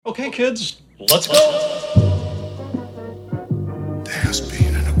Okay, kids, let's go. There has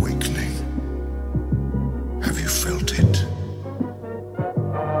been an awakening. Have you felt it?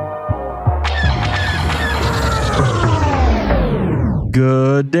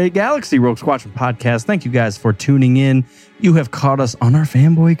 Good day, Galaxy Rogue Squadron podcast. Thank you guys for tuning in. You have caught us on our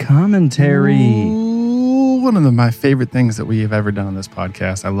fanboy commentary. Ooh, one of my favorite things that we have ever done on this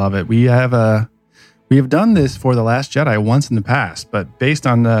podcast. I love it. We have done this for The Last Jedi once in the past, but based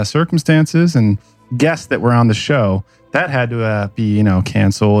on circumstances and guests that were on the show, that had to be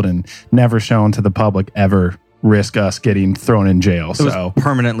canceled and never shown to the public ever. Risk us getting thrown in jail. It was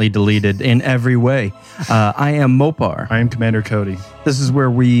permanently deleted in every way. I am Mopar. I am Commander Cody. This is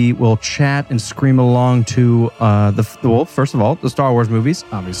where we will chat and scream along to first of all, the Star Wars movies.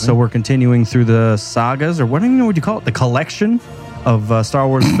 Obviously. So we're continuing through the sagas, or what do you know what you call it? The collection of Star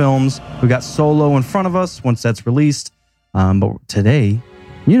Wars films. We got Solo in front of us once that's released. But today,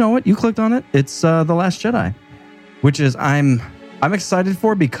 you know what? You clicked on it. It's The Last Jedi, which is I'm excited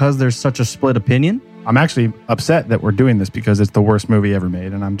for because there's such a split opinion. I'm actually upset that we're doing this because it's the worst movie ever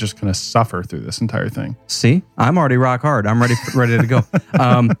made, and I'm just going to suffer through this entire thing. See, I'm already rock hard. I'm ready to go.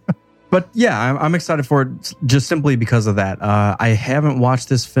 But yeah, I'm excited for it just simply because of that. I haven't watched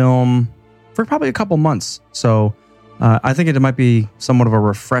this film for probably a couple months, so I think it might be somewhat of a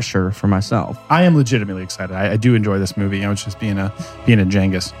refresher for myself. I am legitimately excited. I do enjoy this movie. I was just being a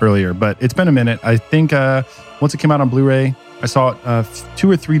Jengus earlier, but it's been a minute. I think once it came out on Blu-ray, I saw it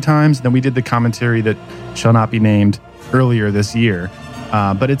 2 or 3 times. Then we did the commentary that shall not be named earlier this year.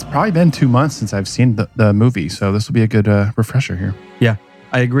 But it's probably been 2 months since I've seen the movie. So this will be a good refresher here. Yeah,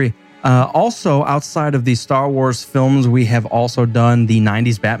 I agree. Also, outside of the Star Wars films, we have also done the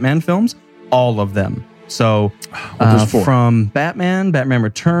 90s Batman films, all of them. So from Batman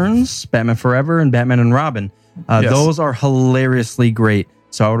Returns, Batman Forever, and Batman and Robin. Yes. Those are hilariously great.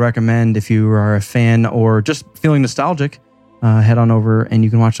 So I would recommend if you are a fan or just feeling nostalgic, head on over and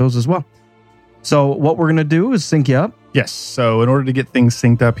you can watch those as well. So what we're going to do is sync you up. Yes. So in order to get things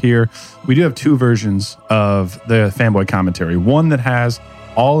synced up here, we do have 2 versions of the fanboy commentary. One that has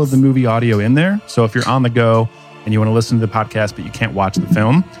all of the movie audio in there. So if you're on the go and you want to listen to the podcast, but you can't watch the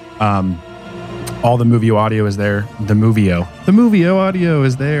film, all the movie audio is there. The movie audio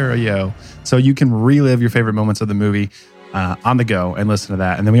is there. Yo. So you can relive your favorite moments of the movie on the go and listen to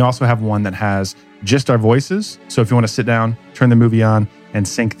that. And then we also have one that has just our voices. So if you want to sit down, turn the movie on, and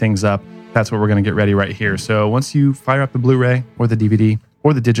sync things up, that's what we're going to get ready right here. So once you fire up the Blu-ray or the DVD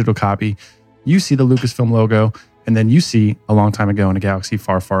or the digital copy, you see the Lucasfilm logo, and then you see A Long Time Ago in a Galaxy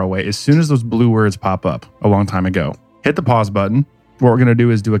Far, Far Away. As soon as those blue words pop up, A Long Time Ago, hit the pause button. What we're going to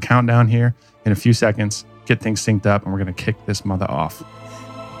do is do a countdown here in a few seconds, get things synced up, and we're going to kick this mother off.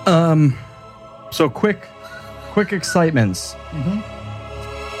 So quick excitements. Mm-hmm.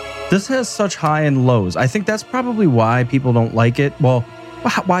 This has such high and lows. I think that's probably why people don't like it. Well,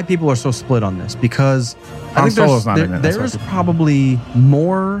 why people are so split on this, because I think there's probably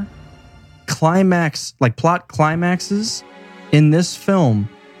more plot climaxes in this film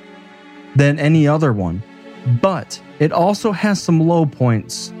than any other one. But it also has some low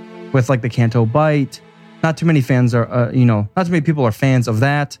points with like the Canto Bight. Not too many fans are, not too many people are fans of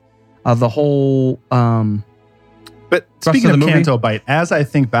that. The whole, but speaking of Canto Bight, as I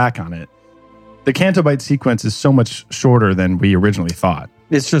think back on it, the Canto Bight sequence is so much shorter than we originally thought.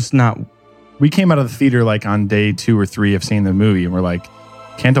 It's just not. We came out of the theater like on day 2 or 3 of seeing the movie, and we're like,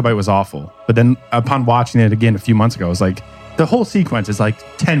 Canto Bight was awful. But then upon watching it again a few months ago, I was like, the whole sequence is like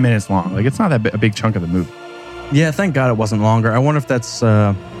 10 minutes long. Like, it's not a big chunk of the movie. Yeah, thank God it wasn't longer. I wonder if that's.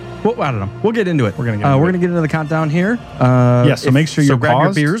 Well, I don't know. We'll get into it. We're gonna get into the countdown here. So make sure you're grab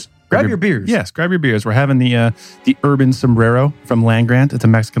paused. Your beers. Grab your beers. Yes, grab your beers. We're having the Urban Sombrero from Land Grant. It's a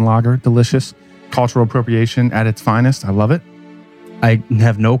Mexican lager, delicious, cultural appropriation at its finest. I love it. I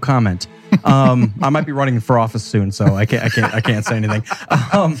have no comment. I might be running for office soon, so I can't say anything.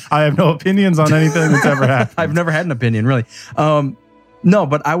 I have no opinions on anything that's ever happened. I've never had an opinion, really. No,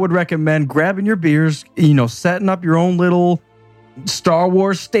 but I would recommend grabbing your beers, setting up your own little Star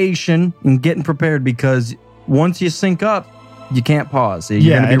Wars station and getting prepared, because once you sync up, you can't pause.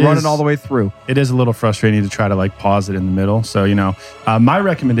 You're going to be running all the way through. It is a little frustrating to try to pause it in the middle. So, my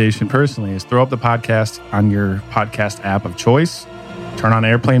recommendation personally is throw up the podcast on your podcast app of choice. Turn on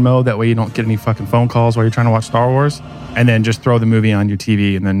airplane mode. That way you don't get any fucking phone calls while you're trying to watch Star Wars. And then just throw the movie on your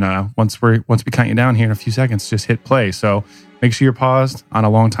TV. And then once we count you down here in a few seconds, just hit play. So make sure you're paused on A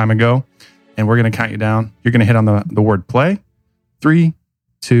Long Time Ago. And we're going to count you down. You're going to hit on the word play. 3,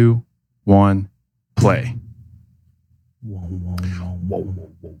 2, 1, play.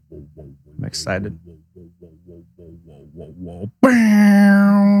 I'm excited.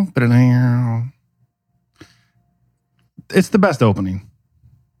 put it here. It's the best opening.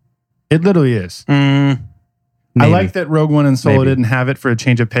 It literally is. I like that Rogue One and Solo didn't have it for a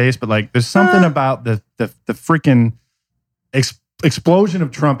change of pace, but like there's something about the freaking explosion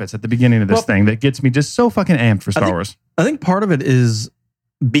of trumpets at the beginning of this thing that gets me just so fucking amped for Star Wars. I think part of it is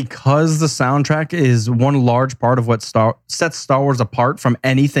because the soundtrack is one large part of what sets Star Wars apart from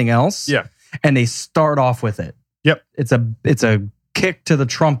anything else. Yeah. And they start off with it. Yep. It's a kick to the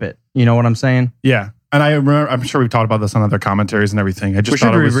trumpet. You know what I'm saying? Yeah. And I remember, I'm sure we've talked about this on other commentaries and everything. I just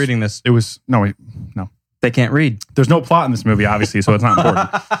thought we should be reading this. It was, no. They can't read. There's no plot in this movie, obviously, so it's not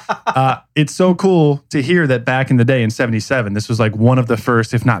important. It's so cool to hear that back in the day in 77, this was like one of the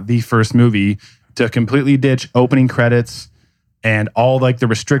first, if not the first movie to completely ditch opening credits and all like the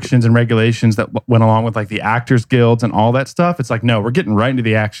restrictions and regulations that went along with like the Actors Guilds and all that stuff. It's like, no, we're getting right into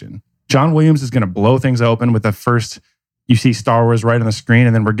the action. John Williams is going to blow things open with the first, you see Star Wars right on the screen,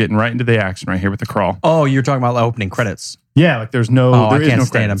 and then we're getting right into the action right here with the crawl. Oh, you're talking about the opening credits. Yeah, like there's no, I there is can't no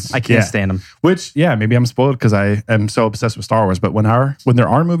stand credits. them. I can't stand them. Which, yeah, maybe I'm spoiled because I am so obsessed with Star Wars. But when there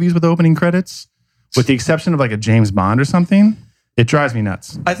are movies with opening credits, with the exception of like a James Bond or something, it drives me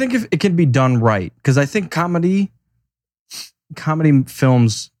nuts. I think if it can be done right, because I think comedy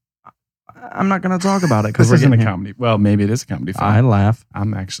films, I'm not going to talk about it because This isn't a comedy. Well, maybe it is a comedy film. I laugh.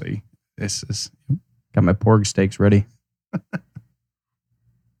 I'm actually, this is... Got my pork steaks ready.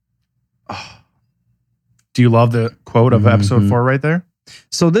 Do you love the quote of episode 4 right there?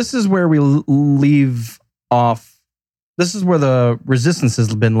 So this is where we leave off. This is where the resistance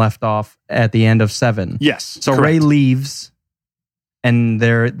has been left off at the end of 7. Yes. So correct. Rey leaves, and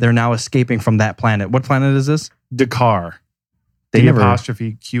they're now escaping from that planet. What planet is this? Dakar. They never.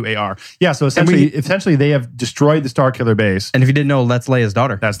 Qar. Yeah. So essentially, they have destroyed the Starkiller base. And if you didn't know, that's Leia's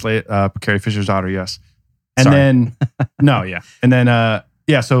daughter. That's Carrie Fisher's daughter. Yes. And Sorry. then no, yeah. And then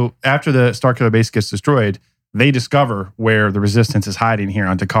so after the Starkiller base gets destroyed, they discover where the resistance is hiding here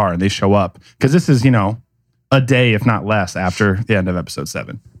on Dakar, and they show up because this is a day, if not less, after the end of episode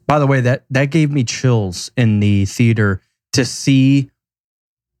 7. By the way, that gave me chills in the theater to see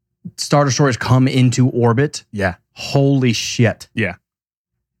Star Destroyers come into orbit. Yeah. Holy shit. Yeah.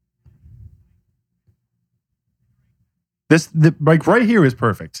 Like right here is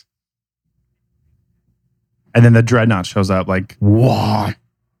perfect. And then the Dreadnought shows up like, what?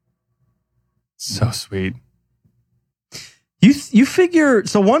 So sweet. You figure,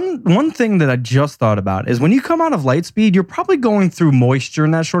 so one thing that I just thought about is when you come out of Lightspeed, you're probably going through moisture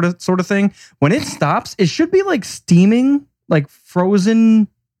and that sort of thing. When it stops, it should be like steaming, like frozen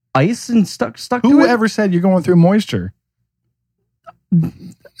ice and stuck to it. Whoever said you're going through moisture?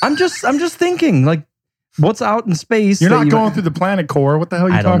 I'm just thinking, like, what's out in space? You're not going through the planet core. What the hell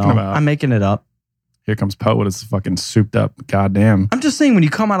are you talking about? I'm making it up. Here comes Poe with his fucking souped up goddamn. I'm just saying when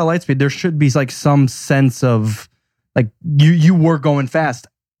you come out of Lightspeed, there should be like some sense of like you were going fast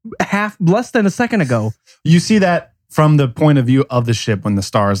less than a second ago. You see that from the point of view of the ship when the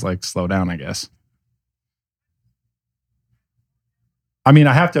stars like slow down, I guess. I mean,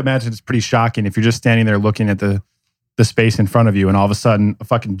 I have to imagine it's pretty shocking if you're just standing there looking at the space in front of you and all of a sudden a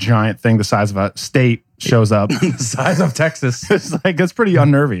fucking giant thing the size of a state shows up. The size of Texas. It's like, that's pretty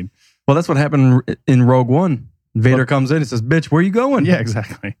unnerving. Well, that's what happened in Rogue One. Vader comes in and says, bitch, where you going? Yeah,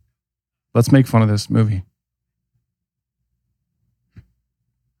 exactly. Let's make fun of this movie.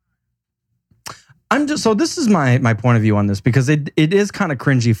 So this is my point of view on this because it is kind of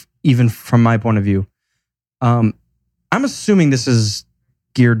cringy even from my point of view. I'm assuming this is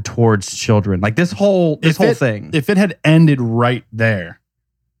geared towards children. Like this whole thing. If it had ended right there,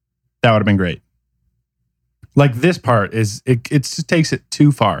 that would have been great. Like this part is it just takes it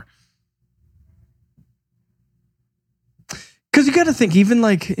too far. Because you got to think, even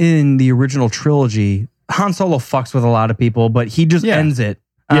like in the original trilogy, Han Solo fucks with a lot of people, but he just ends it.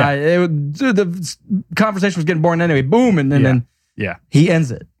 Yeah. The conversation was getting boring anyway. Boom, and then he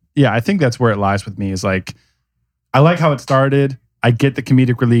ends it. Yeah, I think that's where it lies with me. Is like, I like how it started. I get the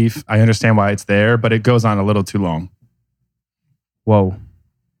comedic relief. I understand why it's there, but it goes on a little too long. Whoa.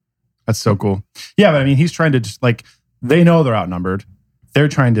 That's so cool. Yeah, but I mean, he's trying to just like, they know they're outnumbered. They're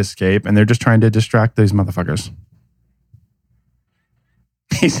trying to escape, and they're just trying to distract these motherfuckers.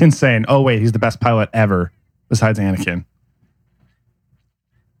 He's insane. Oh, wait, he's the best pilot ever besides Anakin.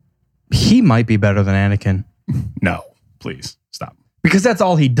 He might be better than Anakin. No, please stop. Because that's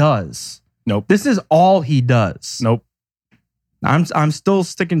all he does. Nope. This is all he does. Nope. I'm still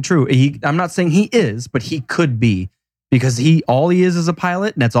sticking true. I'm not saying he is, but he could be. Because all he is a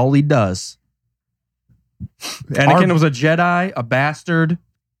pilot, and that's all he does. Anakin was a Jedi, a bastard.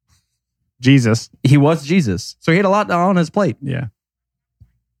 Jesus. He was Jesus. So he had a lot on his plate. Yeah.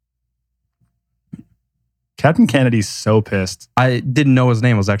 Captain Kennedy's so pissed. I didn't know his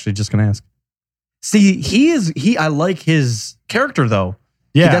name. I was actually just going to ask. See, I like his character though.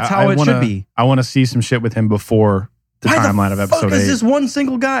 Yeah, that's how it should be. I want to see some shit with him before the timeline of episode 8. Why is this one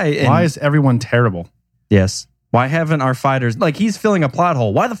single guy? And why is everyone terrible? yes. Why haven't our fighters, like he's filling a plot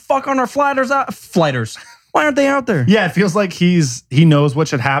hole. Why the fuck aren't our flighters? Why aren't they out there? Yeah, it feels like he knows what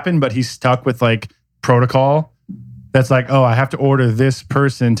should happen, but he's stuck with like protocol. That's like, oh, I have to order this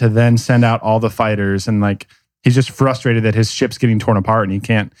person to then send out all the fighters. And like, he's just frustrated that his ship's getting torn apart and he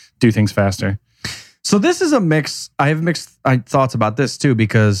can't do things faster. So this is a mix. I have mixed thoughts about this too,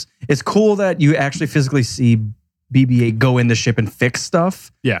 because it's cool that you actually physically see BB-8 go in the ship and fix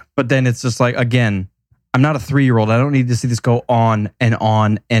stuff. Yeah. But then it's just like, again, I'm not a 3-year-old. I don't need to see this go on and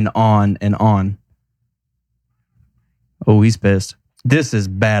on and on and on. Oh, he's pissed. This is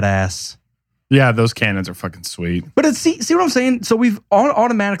badass. Yeah, those cannons are fucking sweet. But it's, see what I'm saying? So we've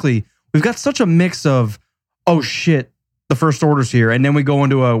got such a mix of, oh shit, the First Order's here. And then we go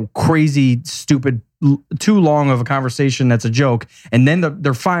into a crazy, stupid, too long of a conversation that's a joke. And then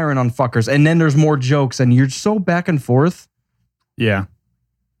they're firing on fuckers. And then there's more jokes. And you're so back and forth. Yeah.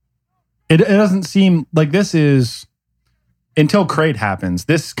 It doesn't seem like this is, until Crate happens,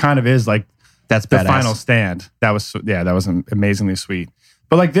 this kind of is like That's the badass. final stand. That was amazingly sweet.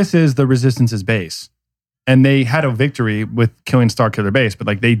 But like this is the Resistance's base. And they had a victory with killing Starkiller Base, but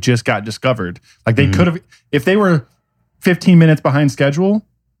like they just got discovered. Like they could have, if they were 15 minutes behind schedule,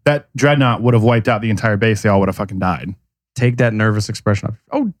 that Dreadnought would have wiped out the entire base. They all would have fucking died. Take that nervous expression up.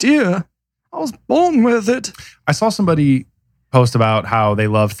 Oh dear, I was born with it. I saw somebody post about how they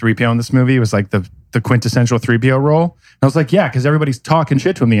love 3PO in this movie. It was like the quintessential 3PO role. And I was like, yeah, because everybody's talking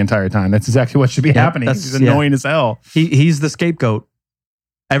shit to him the entire time. That's exactly what should be happening. He's annoying as hell. He's the scapegoat.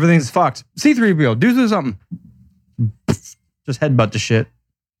 Everything's fucked. C-3PO, do something. Just headbutt the shit.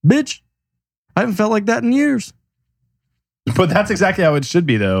 Bitch, I haven't felt like that in years. But that's exactly how it should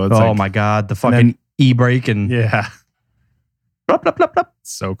be, though. It's oh like, my God, the fucking e-brake and yeah. Blup, blup, blup, blup.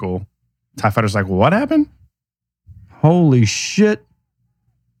 So cool. TIE Fighter's like, well, what happened? Holy shit.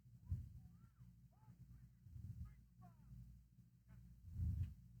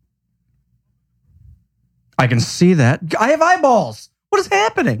 I can see that. I have eyeballs. What is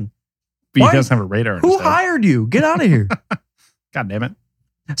happening? But Why- he doesn't have a radar. Who hired you? Get out of here. God damn it.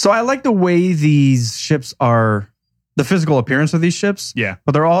 So I like the way these ships are, the physical appearance of these ships. Yeah.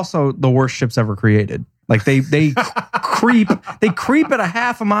 But they're also the worst ships ever created. Like they creep at a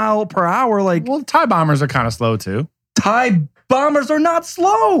half a mile per hour. Like Well, TIE bombers are kind of slow, too. TIE bombers are not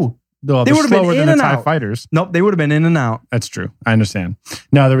slow. Well, They they're would've been slower in than the and TIE out. fighters. Nope, they would have been in and out. That's true. I understand.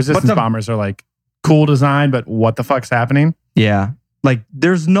 No, the Resistance the- bombers are like cool design, but what the fuck's happening? Yeah. Like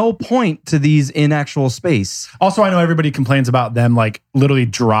there's no point to these in actual space. Also, I know everybody complains about them like literally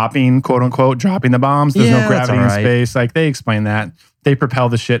dropping, quote unquote, dropping the bombs. There's Yeah, no that's gravity in all right. space. Like they explain that. They propel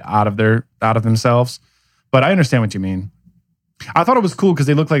the shit out of themselves. But I understand what you mean. I thought it was cool because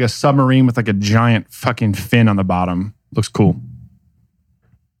they look like a submarine with like a giant fucking fin on the bottom. Looks cool.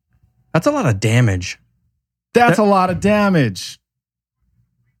 That's a lot of damage. That's a lot of damage.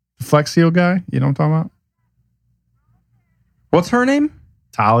 The Flex Seal guy, you know what I'm talking about? What's her name?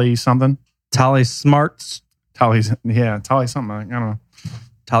 Tali something. Tali Smarts. Tali something. I don't know.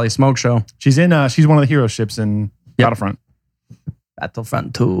 Tali Smoke Show. She's in. She's one of the hero ships in Battlefront.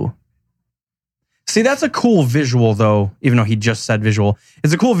 Battlefront 2. See, that's a cool visual, though, even though he just said visual.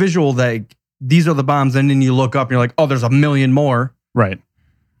 It's a cool visual that these are the bombs, and then you look up and you're like, oh, there's a million more. Right.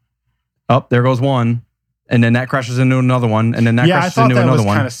 Oh, there goes one. And then that crashes into another one. And then that I crashes thought into that another was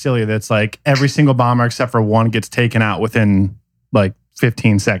one. kind of silly. That's like every single bomber except for one gets taken out within like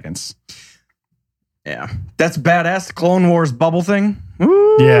 15 seconds. Yeah. That's badass. The Clone Wars bubble thing.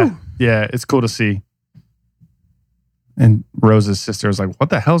 Woo. Yeah. Yeah. It's cool to see. And Rose's sister was like, what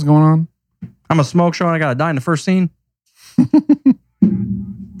the hell's going on? I'm a smoke show and I got to die in the first scene.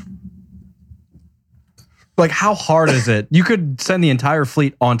 Like, how hard is it? You could send the entire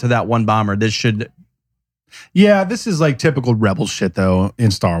fleet onto that one bomber. This should... Yeah, this is like typical rebel shit though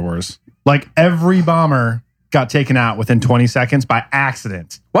in Star Wars. Like every bomber got taken out within 20 seconds by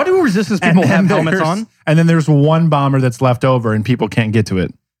accident. Why do resistance people have helmets there's- on? And then there's one bomber that's left over and people can't get to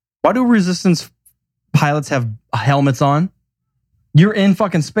it. Why do resistance pilots have helmets on? You're in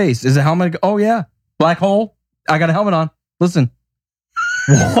fucking space. Is a helmet? Oh, yeah. Black hole. I got a helmet on. Listen.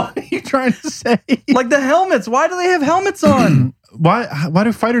 What are you trying to say? Like the helmets. Why do they have helmets on? Why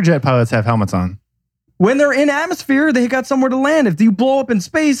do fighter jet pilots have helmets on? When they're in atmosphere, they got somewhere to land. If you blow up in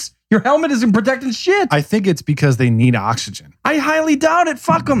space, your helmet isn't protecting shit. I think it's because they need oxygen. I highly doubt it.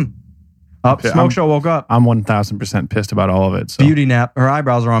 Fuck them. Oh, Yeah, Smoke Show woke up. I'm 1000% pissed about all of it. So. Beauty nap. Her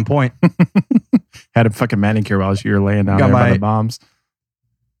eyebrows are on point. Had a fucking manicure while you were laying down Got there by my- the bombs.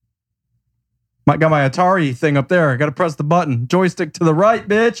 Got my Atari thing up there. I got to press the button. Joystick to the right,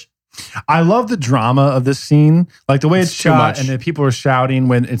 bitch. I love the drama of this scene, like the way it's It's too shot, much. and then people are shouting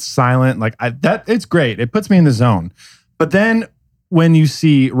when it's silent. Like it's great. It puts me in the zone. But then when you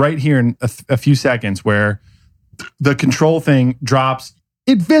see right here in a few seconds where the control thing drops,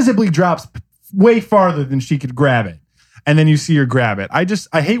 it visibly drops way farther than she could grab it, and then you see her grab it.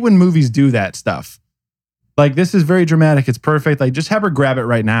 I hate when movies do that stuff. Like, this is very dramatic. It's perfect. Like, just have her grab it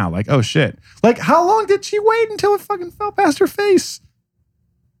right now. Like, oh shit. Like, how long did she wait until it fucking fell past her face?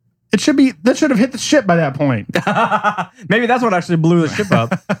 That should have hit the ship by that point. Maybe that's what actually blew the ship up.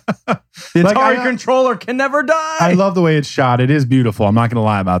 The Like, Atari controller can never die. I love the way it's shot. It is beautiful. I'm not going to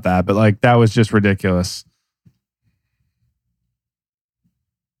lie about that. But like, that was just ridiculous.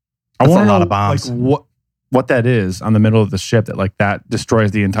 That's wanna a lot know, of bombs. Like, what that is on the middle of the ship that like that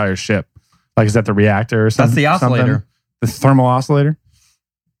destroys the entire ship. Like, is that the reactor or something? That's the oscillator. The thermal oscillator?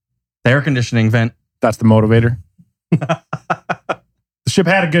 The air conditioning vent. That's the motivator. The ship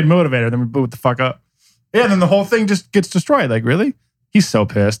had a good motivator, then we blew it the fuck up. Yeah, then the whole thing just gets destroyed. Like, really? He's so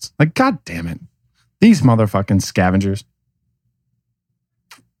pissed. Like, god damn it. These motherfucking scavengers.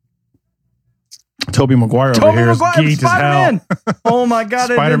 Tobey Maguire over here is geeked as hell. Spider-Man. Oh my God.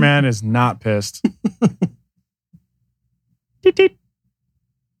 Spider-Man is not pissed. Teet, teet.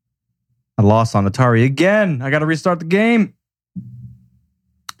 I lost on Atari again. I got to restart the game.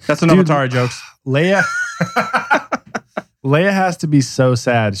 That's enough Dude, Atari jokes. Leia has to be so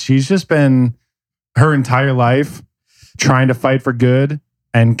sad. She's just been her entire life trying to fight for good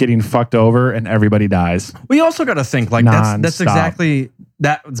and getting fucked over, and everybody dies. We also got to think like that's Non-stop. exactly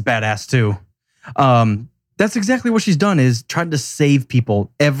that was badass too. That's exactly what she's done is tried to save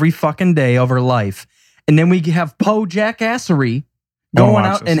people every fucking day of her life, and then we have Poe jackassery I wanna going watch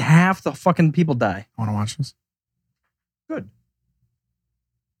out this. and half the fucking people die. I want to watch this. Good.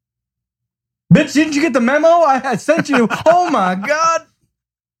 Bitch, didn't you get the memo I had sent you? Oh my God.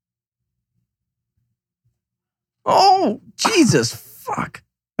 Oh, Jesus, fuck.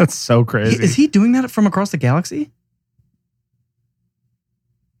 That's so crazy. Is he doing that from across the galaxy?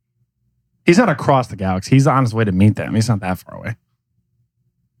 He's not across the galaxy. He's on his way to meet them. He's not that far away.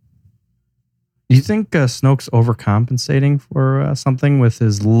 Do you think Snoke's overcompensating for something with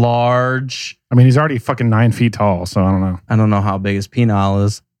his large... I mean, he's already fucking 9 feet tall, so I don't know. I don't know how big his penile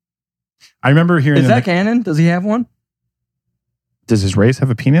is. I remember hearing... Is that canon? Does he have one? Does his race have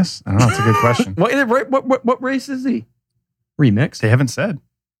a penis? I don't know. That's a good question. What race is he? Remix? They haven't said.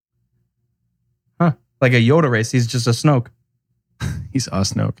 Huh. Like a Yoda race. He's just a Snoke. He's a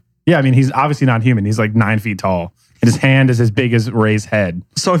Snoke. Yeah, I mean, he's obviously not human. He's like 9 feet tall. And his hand is as big as Rey's head.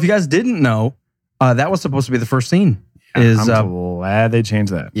 So if you guys didn't know, that was supposed to be the first scene. I'm glad they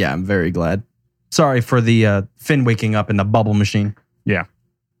changed that. Yeah, I'm very glad. Sorry for the Finn waking up in the bubble machine. Yeah.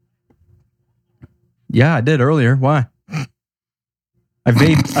 Yeah, I did earlier. Why? I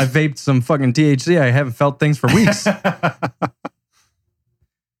vaped some fucking THC. I haven't felt things for weeks.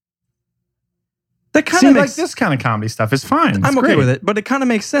 That kind See, of like makes this kind of comedy stuff is fine. It's I'm okay great. with it, but it kind of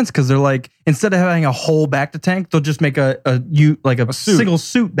makes sense because they're like, instead of having a whole back to tank, they'll just make a suit. single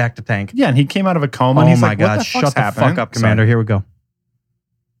suit back to tank. Yeah, and he came out of a coma. Oh and he's my like, God! what the Shut fuck's the happening? fuck up, Commander. Sorry. Here we go.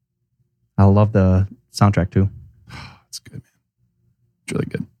 I love the soundtrack too. It's good, man. It's really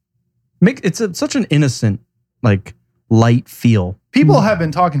good. It's such an innocent, like light feel. People have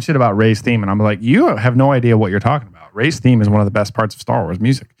been talking shit about Rey's theme, and I'm like, you have no idea what you're talking about. Rey's theme is one of the best parts of Star Wars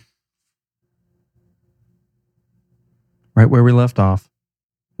music. Right where we left off.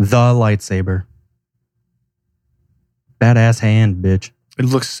 The lightsaber. Badass hand, bitch. It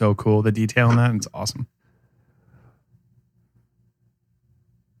looks so cool. The detail in that, it's awesome.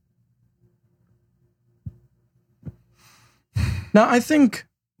 Now I think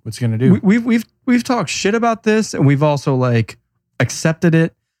What's he gonna do? we've talked shit about this, and we've also like accepted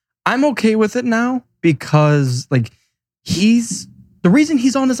it. I'm okay with it now because like the reason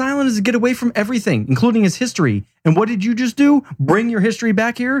he's on this island is to get away from everything, including his history. And what did you just do? Bring your history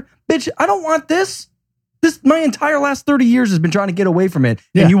back here? Bitch, I don't want this. My entire last 30 years has been trying to get away from it.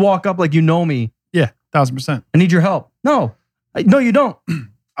 Yeah. And you walk up like you know me. Yeah, 1000%. I need your help. No, no, you don't.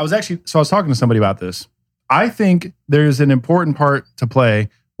 I was talking to somebody about this. I think there's an important part to play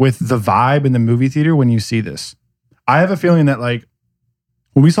with the vibe in the movie theater when you see this. I have a feeling that like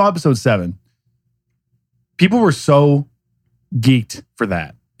when we saw episode 7, people were so geeked for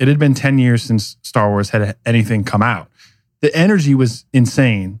that. It had been 10 years since Star Wars had anything come out. The energy was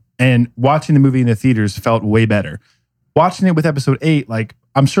insane, and watching the movie in the theaters felt way better. Watching it with episode 8, like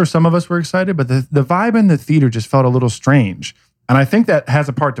I'm sure some of us were excited, but the vibe in the theater just felt a little strange. And I think that has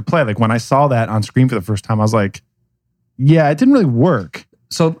a part to play. Like when I saw that on screen for the first time, I was like, yeah, it didn't really work.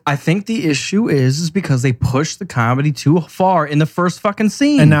 So I think the issue is because they pushed the comedy too far in the first fucking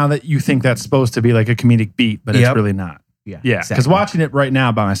scene. And now that you think that's supposed to be like a comedic beat, but it's really not. yeah, Yeah. Because exactly. watching it right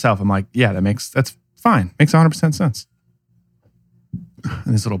now by myself, I'm like, yeah, that's fine. Makes 100% sense.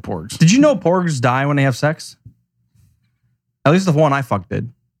 And these little porgs. Did you know porgs die when they have sex? At least the one I fucked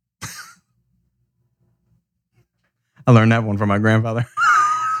did. I learned that one from my grandfather.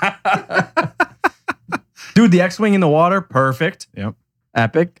 Dude, the X-Wing in the water, perfect. Yep.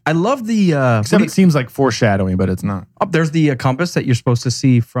 Epic. I love the... Except it seems like foreshadowing, but it's not. oh, there's the compass that you're supposed to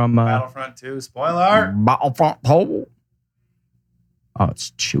see from... Battlefront 2, spoiler. Battlefront 2. Oh,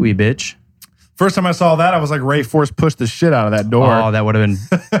 it's Chewie, bitch. First time I saw that, I was like, Ray Force pushed the shit out of that door. Oh, that would have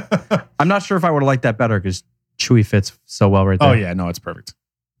been... I'm not sure if I would have liked that better because Chewie fits so well right there. Oh, yeah. No, it's perfect.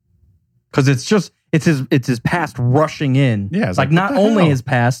 Because it's just... It's his past rushing in. Yeah, it's like like, not what the only hell? his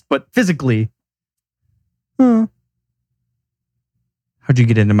past, but physically. Huh. How'd you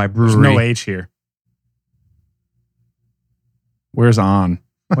get into my brewery? There's no H here. Where's on?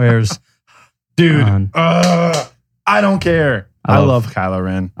 Where's Dude, On. I don't care. I love Kylo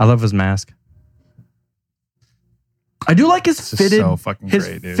Ren. I love his mask. I do like his This is fitted so fucking his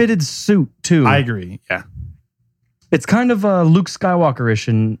great, dude. fitted suit too. I agree. Yeah. It's kind of Luke Skywalker-ish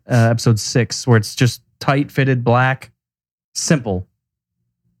in episode 6, where it's just tight fitted black, simple.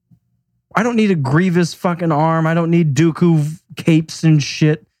 I don't need a Grievous fucking arm. I don't need Dooku capes and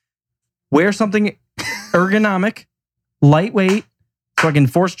shit. Wear something ergonomic, lightweight, so I can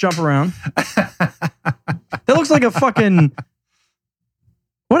force jump around. That looks like a fucking...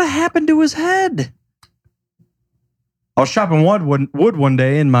 What happened to his head? I was chopping wood one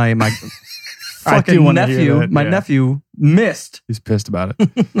day, and my I do fucking wanna hear that, yeah. nephew missed. He's pissed about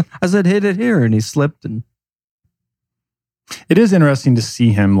it. I said, hit it here, and he slipped. And It is interesting to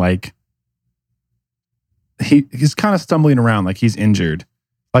see him like he's kind of stumbling around, like he's injured.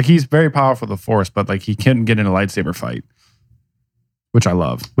 Like he's very powerful with the Force, but like he couldn't get in a lightsaber fight, which I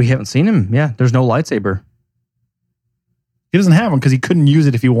love. we haven't seen him. Yeah, there's no lightsaber. He doesn't have one because he couldn't use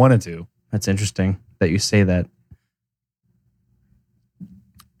it if he wanted to. That's interesting that you say that.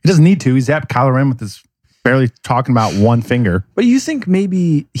 He doesn't need to. He's zapped Kylo Ren with his barely talking about one finger. But you think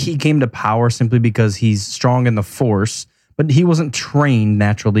maybe he came to power simply because he's strong in the Force, but he wasn't trained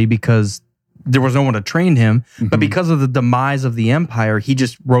naturally because there was no one to train him. But because of the demise of the Empire, he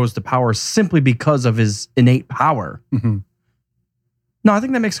just rose to power simply because of his innate power. Mm-hmm. No, I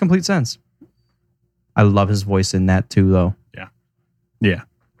think that makes complete sense. I love his voice in that too, though. Yeah.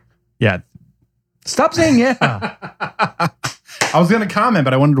 Yeah. Stop saying yeah. I was going to comment,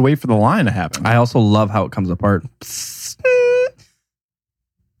 but I wanted to wait for the line to happen. I also love how it comes apart. I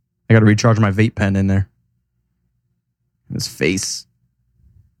got to recharge my vape pen in there. His face.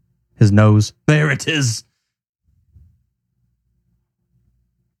 His nose. There it is.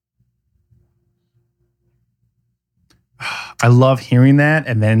 I love hearing that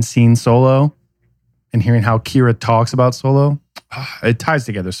and then seeing Solo and hearing how Kira talks about Solo. It ties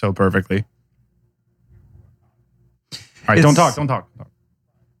together so perfectly. All right, It's- don't talk.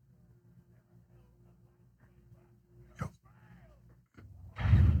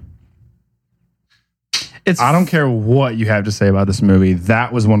 I don't care what you have to say about this movie.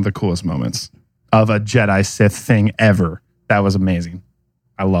 That was one of the coolest moments of a Jedi Sith thing ever. That was amazing.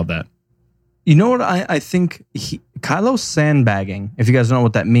 I love that. You know what I think? Kylo's sandbagging. If you guys don't know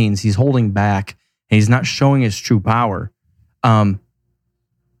what that means, he's holding back and he's not showing his true power. I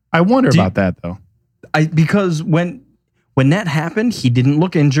wonder Do you- about that though. Because when that happened, he didn't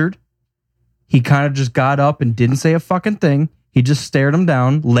look injured. He kind of just got up and didn't say a fucking thing. He just stared him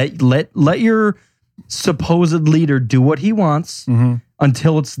down. Let your supposed leader do what he wants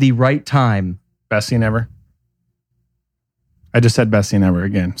until it's the right time. Best scene ever. I just said best scene ever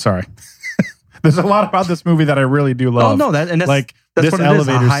again. Sorry. There's a lot about this movie that I really do love. Oh no, that's like that's this what it is,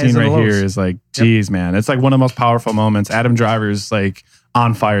 the elevator highs scene and the right lows. here is like, geez, man, it's like one of the most powerful moments. Adam Driver's like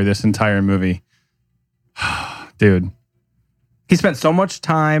on fire this entire movie, dude. He spent so much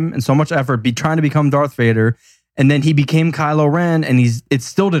time and so much effort trying to become Darth Vader, and then he became Kylo Ren, and it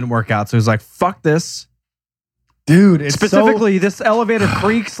still didn't work out. So he's like, "Fuck this." Dude, it's Specifically, this elevator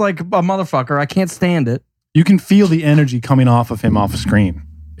creaks like a motherfucker. I can't stand it. you can feel the energy coming off of him off screen.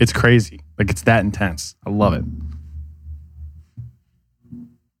 It's crazy. Like it's that intense. I love it.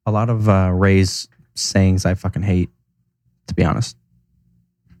 A lot of Rey's sayings I fucking hate, to be honest.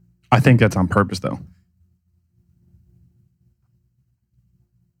 I think that's on purpose though.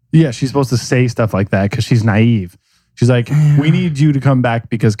 Yeah, she's supposed to say stuff like that because she's naive. She's like, we need you to come back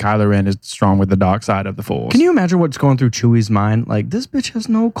because Kylo Ren is strong with the dark side of the Force. Can you imagine what's going through Chewie's mind? Like, this bitch has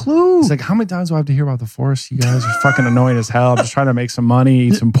no clue. It's like, how many times do I have to hear about the Force? You guys are fucking annoying as hell. I'm just trying to make some money,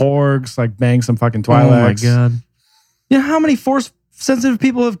 eat some porgs, like bang some fucking Twi'leks. Oh my God. You know how many Force sensitive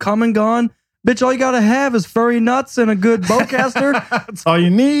people have come and gone? Bitch, all you gotta have is furry nuts and a good bowcaster. That's all you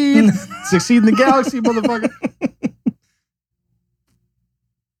need. Succeed in the galaxy, motherfucker.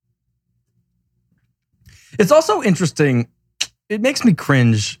 It's also interesting. It makes me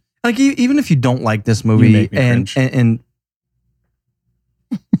cringe. Like, even if you don't like this You movie, make me cringe. and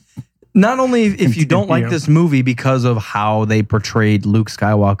not only if you don't like Continue. this movie because of how they portrayed Luke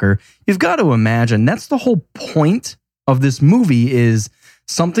Skywalker, you've got to imagine that's the whole point of this movie is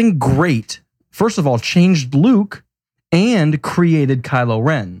something great. First of all, changed Luke and created Kylo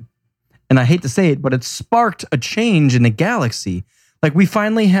Ren. And I hate to say it, but it sparked a change in the galaxy. Like, we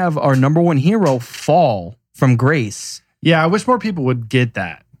finally have our number one hero fall from grace. Yeah, I wish more people would get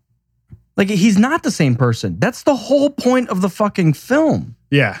that. Like, he's not the same person. That's the whole point of the fucking film.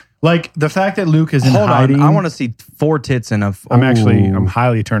 Yeah. Like the fact that Luke is in Hold hiding. on. I want to see 4 tits in a... I'm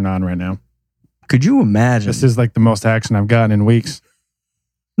highly turned on right now. Could you imagine? This is like the most action I've gotten in weeks.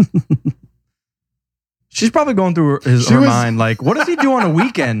 She's probably going through her mind like, what does he do on a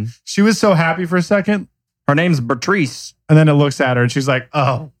weekend? She was so happy for a second, Her name's Bertrice. and then it looks at her and she's like,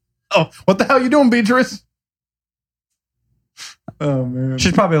 oh, what the hell you doing, Beatrice? Oh, man.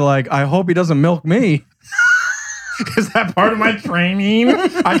 She's probably like, I hope he doesn't milk me. Is that part of my training?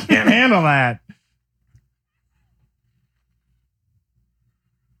 I can't handle that.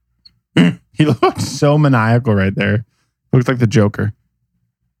 He looked so maniacal right there. Looks like the Joker.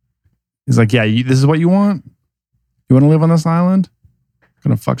 He's like, yeah, this is what you want? You want to live on this island?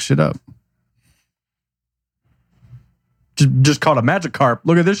 Gonna fuck shit up. Just caught a Magikarp.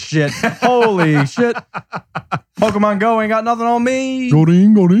 Look at this shit. Holy shit. Pokemon Go ain't got nothing on me.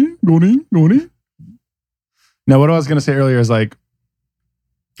 Golding. Now, what I was gonna say earlier is like,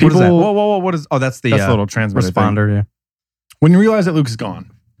 What is that? Whoa. What is... Oh, that's the little transmitter thing. responder. Yeah. When you realize that Luke is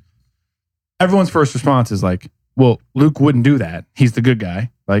gone, everyone's first response is like, well, Luke wouldn't do that. He's the good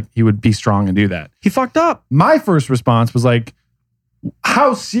guy. Like, he would be strong and do that. He fucked up. My first response was like,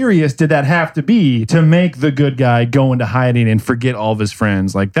 how serious did that have to be to make the good guy go into hiding and forget all of his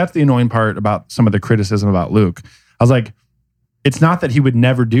friends? Like, that's the annoying part about some of the criticism about Luke. I was like, it's not that he would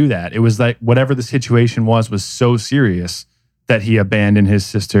never do that. It was like whatever the situation was so serious that he abandoned his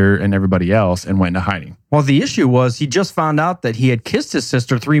sister and everybody else and went into hiding. Well, the issue was he just found out that he had kissed his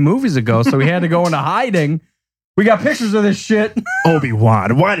sister 3 movies ago, so he had to go into hiding. We got pictures of this shit.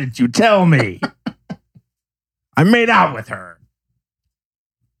 Obi-Wan, why didn't you tell me? I made out with her.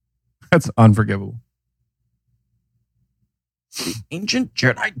 That's unforgivable. Ancient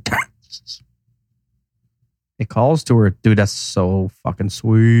Jedi texts. It calls to her. Dude, that's so fucking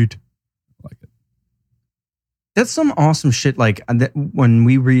sweet. I like it. That's some awesome shit. Like, when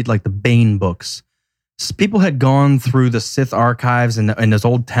we read like the Bane books, people had gone through the Sith archives and those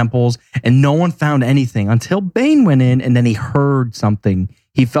old temples, and no one found anything until Bane went in, and then he heard something.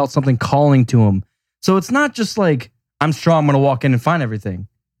 He felt something calling to him. So it's not just like, I'm strong, I'm going to walk in and find everything.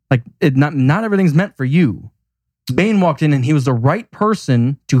 Like, not everything's meant for you. Bane walked in and he was the right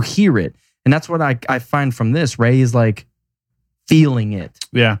person to hear it. And that's what I find from this. Rey is like feeling it.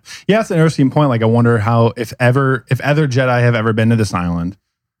 Yeah. Yeah, it's an interesting point. Like, I wonder how, if other Jedi have ever been to this island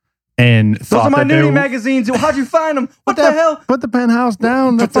and Those thought are my that they nudie were- magazines. How'd you find them? What the hell? Put the penthouse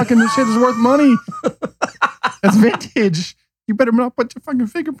down. That fucking shit is worth money. That's vintage. You better not put your fucking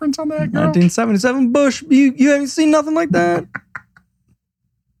fingerprints on that, girl. 1977 Bush. You haven't seen nothing like that.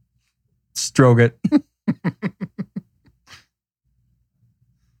 Stroke it.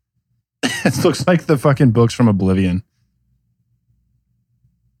 It looks like the fucking books from Oblivion.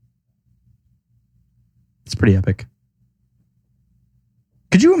 It's pretty epic.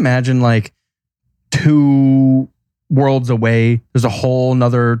 Could you imagine like 2 worlds away, there's a whole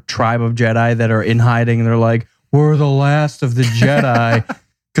nother tribe of Jedi that are in hiding and they're like, we're the last of the Jedi.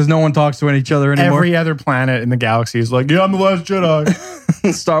 Because no one talks to each other anymore. Every other planet in the galaxy is like, yeah, I'm the last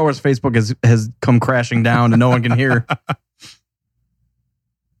Jedi. Star Wars Facebook has come crashing down and no one can hear.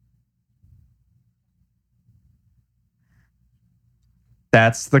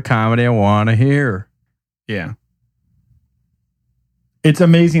 That's the comedy I want to hear. Yeah. It's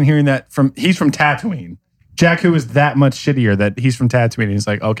amazing hearing that he's from Tatooine. Jakku is that much shittier that he's from Tatooine. And he's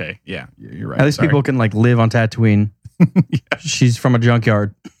like, okay, yeah, you're right. At least Sorry. people can like live on Tatooine. Yeah. She's from a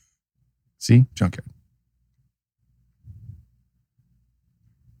junkyard. See? Junkyard.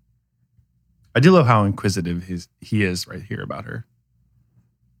 I do love how inquisitive he is right here about her.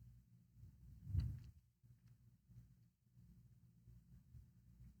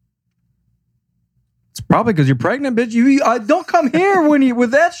 It's probably because you're pregnant, bitch. You don't come here when you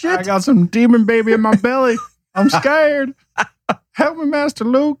with that shit. I got some demon baby in my belly. I'm scared. Help me, Master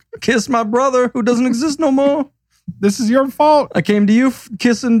Luke. Kiss my brother who doesn't exist no more. This is your fault. I came to you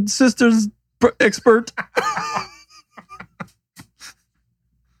kissing sisters expert.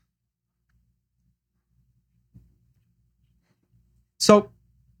 So,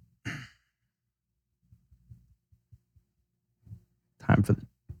 time for the.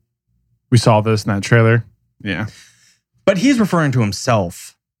 We saw this in that trailer. Yeah. But he's referring to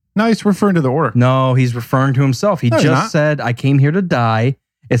himself. No, he's referring to the Order. No, he's referring to himself. He No, he's just not. said, I came here to die.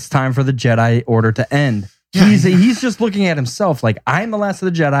 It's time for the Jedi Order to end. Yeah. He's just looking at himself like, I'm the last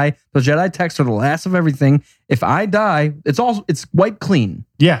of the Jedi. The Jedi texts are the last of everything. If I die, it's wiped clean.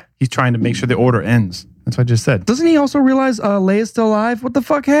 Yeah, he's trying to make sure the Order ends. That's what I just said. Doesn't he also realize Leia's still alive? What the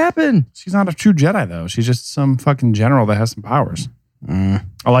fuck happened? She's not a true Jedi, though. She's just some fucking general that has some powers. I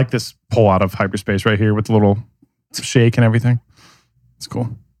like this pull out of hyperspace right here with the little shake and everything. It's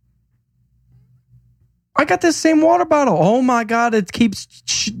cool. I got this same water bottle. Oh my God, it keeps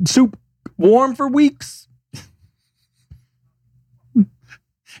soup warm for weeks.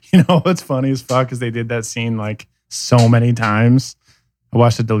 You know what's funny as fuck is they did that scene like so many times. I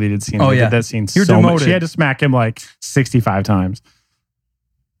watched the deleted scene. Oh, They yeah. did that scene You're so much. demoted. She had to smack him like 65 times.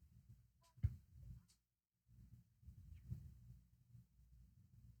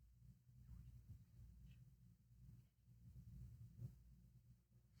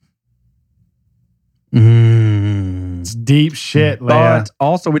 It's deep shit, Leia. But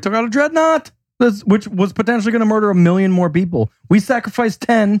also, we took out a dreadnought, which was potentially going to murder 1 million more people. We sacrificed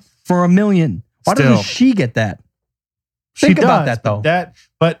 10 for 1 million. Why Still. doesn't she get that? She Think about does, that, though.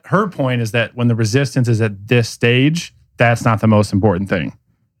 But her point is that when the resistance is at this stage, that's not the most important thing.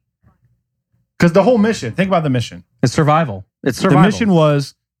 Because the whole mission, think about the mission. It's survival. It's survival. The mission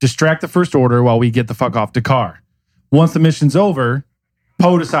was distract the First Order while we get the fuck off Dakar. Once the mission's over,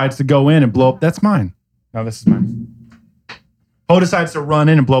 Poe decides to go in and blow up. That's mine. No, this is mine. Poe decides to run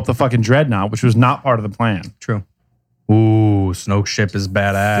in and blow up the fucking dreadnought, which was not part of the plan. True. Ooh, Snoke ship is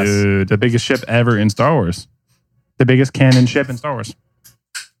badass. Dude, the biggest ship ever in Star Wars. The biggest canon ship in Star Wars.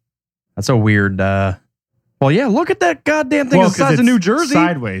 That's a weird. Well, yeah, look at that goddamn thing the 'cause size of it's New Jersey.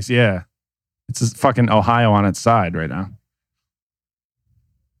 Sideways, yeah. It's just fucking Ohio on its side right now.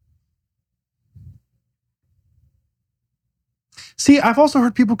 See, I've also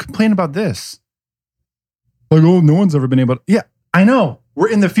heard people complain about this. Like, oh, no one's ever been able to. Yeah, I know. We're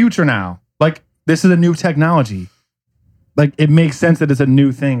in the future now. Like, this is a new technology. Like, it makes sense that it's a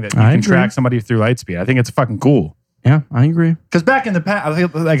new thing that you I can agree. track somebody through lightspeed. I think it's fucking cool. Yeah, I agree. Because back in the past,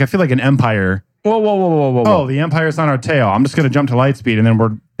 I feel like an Empire. Whoa. Oh, the Empire's on our tail. I'm just going to jump to lightspeed and then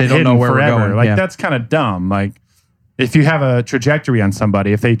They don't know hidden where we're forever. going, Like, yeah. that's kind of dumb. Like, if you have a trajectory on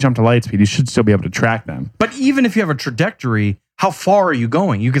somebody, if they jump to lightspeed, you should still be able to track them. But even if you have a trajectory, how far are you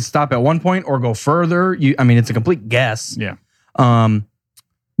going? You could stop at one point or go further. I mean, it's a complete guess. Yeah.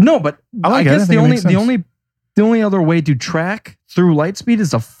 No, but I I like it. I guess think it makes sense. the only other way to track through lightspeed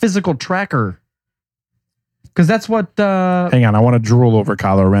is a physical tracker. Because that's what Hang on, I want to drool over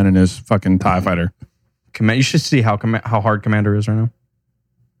Kylo Ren and his fucking TIE fighter. You should see how hard Commander is right now.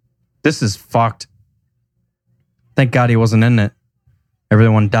 This is fucked. Thank God he wasn't in it.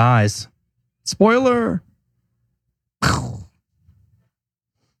 Everyone dies. Spoiler.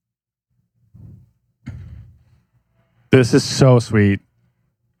 This is so sweet.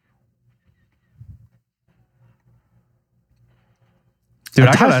 Dude, The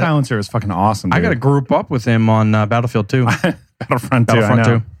I TIE gotta, silencer is fucking awesome. I Dude. gotta group up with him on Battlefield 2. Battlefront 2. Battlefront I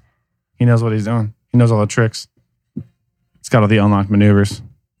know. 2. He knows what he's doing. He knows all the tricks. He's got all the unlocked maneuvers.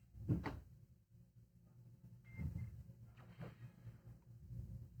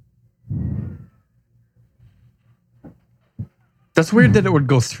 That's weird that it would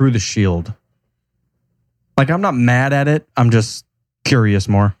go through the shield. Like, I'm not mad at it. I'm just curious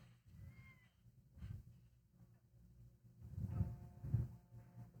more.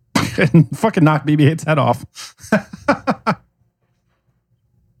 And fucking knock BB-8's head off.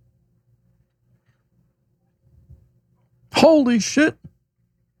 Holy shit.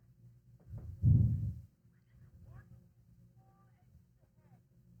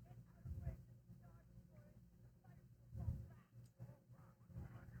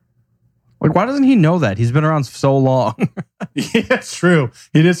 Like, why doesn't he know that? He's been around so long. Yeah, it's true.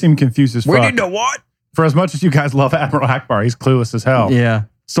 He did seem confused as fuck. what? For as much as you guys love Admiral Akbar, he's clueless as hell. Yeah.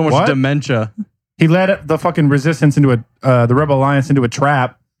 So much What? dementia. He led the fucking resistance into the Rebel Alliance into a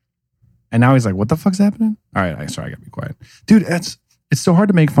trap. And now he's like, what the fuck's happening? All right, sorry, I gotta be quiet. Dude, it's so hard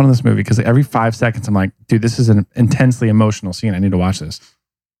to make fun of this movie because every 5 seconds I'm like, dude, this is an intensely emotional scene. I need to watch this.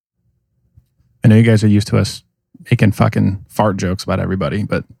 I know you guys are used to us making fucking fart jokes about everybody,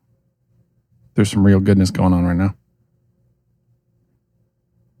 but there's some real goodness going on right now.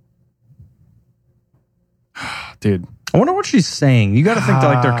 Dude. I wonder what she's saying. You got to think that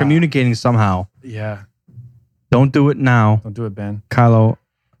like they're communicating somehow. Yeah. Don't do it now, Don't do it, Ben. Kylo.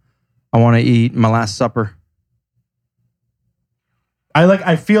 I want to eat my last supper.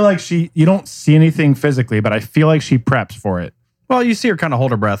 I feel like you don't see anything physically, but I feel like she preps for it. Well, you see her kind of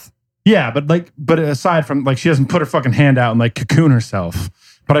hold her breath. Yeah, but aside from like she doesn't put her fucking hand out and like cocoon herself.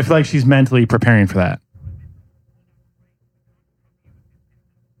 But I feel like she's mentally preparing for that.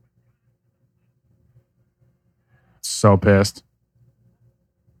 So pissed.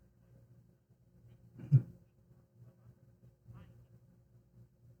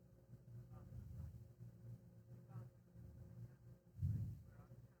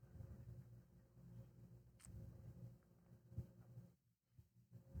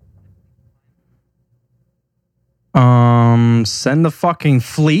 Send the fucking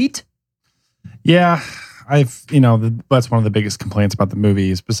fleet. Yeah, that's one of the biggest complaints about the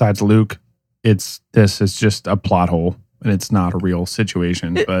movies. Besides Luke, this is just a plot hole and it's not a real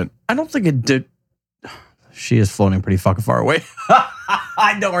situation. But I don't think it did. She is floating pretty fucking far away.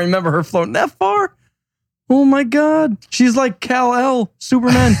 I don't remember her floating that far. Oh my god, she's like Kal-El,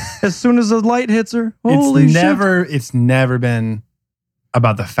 Superman. As soon as the light hits her, holy shit. It's never been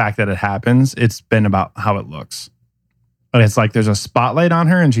about the fact that it happens. It's been about how it looks. And it's like there's a spotlight on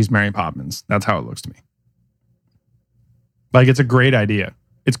her and she's Mary Poppins. That's how it looks to me. Like, it's a great idea.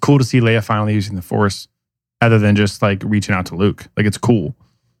 It's cool to see Leia finally using the Force other than just like reaching out to Luke. Like, it's cool.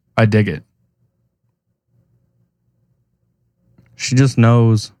 I dig it. She just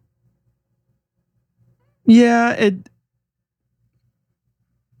knows. Yeah,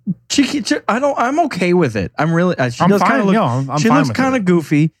 I'm okay with it. I'm really. She does kind of look. She looks kind of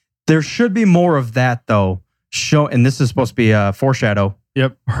goofy. There should be more of that though. And this is supposed to be a foreshadow.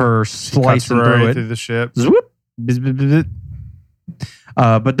 Yep. Her slicing right through the ship.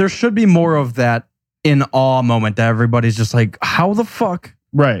 But there should be more of that in awe moment that everybody's just like, how the fuck?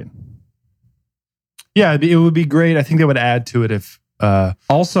 Right. Yeah, it would be great. I think they would add to it if.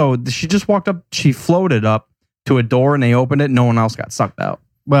 Also, she just walked up. She floated up to a door and they opened it. No one else got sucked out.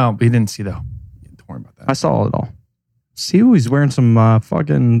 Well, we didn't see though. Don't worry about that. I saw it all. See who he's wearing some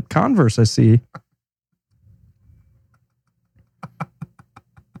fucking Converse. I see.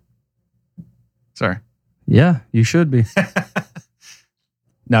 Sorry. Yeah, you should be.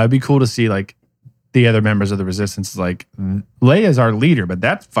 No, it'd be cool to see like the other members of the Resistance. Like Leia's our leader, but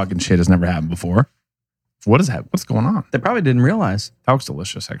that fucking shit has never happened before. What is that? What's going on? They probably didn't realize. That looks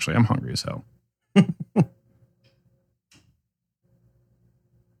delicious. Actually, I'm hungry as hell.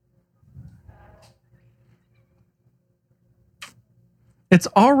 It's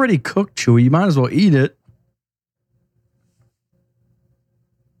already cooked, Chewie. You might as well eat it.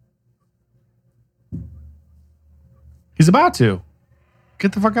 He's about to.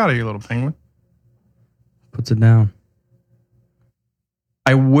 Get the fuck out of here, little penguin. Puts it down.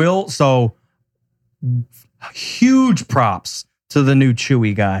 I will. So, huge props to the new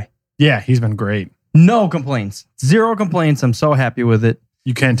Chewie guy. Yeah, he's been great. No complaints. Zero complaints. I'm so happy with it.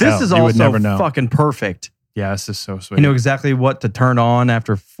 You can't tell. This is you would also never know. fucking perfect. Yeah, this is so sweet. You know exactly what to turn on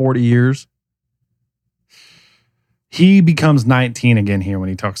after 40 years. He becomes 19 again here when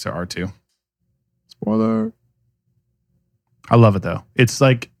he talks to R2. Spoiler. I love it though. It's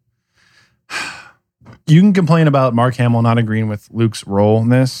like you can complain about Mark Hamill not agreeing with Luke's role in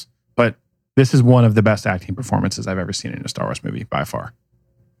this, but this is one of the best acting performances I've ever seen in a Star Wars movie by far.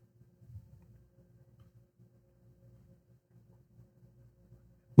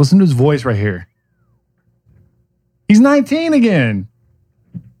 Listen to his voice right here. He's 19 again.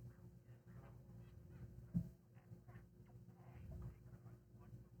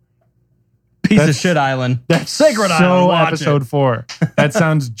 Piece of shit island. That's Sacred so Island. Watch episode it. 4. That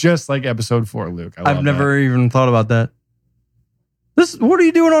sounds just like episode 4, Luke. I've never even thought about that. What are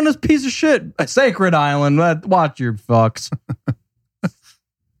you doing on this piece of shit? A Sacred Island. Watch your fucks.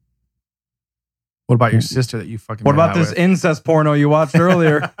 What about your sister that you fucking What made about out this with? incest porno you watched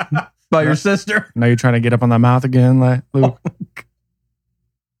earlier about your sister? Now you're trying to get up on that mouth again, like Luke.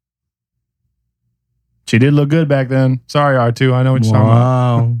 She did look good back then. Sorry, R2. I know what you're talking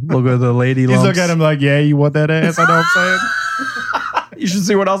about. Wow. Look at the lady lumps. He's looking at him like, yeah, you want that ass? I know what I'm saying. You should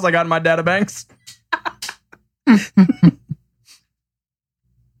see what else I got in my data banks.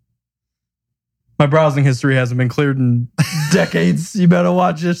 My browsing history hasn't been cleared in decades. You better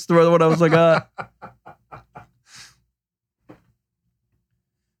watch this. Throw what else I got.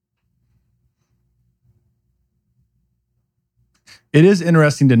 it is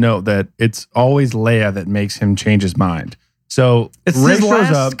interesting to note that it's always Leia that makes him change his mind. So It's Rey his shows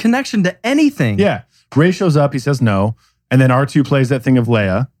last up. connection to anything. Yeah. Rey shows up. He says no. And then R2 plays that thing of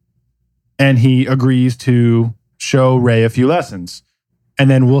Leia. And he agrees to show Rey a few lessons. And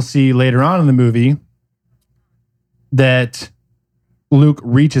then we'll see later on in the movie that Luke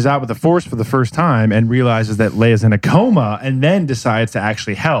reaches out with the Force for the first time and realizes that Leia's in a coma and then decides to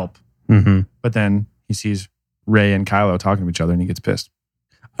actually help. Mm-hmm. But then he sees Rey and Kylo talking to each other and he gets pissed.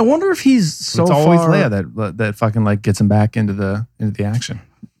 I wonder if he's so It's always far... Leia that fucking like gets him back into the action.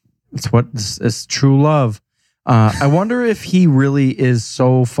 It's what it's true love. I wonder if he really is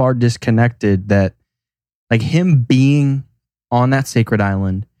so far disconnected that, like, him being on that sacred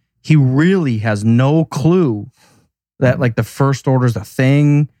island, he really has no clue that, like, the First Order's a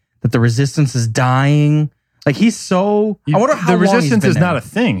thing, that the Resistance is dying. Like, he's so... I wonder how the long he's Resistance been is there. not a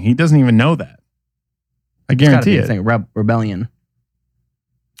thing. He doesn't even know that. I It's gotta guarantee be a it. thing. Rebellion.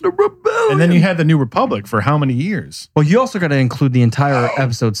 The rebellion. And then you had the New Republic for how many years? Well, you also got to include the entire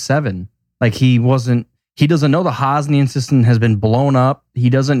episode 7. Like, he doesn't know the Hosnian system has been blown up. He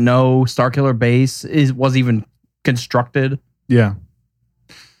doesn't know Starkiller Base was even constructed. Yeah.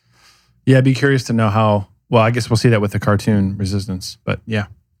 Yeah, I'd be curious to know how. Well, I guess we'll see that with the cartoon Resistance. But yeah.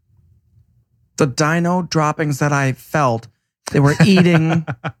 The dino droppings that I felt, they were eating.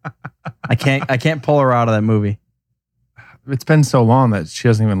 I can't pull her out of that movie. It's been so long that she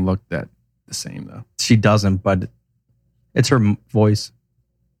doesn't even look that the same, though. She doesn't, but it's her voice.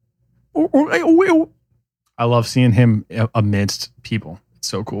 I love seeing him amidst people. It's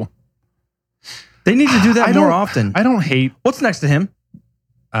so cool. They need to do that I more don't- often. I don't hate. What's next to him?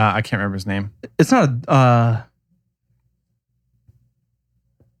 I can't remember his name. It's not a...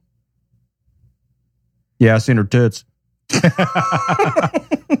 Yeah, I seen her tits.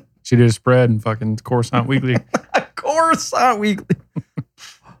 She did a spread and fucking Coruscant Weekly. Coruscant Weekly.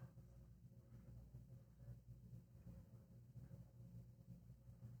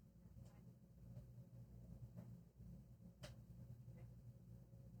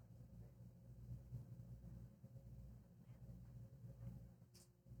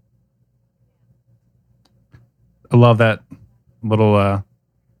 I love that little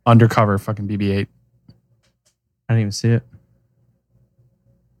undercover fucking BB-8. I didn't even see it.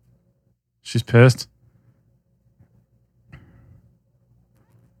 She's pissed.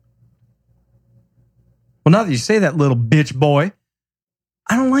 Well, now that you say that, little bitch boy,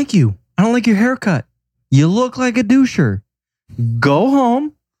 I don't like you. I don't like your haircut. You look like a doucher. Go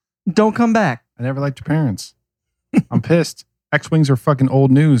home. Don't come back. I never liked your parents. I'm pissed. X-Wings are fucking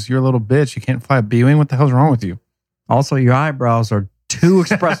old news. You're a little bitch. You can't fly a B-Wing. What the hell's wrong with you? Also, your eyebrows are too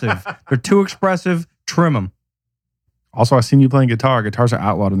expressive. They're too expressive. Trim them. Also, I've seen you playing guitar. Guitars are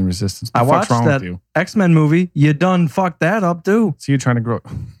outlowed in the Resistance. What I the fuck's watched wrong that with you? X-Men movie. You done fucked that up too. See you trying to grow.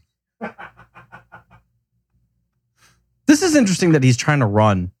 This is interesting that he's trying to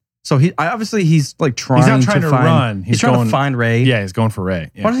run. So he's like trying. He's not trying to find, run. He's trying going- to find Rey. Yeah, he's going for Rey.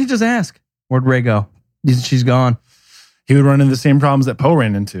 Yeah. Why doesn't he just ask? Where'd Rey go? She's gone. He would run into the same problems that Poe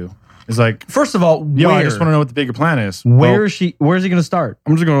ran into. He's like, First of all, yo, where? I just want to know what the bigger plan is. Where Oh, is she? Where's he going to start?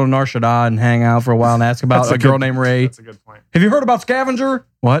 I'm just going to Nar Shaddaa and hang out for a while and ask about That's a a girl good- named Rey. That's a good point. Have you heard about Scavenger?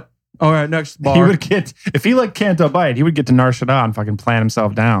 What? All right, next bar. He would get, if he like Canto Bite, he would get to Nar Shaddaa and fucking plan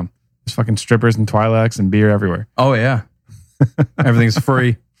himself down. There's fucking strippers and Twi'leks and beer everywhere. Oh yeah, everything's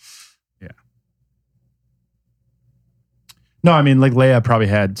free. No, I mean, like Leia probably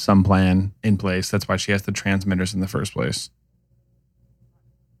had some plan in place. That's why she has the transmitters in the first place.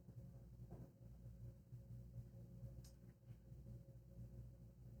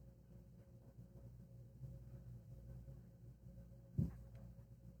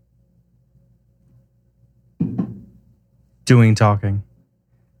 Doing talking.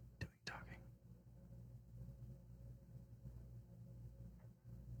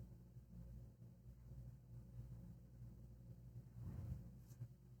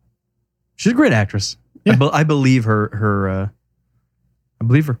 She's a great actress. Yeah. I believe her. I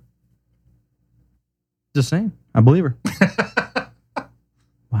believe her. Just saying. I believe her.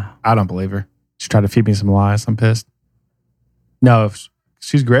 Wow. I don't believe her. She tried to feed me some lies. I'm pissed. No,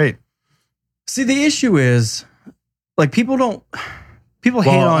 she's great. See, the issue is, like, people hate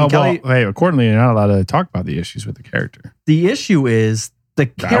on Kelly. Hey, accordingly, you're not allowed to talk about the issues with the character. The issue is the I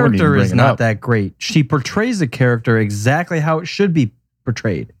wouldn't even character bring is it not up. that great. She portrays the character exactly how it should be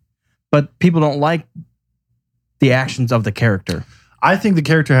portrayed, but people don't like the actions of the character. I think the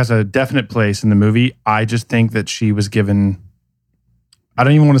character has a definite place in the movie. I just think that she was given. I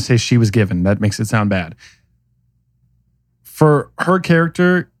don't even want to say she was given. That makes it sound bad. For her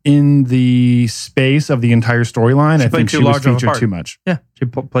character in the space of the entire storyline, I played think too she was large of a featured part. too much. Yeah, she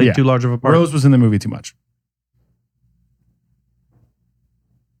played Yeah. too large of a part. Rose was in the movie too much.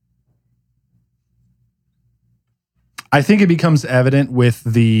 I think it becomes evident with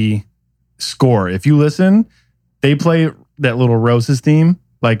the score. If you listen, they play that little Rose's theme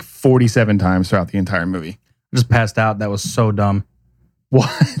like 47 times throughout the entire movie. I just passed out. That was so dumb. What?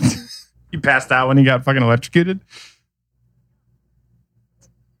 You passed out when you got fucking electrocuted?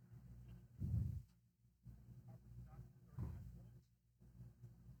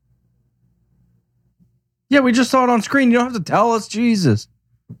 Yeah, we just saw it on screen. You don't have to tell us. Jesus.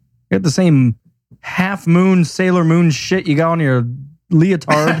 You got the same half moon, Sailor Moon shit you got on your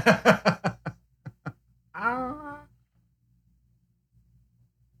leotard.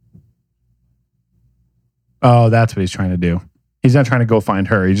 Oh, that's what he's trying to do. He's not trying to go find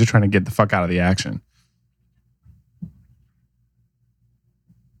her. He's just trying to get the fuck out of the action.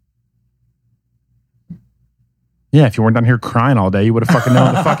 Yeah, if you weren't down here crying all day, you would have fucking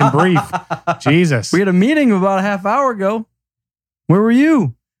known the fucking brief. Jesus. We had a meeting about a half hour ago. Where were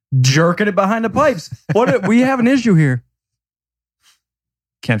you? Jerking it behind the pipes. What? We have an issue here.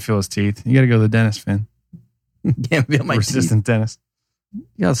 Can't feel his teeth. You got to go to the dentist, Finn. Can't feel my teeth. Resistant dentist. You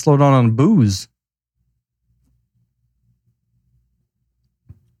gotta slow down on booze.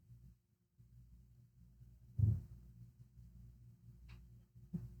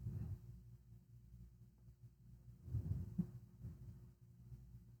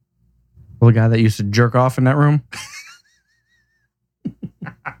 Well, the guy that used to jerk off in that room.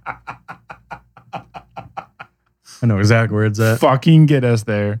 I know exactly where it's at. Fucking get us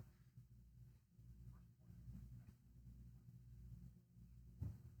there.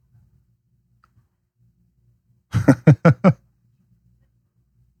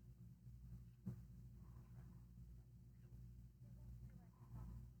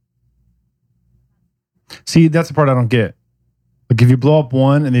 See, that's the part I don't get. Like, if you blow up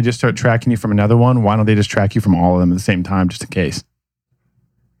one and they just start tracking you from another one, why don't they just track you from all of them at the same time, just in case?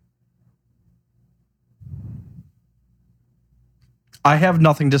 I have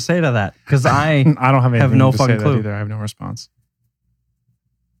nothing to say to that because I I don't have anything no to fucking say to clue. that either. I have no response.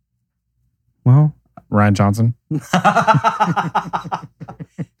 well Ryan Johnson.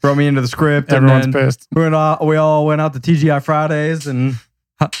 throw me into the script. Everyone's and then pissed. we all went out to TGI Fridays, and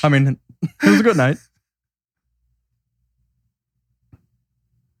I mean, it was a good night.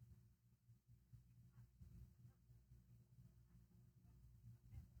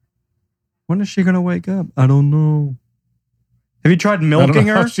 When is she gonna wake up? I don't know. Have you tried I don't milking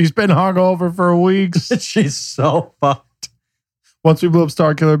know. her? She's been hungover for weeks. She's so fucked. Once we blew up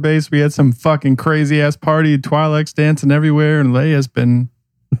Star Killer Base, we had some fucking crazy ass party. Twilight's dancing everywhere, and Leia's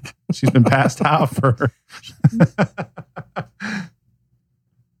she's been passed out for.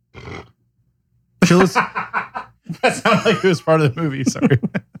 She was, That sounded like it was part of the movie. Sorry.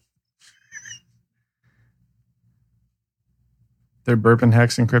 They're burping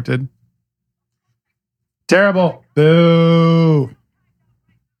Hex encrypted. Terrible. Boo.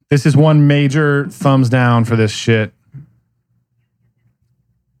 This is one major thumbs down for this shit.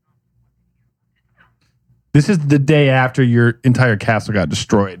 This is the day after your entire castle got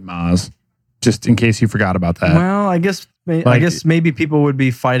destroyed, Maz. Just in case you forgot about that. well, I guess maybe people would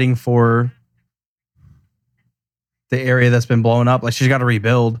be fighting for the area that's been blown up. Like she's got to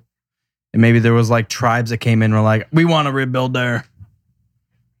rebuild, and maybe there was like tribes that came in and were like, we want to rebuild there.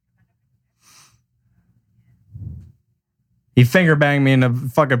 He finger banged me in a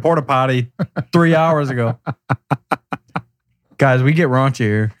fucking porta potty 3 hours ago. Guys, we get raunchy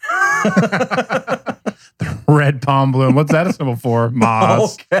here. Red palm bloom. What's that a symbol for?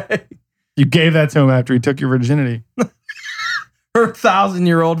 Maz. Okay. You gave that to him after he took your virginity. Her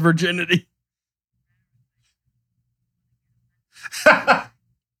 1,000-year-old virginity.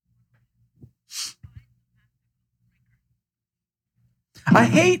 I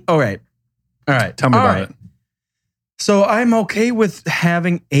hate. All right. Tell me about it. So I'm okay with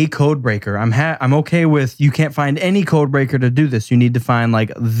having a code breaker. I'm okay with you can't find any code breaker to do this. You need to find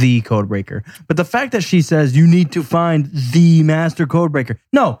like the code breaker. But the fact that she says you need to find the master code breaker.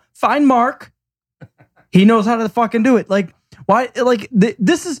 No, find Mark. He knows how to fucking do it. Like why? Like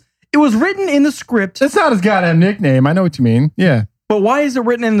this is. It was written in the script. That's not his goddamn nickname. I know what you mean. Yeah. But why is it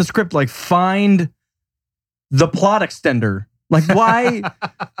written in the script like find the plot extender? Like why?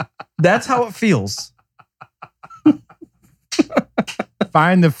 That's how it feels.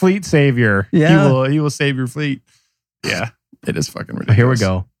 Find the fleet savior. Yeah. He will save your fleet. Yeah. It is fucking ridiculous. Here we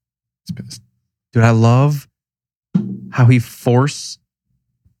go. He's pissed. Dude, I love how he Moves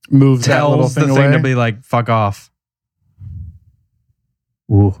that little tells thing the away. thing to be like, fuck off.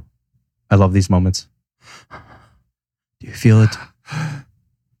 Ooh, I love these moments. Do you feel it?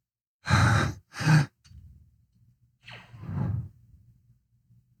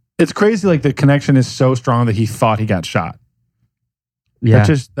 It's crazy. Like the connection is so strong that he thought he got shot. Yeah. That's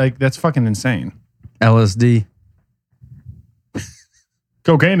just like, that's fucking insane. LSD.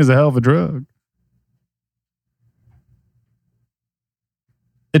 Cocaine is a hell of a drug.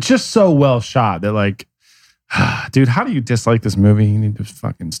 It's just so well shot that like, dude, how do you dislike this movie? You need to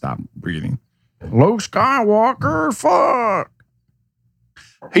fucking stop breathing. Luke Skywalker, fuck.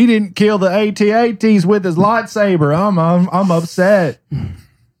 He didn't kill the AT-ATs with his lightsaber. I'm upset.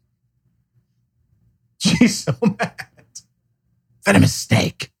 She's so mad. Venomous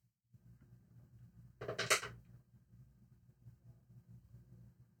snake.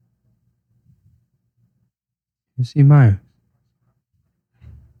 You see my...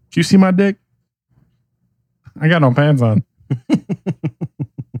 Do you see my dick? I got no pants on.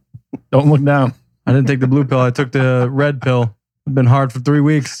 Don't look down. I didn't take the blue pill. I took the red pill. It's been hard for 3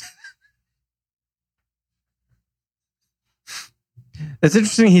 weeks. It's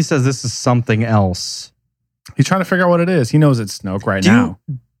interesting. He says this is something else. He's trying to figure out what it is. He knows it's Snoke right now.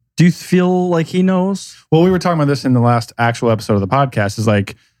 Do you feel like he knows? Well, we were talking about this in the last actual episode of the podcast. Is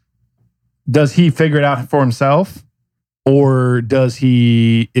like, does he figure it out for himself? Or is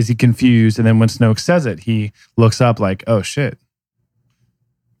he confused? And then when Snoke says it, he looks up like, oh shit.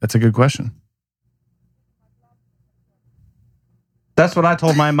 That's a good question. That's what I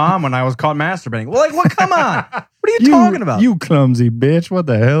told my mom when I was caught masturbating. Well, like, what? Come on. What are you talking about? You clumsy bitch. What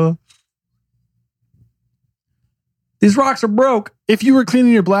the hell? These rocks are broke. If you were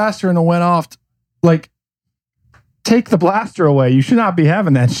cleaning your blaster and it went off, like, take the blaster away. You should not be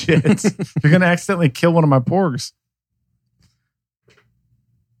having that shit. You're going to accidentally kill one of my porgs.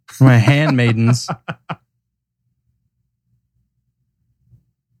 My handmaidens.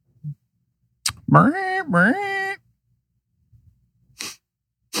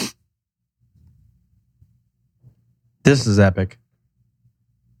 This is epic.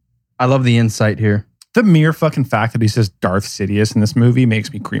 I love the insight here. The mere fucking fact that he says Darth Sidious in this movie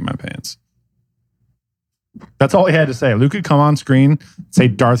makes me cream my pants. That's all he had to say. Luke could come on screen, say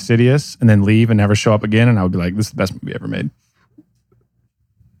Darth Sidious, and then leave and never show up again, and I would be like, this is the best movie ever made.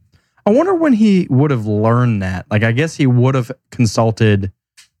 I wonder when he would have learned that. Like, I guess he would have consulted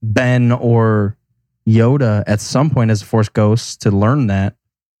Ben or Yoda at some point as a Force Ghost to learn that.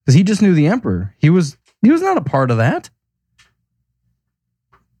 Because he just knew the Emperor. He was not a part of that.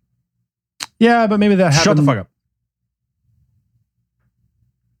 Yeah, but maybe that happened. Shut the fuck up.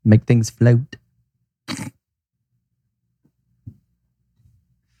 Make things float.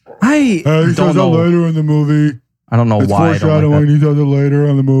 I don't know. later in the movie. I don't know why I don't like that. He does it later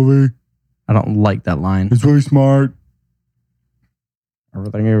in the movie. I don't like that line. It's really smart.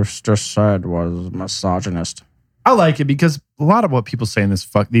 Everything you just said was misogynist. I like it because a lot of what people say in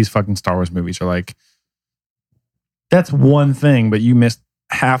these fucking Star Wars movies are like, that's one thing, but you missed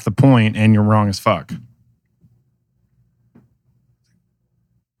half the point and you're wrong as fuck.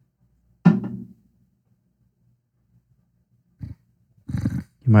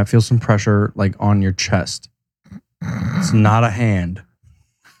 You might feel some pressure like on your chest. It's not a hand.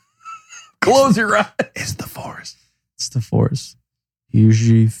 Close your eyes. It's the Force. It's the Force.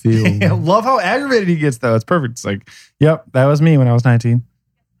 Usually feel. I love how aggravated he gets though. It's perfect. It's like, yep, that was me when I was 19.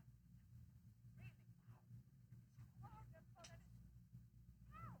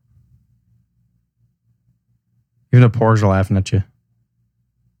 Even the porgs are laughing at you.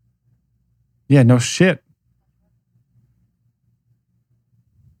 Yeah, no shit.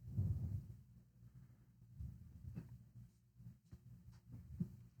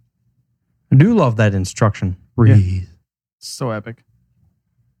 I do love that instruction. Breathe. So epic.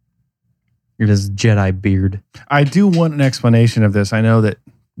 It is Jedi beard. I do want an explanation of this. I know that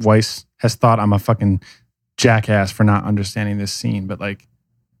Weiss has thought I'm a fucking jackass for not understanding this scene, but like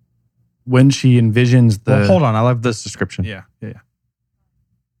when she envisions the... Well, hold on. I love this description. Yeah.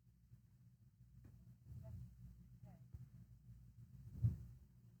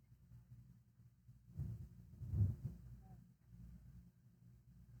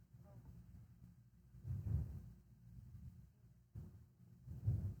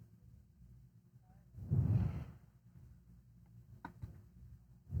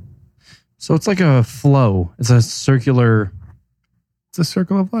 So it's like a flow. It's a circular... It's a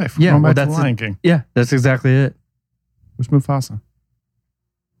circle of life. Yeah, Going well, back to that's the Lion King. Yeah, that's exactly it. Where's Mufasa?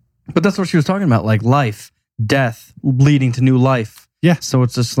 But that's what she was talking about. Like life, death, leading to new life. Yeah. So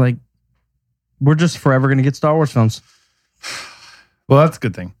it's just like, we're just forever going to get Star Wars films. Well, that's a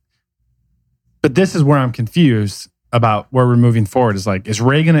good thing. But this is where I'm confused. about where we're moving forward is like, is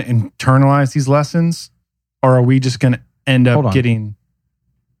Ray going to internalize these lessons, or are we just going to end Hold up on. getting?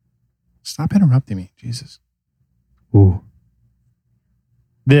 Stop interrupting me, Jesus! Ooh.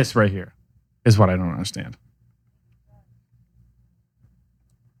 This right here is what I don't understand.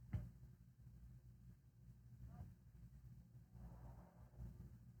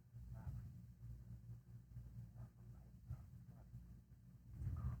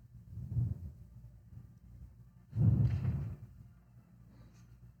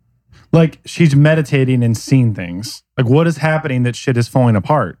 Like, she's meditating and seeing things. Like, what is happening that shit is falling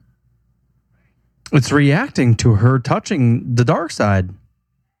apart? It's reacting to her touching the dark side.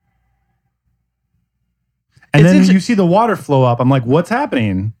 And It's then inter- you see the water flow up. I'm like, what's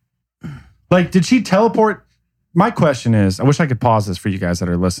happening? Like, did she teleport? My question is, I wish I could pause this for you guys that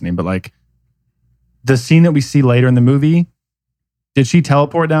are listening, but like, the scene that we see later in the movie, did she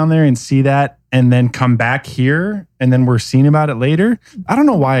teleport down there and see that and then come back here and then we're seeing about it later? I don't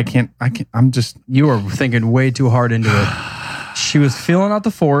know why I can't. I'm just. You are thinking way too hard into it. She was feeling out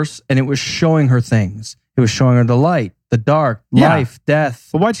the force and it was showing her things. It was showing her the light, the dark, Yeah. life, death.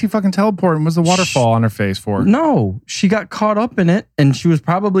 But why'd she fucking teleport and was the waterfall on her face for? No, she got caught up in it and she was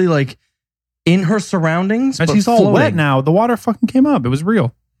probably like in her surroundings. And but she's all wet floating. now. The water fucking came up. It was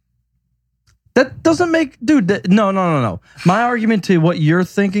real. That doesn't make, dude, no. My argument to what you're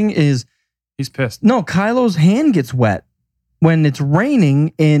thinking is, He's pissed. no, Kylo's hand gets wet when it's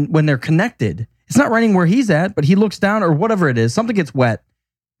raining and when they're connected. It's not raining where he's at, but he looks down or whatever it is. Something gets wet.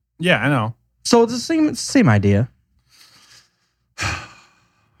 Yeah, I know. So it's the same idea.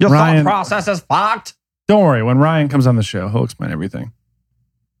 Your Ryan- thought process is fucked. Don't worry. When Ryan comes on the show, he'll explain everything.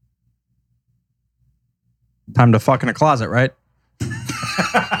 Time to fuck in a closet, right?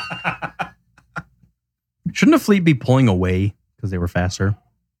 Shouldn't the fleet be pulling away because they were faster?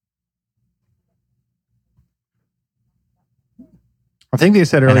 I think they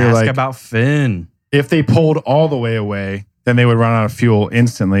said And earlier, ask like, about Finn. if they pulled all the way away, then they would run out of fuel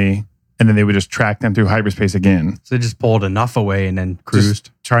instantly, and then they would just track them through hyperspace again. So they just pulled enough away and then cruised.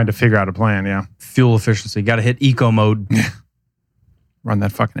 Just trying to figure out a plan, yeah. Fuel efficiency. Got to hit eco mode. Run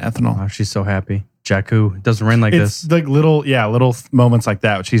that fucking ethanol. Oh, she's so happy. Jakku, it doesn't rain like It's this. like little moments like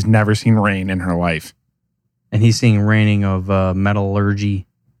that. She's never seen rain in her life. And he's seeing raining of metallurgy.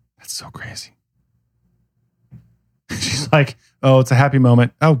 That's so crazy. She's like, oh, it's a happy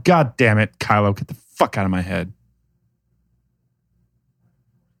moment. Oh, God damn it, Kylo, get the fuck out of my head.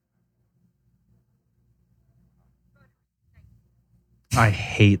 I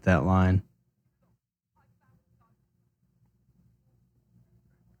hate that line.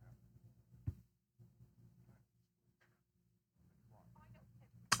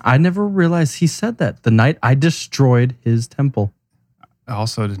 I never realized he said that the night I destroyed his temple. I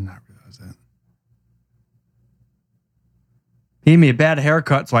also did not realize that. He gave me a bad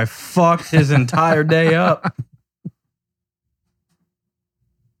haircut, so I fucked his entire day up.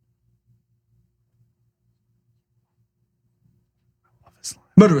 Love his line.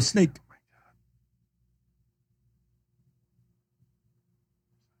 Murder snake.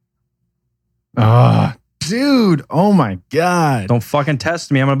 Ah, dude. Oh my God. Don't fucking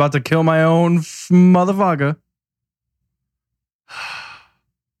test me. I'm about to kill my own motherfucker.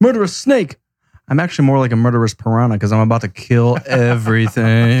 Murderous snake. I'm actually more like a murderous piranha because I'm about to kill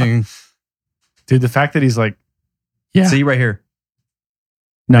everything. Dude, the fact that he's like, yeah. See right here.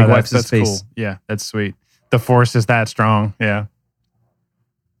 No, Like, that's, wipes his that's face. cool. Yeah, that's sweet. The force is that strong. Yeah.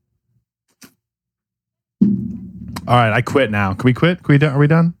 All right, I quit now. Can we quit? Are we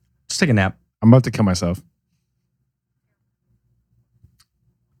done? Just take a nap. I'm about to kill myself.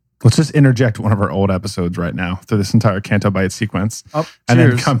 Let's just interject one of our old episodes right now through this entire Canto Bite sequence. Oh, And then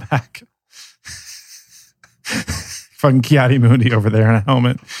cheers. come back. Fucking Kiadi Mundi over there in a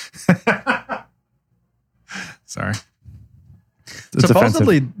helmet. Sorry. It's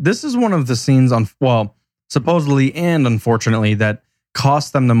Supposedly, offensive. this is one of the scenes on, well, supposedly and unfortunately, that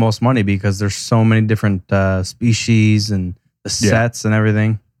cost them the most money because there's so many different species and the sets and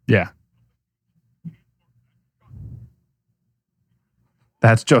everything. Yeah.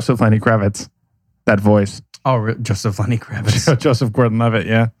 That's Joseph Lenny Kravitz. That voice. Oh, Joseph Lenny Kravitz. Joseph Gordon-Levitt,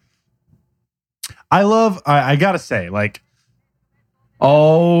 yeah. I gotta say, like,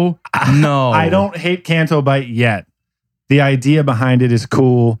 Oh, no. I don't hate Canto Bite yet. The idea behind it is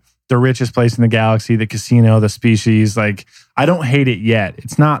cool. The richest place in the galaxy, the casino, the species. Like, I don't hate it yet.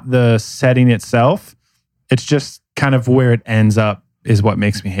 It's not the setting itself. It's just kind of where it ends up is what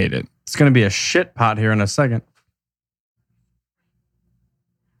makes me hate it. It's going to be a shit pot here in a second.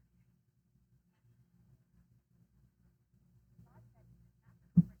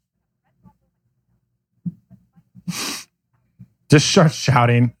 Just start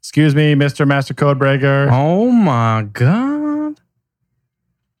shouting, "Excuse me, Mr. Master Code Breaker." Oh my God.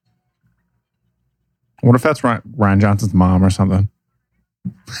 What if that's Ryan Johnson's mom or something?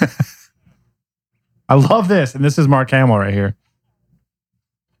 I love this. And this is Mark Hamill right here.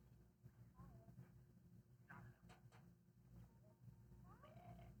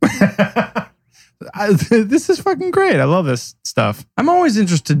 This is fucking great. I love this stuff. I'm always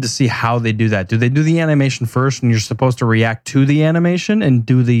interested to see how they do that. Do they do the animation first and you're supposed to react to the animation and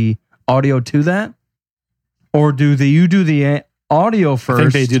do the audio to that? Or you do the audio first? I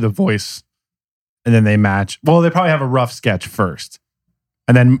think they do the voice and then they match. Well, they probably have a rough sketch first.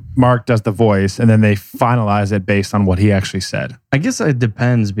 And then Mark does the voice and then they finalize it based on what he actually said. I guess it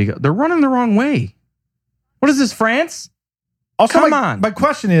depends because they're running the wrong way. What is this, France? Also, Come on. My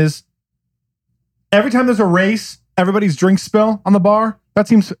question is, every time there's a race, everybody's drinks spill on the bar? That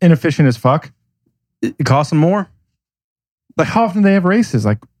seems inefficient as fuck. It costs them more. Like, how often do they have races?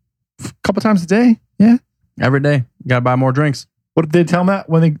 Like, a couple times a day? Yeah. Every day. You got to buy more drinks. What did they tell them that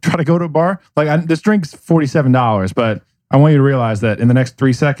when they try to go to a bar? Like, this drink's $47, but I want you to realize that in the next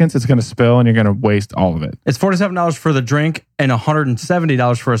 3 seconds, it's going to spill and you're going to waste all of it. It's $47 for the drink and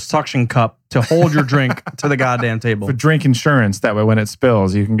 $170 for a suction cup to hold your drink to the goddamn table. For drink insurance, that way when it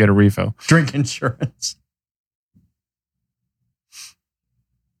spills, you can get a refill. Drink insurance.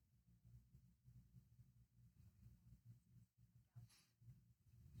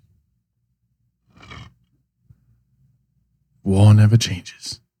 War never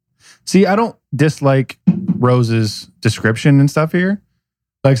changes. See, I don't dislike Rose's description and stuff here.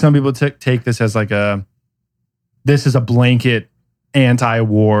 Like, some people take this as like this is a blanket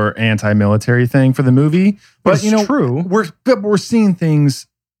anti-war, anti-military thing for the movie. But it's true. We're seeing things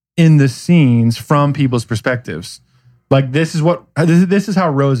in the scenes from people's perspectives. Like, this is how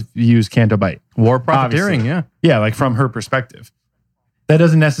Rose views Canto Bight. War profiteering, Obviously. yeah. Yeah, like from her perspective. That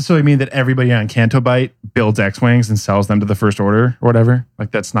doesn't necessarily mean that everybody on Canto Bight builds X-Wings and sells them to the First Order or whatever.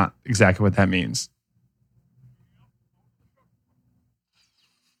 Like, that's not exactly what that means.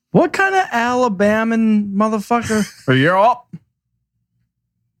 What kind of Alabaman motherfucker? Or you're up.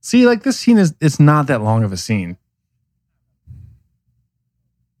 See, like, this scene it's not that long of a scene.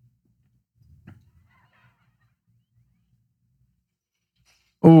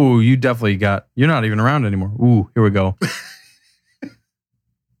 Ooh, you definitely you're not even around anymore. Ooh, here we go.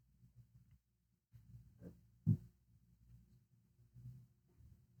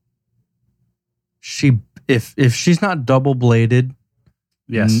 If she's not double bladed,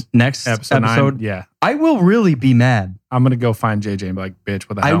 Yes. next Episode 9, yeah. I will really be mad. I'm going to go find JJ and be like, bitch,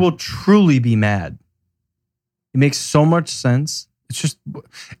 what the hell? I will truly be mad. It makes so much sense.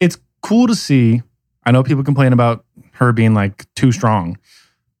 It's cool to see. I know people complain about her being like too strong,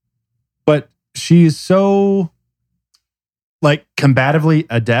 but she's so like combatively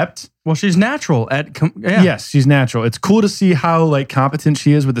adept. Well, she's natural at Yes, she's natural. It's cool to see how like competent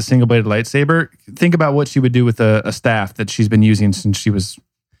she is with the single bladed lightsaber. Think about what she would do with a staff that she's been using since she was,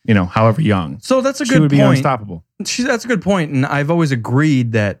 however young. So that's a She good would point. be unstoppable. That's a good point, and I've always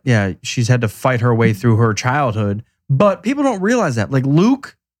agreed that she's had to fight her way through her childhood, but people don't realize that. Like,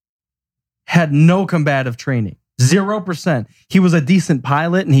 Luke had no combative training, 0%. He was a decent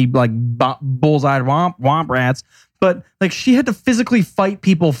pilot, and he like bullseyed womp rats, but like she had to physically fight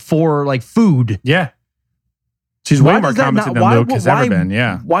people for like food. Yeah, she's way more competent than Luke has ever been.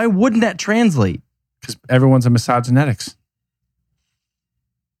 Yeah, why wouldn't that translate? because everyone's a misogynetics.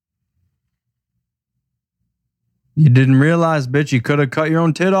 You didn't realize, bitch. You could have cut your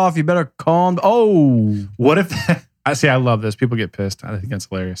own tit off. You better calm. Oh, What if I see? I love this. People get pissed. I think that's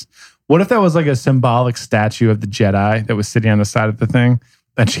hilarious. What if that was like a symbolic statue of the Jedi that was sitting on the side of the thing,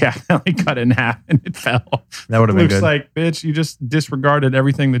 and she accidentally cut it in half and it fell? that would have been Luke's good. like, bitch, you just disregarded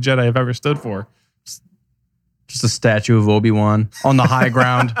everything the Jedi have ever stood for. Just a statue of Obi-Wan on the high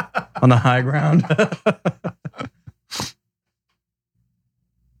ground. On the high ground.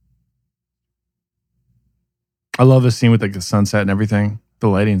 I love this scene with like the sunset and everything. The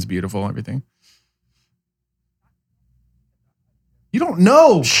lighting's beautiful, everything. You don't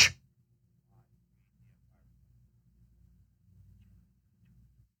know.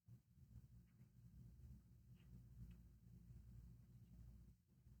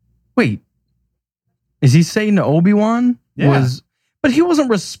 Wait, is he saying that Obi-Wan Yeah. but he wasn't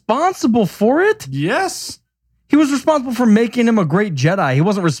responsible for it? Yes. He was responsible for making him a great Jedi. He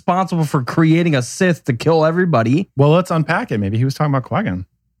wasn't responsible for creating a Sith to kill everybody. Well, let's unpack it. Maybe he was talking about Qui-Gon.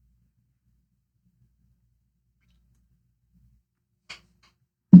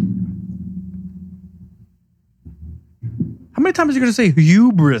 How many times are you going to say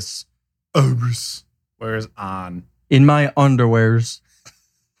hubris? Obus. Where's on? in my underwears.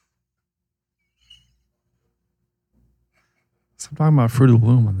 Stop talking about Fruit of the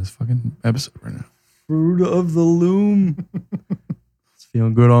Loom on this fucking episode right now. Fruit of the Loom. It's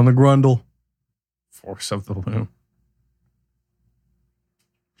feeling good on the grundle. Force of the Loom.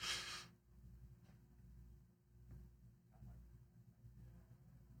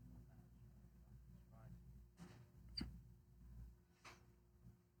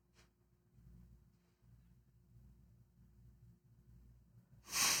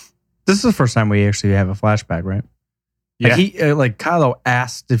 This is the first time we actually have a flashback, right? Yeah. Like Kylo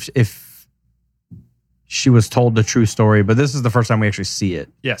asked if she was told the true story, but this is the first time we actually see it.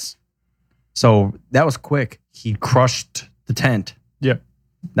 Yes. So that was quick. He crushed the tent. Yep.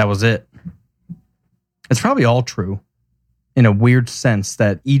 That was it. It's probably all true in a weird sense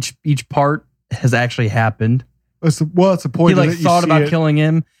that each part has actually happened. It's the point. He thought about killing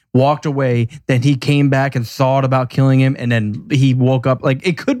him, walked away, then he came back and thought about killing him, and then he woke up. Like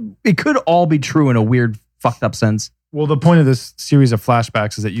it could all be true in a weird, fucked up sense. Well, the point of this series of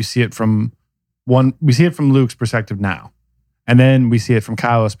flashbacks is that you see it from Luke's perspective now, and then we see it from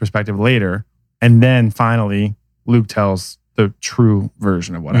Kylo's perspective later, and then finally Luke tells the true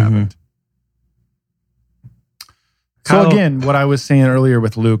version of what happened. So again, what I was saying earlier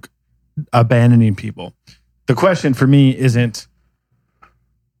with Luke abandoning people, the question for me isn't,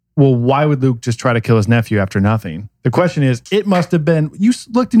 well, why would Luke just try to kill his nephew after nothing? The question is, it must have been, you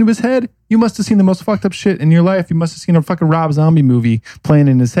looked into his head, you must have seen the most fucked up shit in your life. You must have seen a fucking Rob Zombie movie playing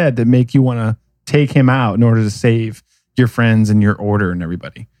in his head that make you want to take him out in order to save your friends and your order and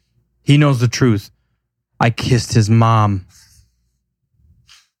everybody. He knows the truth. I kissed his mom.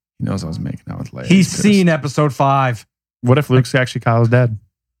 He knows I was making out with Leia. He's seen episode 5. What if Luke's actually Kylo's dad?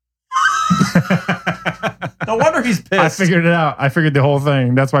 No wonder he's pissed. I figured it out. I figured the whole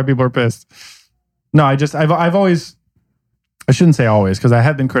thing. That's why people are pissed. No, I've always, I shouldn't say always, because I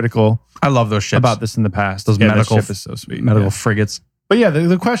have been critical I love those ships. about this in the past. Those Yeah, medical that ship is so sweet. medical Yeah. frigates. But yeah,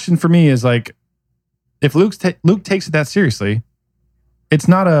 the question for me is like, if Luke takes it that seriously, it's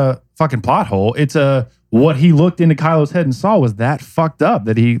not a fucking plot hole. It's what he looked into Kylo's head and saw was that fucked up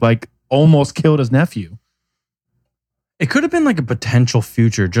that he like almost killed his nephew. It could have been like a potential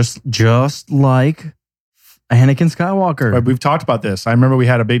future, just like Anakin Skywalker. Right, we've talked about this. I remember we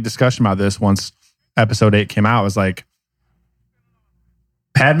had a big discussion about this once episode 8 came out. It was like,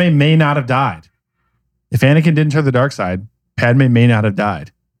 Padme may not have died. If Anakin didn't turn the dark side, Padme may not have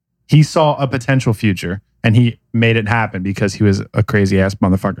died. He saw a potential future and he made it happen because he was a crazy ass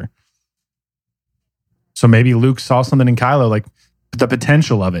motherfucker. So maybe Luke saw something in Kylo, like the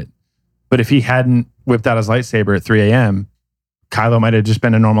potential of it. But if he hadn't whipped out his lightsaber at 3 a.m., Kylo might have just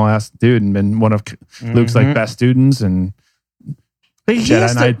been a normal ass dude and been one of Luke's like best students and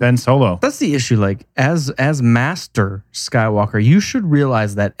Jedi Knight Ben Solo. That's the issue. Like as Master Skywalker, you should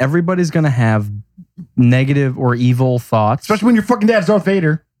realize that everybody's going to have negative or evil thoughts. Especially when your fucking dad's Darth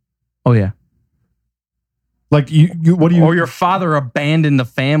Vader. Oh yeah. Like you what do you? Or your father abandoned the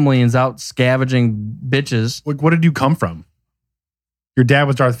family and's out scavenging bitches. Like, what did you come from? Your dad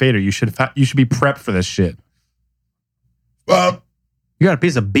was Darth Vader. You should be prepped for this shit. Well, You got a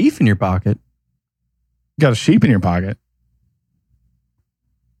piece of beef in your pocket. you got a sheep in your pocket.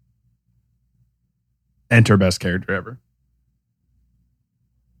 Enter best character ever.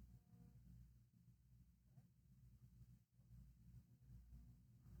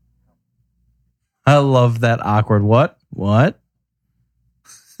 I love that awkward what?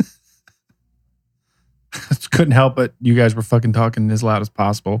 Couldn't help it. You guys were fucking talking as loud as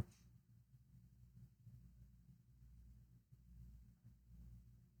possible.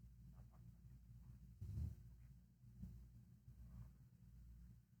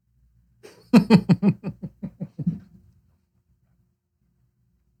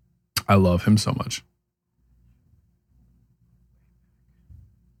 I love him so much.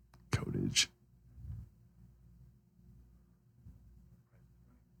 Codage.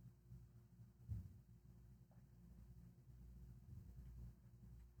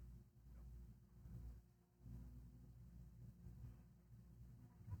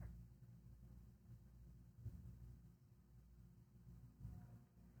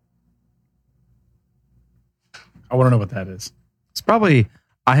 I want to know what that is. It's probably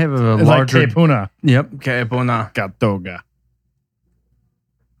I have a It's larger. like Kepuna. Yep. Okay, Bona. Gatoga.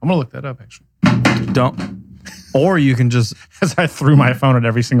 I'm going to look that up, actually. Don't. Or you can just As I threw my phone at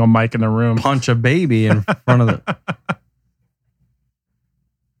every single mic in the room. punch a baby in front of it.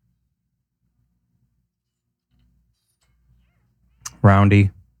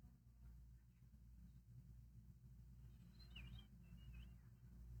 Roundy.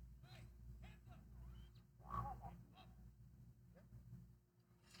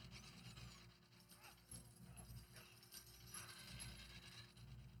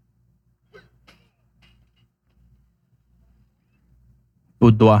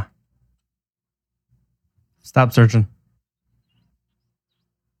 Boudoir. Stop searching.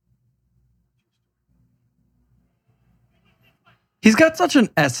 He's got such an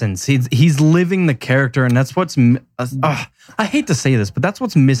essence. He's living the character, and that's what's. I hate to say this, but that's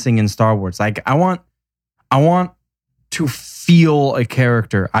what's missing in Star Wars. Like I want to feel a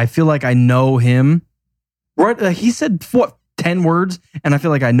character. I feel like I know him. Right? He said 10 words, and I feel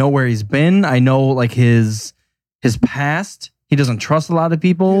like I know where he's been. I know like his past. He doesn't trust a lot of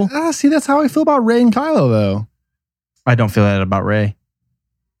people. See, that's how I feel about Rey and Kylo, though. I don't feel that about Rey.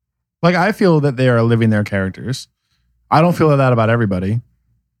 Like I feel that they are living their characters. I don't feel that about everybody.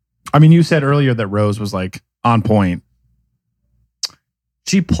 I mean, you said earlier that Rose was like on point.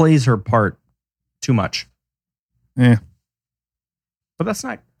 She plays her part too much. Yeah. But that's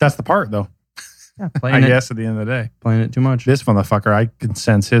the part, though. Yeah, I guess at the end of the day. Playing it too much. This motherfucker, I can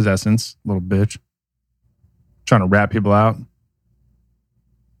sense his essence, little bitch. Trying to rat people out.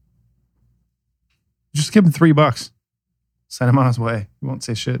 Just give him $3. Send him on his way. He won't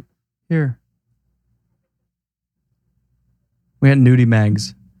say shit. Here. We had nudie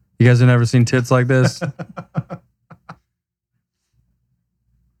mags. You guys have never seen tits like this?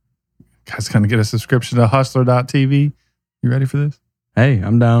 Guys, gonna get a subscription to hustler.tv. You ready for this? Hey,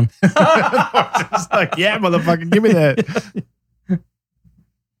 I'm down. It's like, yeah, motherfucker, give me that.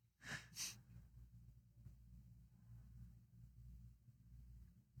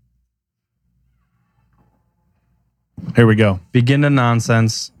 Here we go. Begin the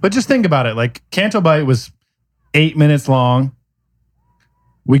nonsense. But just think about it. Like, Canto Bight was 8 minutes long.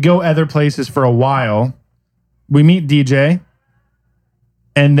 We go other places for a while. We meet DJ.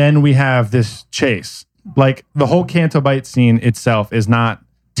 And then we have this chase. Like, the whole Canto Bight scene itself is not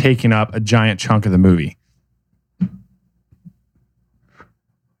taking up a giant chunk of the movie.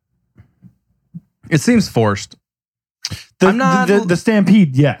 It seems forced. The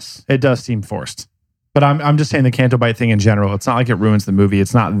stampede, yes, it does seem forced. But I'm just saying the Canto Bight thing in general. It's not like it ruins the movie.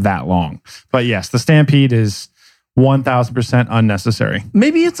 It's not that long. But yes, the stampede is 1,000% unnecessary.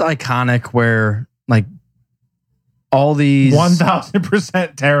 Maybe it's iconic where like all these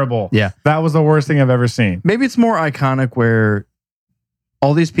 1,000% terrible. Yeah. That was the worst thing I've ever seen. Maybe it's more iconic where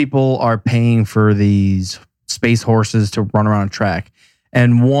all these people are paying for these space horses to run around a track.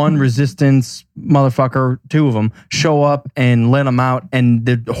 And one resistance motherfucker, 2 of them, show up and let them out. And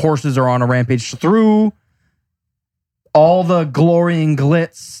the horses are on a rampage through all the glory and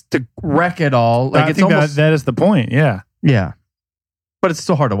glitz to wreck it all. Like I it's think almost that is the point. Yeah. yeah, but it's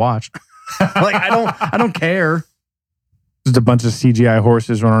still hard to watch. Like I don't care. Just a bunch of CGI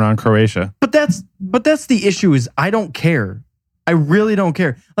horses running around Croatia. But that's the issue is I don't care. I really don't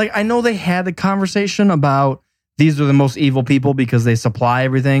care. Like I know they had the conversation about these are the most evil people because they supply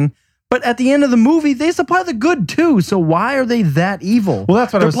everything. But at the end of the movie, they supply the good too. So why are they that evil? Well,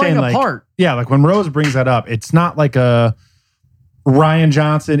 that's what I was saying. They're Like, playing a part. yeah, like when Rose brings that up, it's not like a Ryan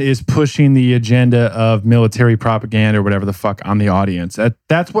Johnson is pushing the agenda of military propaganda or whatever the fuck on the audience.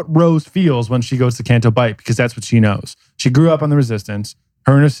 That's what Rose feels when she goes to Canto Bight because that's what she knows. She grew up on the resistance,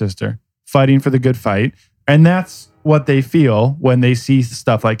 her and her sister, fighting for the good fight. And that's what they feel when they see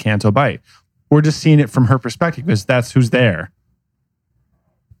stuff like Canto Bight. We're just seeing it from her perspective because that's who's there.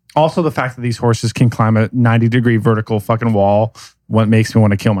 Also, the fact that these horses can climb a 90-degree vertical fucking wall, what makes me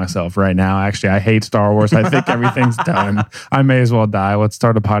want to kill myself right now. Actually, I hate Star Wars. I think everything's done. I may as well die. Let's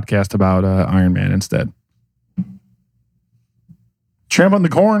start a podcast about Iron Man instead. Trampling the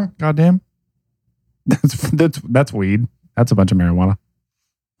corn. Goddamn. That's weed. That's a bunch of marijuana.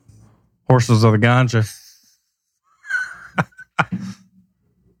 Horses are the ganja.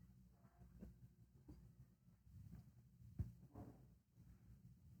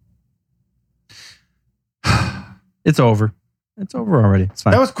 It's over. It's over already. It's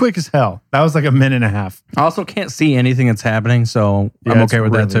fine. That was quick as hell. That was like a minute and a half. I also can't see anything that's happening, so Yeah, I'm it's okay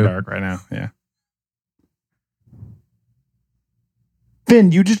with really that too. dark right now. Yeah.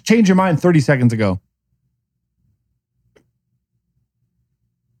 Finn, you just changed your mind 30 seconds ago.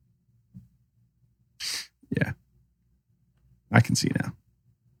 Yeah. I can see now.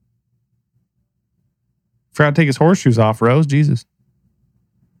 Forgot to take his horseshoes off, Rose. Jesus.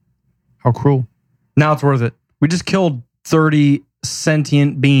 How cruel. Now it's worth it. We just killed 30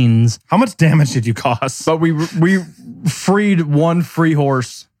 sentient beings, How much damage did you cause? but we freed one free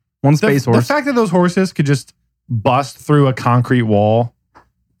horse, one space The horse. fact that those horses could just bust through a concrete wall,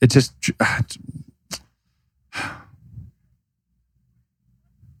 it just...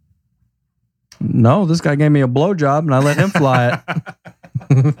 No, this guy gave me a blowjob and I let him fly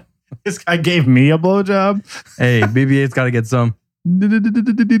it. This guy gave me a blowjob. Hey, BB-8's got to get some.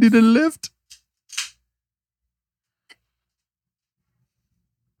 Lift.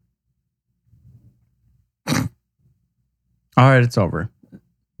 All right, it's over.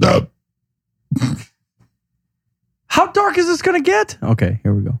 How dark is this going to get? Okay,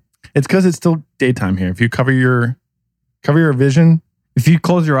 here we go. It's because it's still daytime here. If you cover your vision, If you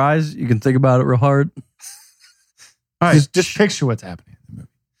close your eyes, you can think about it real hard. All right, just picture what's happening in the movie.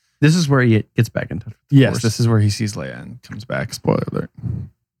 this is where he gets back in touch with the Yes, Force. this is where he sees Leia and comes back. Spoiler alert.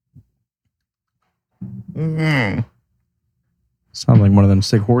 Sounds like one of them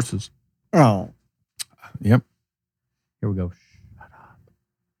sick horses. Oh. Yep. Here we go. Shut up.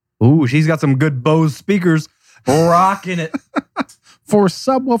 Ooh, she's got some good Bose speakers. Rocking it. For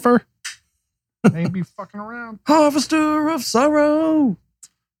subwoofer. Ain't be fucking around. Harvester of sorrow.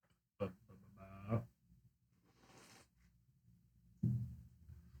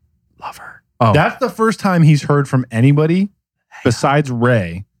 Love her. Oh, That's the first time he's heard from anybody besides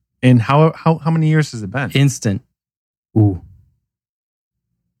Rey. In how many years has it been? instant. Ooh.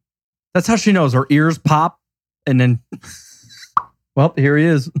 That's how she knows. Her ears pop, and then, well, here he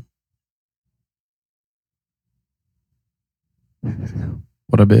is.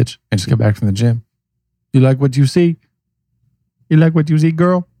 What a bitch. I just got back from the gym. You like what you see? You like what you see,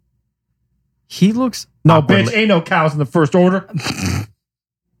 girl? He looks No, awkwardly- bitch. Ain't no cows in the first order.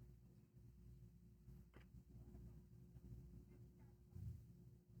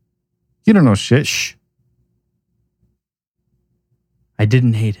 You don't know shit. Shh. I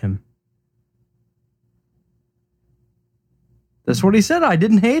didn't hate him. That's what he said. I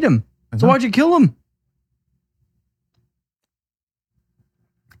didn't hate him. So why'd you kill him?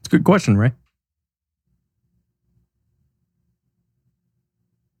 It's a good question, Ray.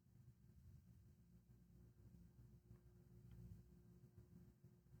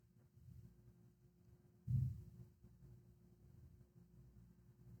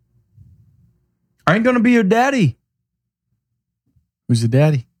 I ain't gonna be your daddy. Who's the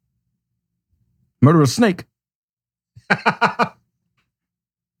daddy? Murder a snake.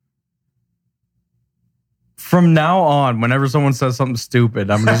 From now on, whenever someone says something stupid,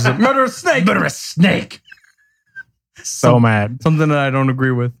 I'm just like, murder a snake. Murder a snake. So mad. Something that I don't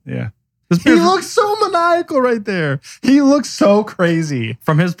agree with. Yeah. This He beer's- looks so maniacal right there. He looks so crazy.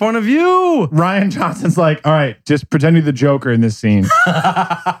 from his point of view. Ryan Johnson's like, all right, just pretend you're the Joker in this scene.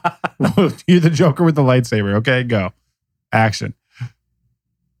 You're the Joker with the lightsaber. Okay, go. Action.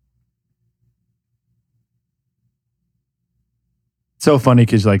 So funny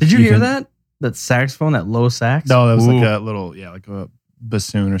because like, Did you hear can- that? That saxophone, that low sax? No, that was Ooh. like a little, yeah, like a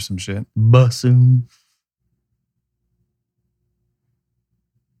bassoon or some shit. bassoon.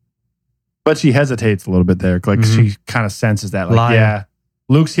 But she hesitates a little bit there. Like she kind of senses that, like, Liar. yeah,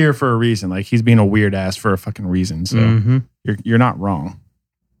 Luke's here for a reason. Like he's being a weird ass for a fucking reason. So Mhm. you're not wrong.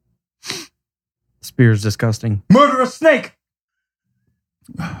 Spear's disgusting. Murder a snake.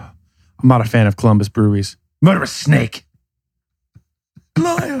 I'm not a fan of Columbus breweries. Murder a snake.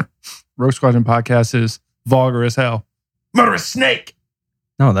 Liar. Rogue Squadron podcast is vulgar as hell. Murder a snake.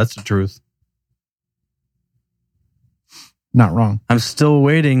 No, that's the truth. Not wrong. I'm still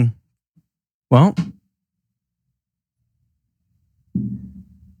waiting. Well,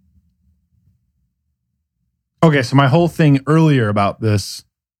 Okay, so my whole thing earlier about this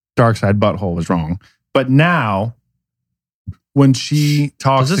dark side butthole was wrong. But now, when she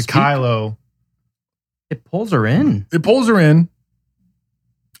talks Does to it speak? Kylo, it pulls her in. it pulls her in,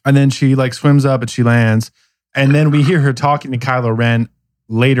 and then she like swims up and she lands. And then we hear her talking to Kylo Ren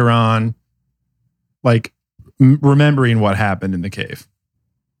later on, like remembering what happened in the cave.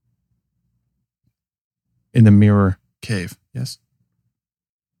 In the mirror cave, yes.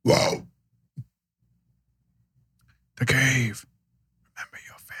 Whoa. The cave. Remember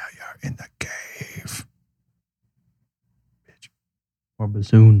your failure in the cave. Or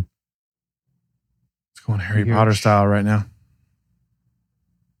bassoon. It's going Harry Here. Potter style right now.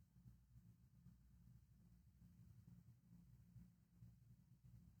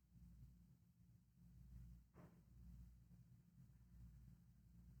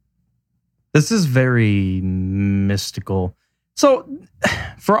 This is very mystical. So,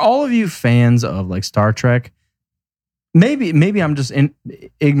 for all of you fans of like Star Trek, maybe I'm just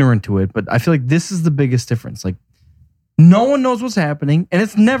ignorant to it, but I feel like this is the biggest difference. Like, no one knows what's happening, and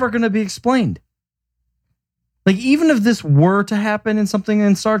it's never going to be explained. Like, even if this were to happen in something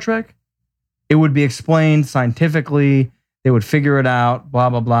in Star Trek, it would be explained scientifically. They would figure it out, blah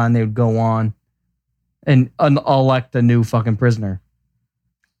blah blah, and they would go on and elect a new fucking prisoner.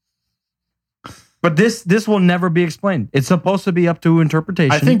 But this will never be explained. It's supposed to be up to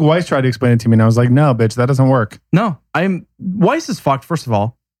interpretation. I think Weiss tried to explain it to me, and I was like, no, bitch, that doesn't work. No, Weiss is fucked, first of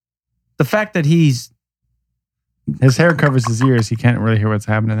all. The fact that he's His hair covers his ears. He can't really hear what's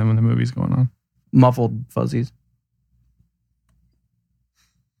happening when the movie's going on. muffled fuzzies.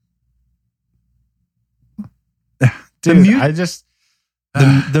 Dude, mu- I just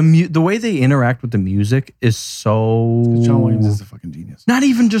the way they interact with the music is so. John Williams is a fucking genius. Not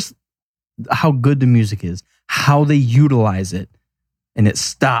even just how good the music is, how they utilize it, and it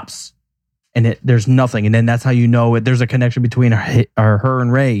stops, and there's nothing, and then that's how you know it. There's a connection between her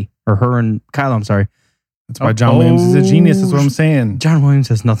and Ray, or her and Kylo. I'm sorry. That's why John Williams is a genius. That's what I'm saying. John Williams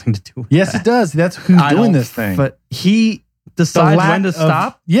has nothing to do with Yes, that. it does. That's who's doing this thing. But he decides when to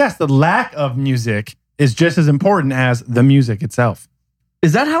stop. Yes, the lack of music is just as important as the music itself.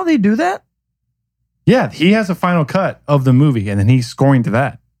 Is that how they do that? Yeah, he has a final cut of the movie, and then he's scoring to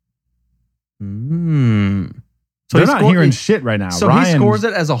that. So They're not hearing shit right now. So he scores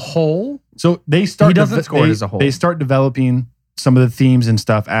it as a whole. So they start. He doesn't score it as a whole. They start developing some of the themes and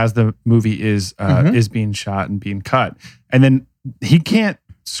stuff as the movie is being shot and being cut, and then he can't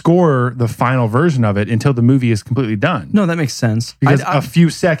score the final version of it until the movie is completely done. No, that makes sense. Because a few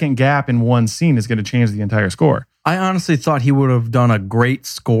second gap in one scene is going to change the entire score. I honestly thought he would have done a great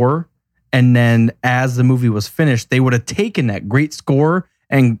score, and then as the movie was finished, they would have taken that great score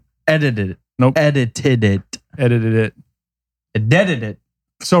and edited it. Nope. Edited it.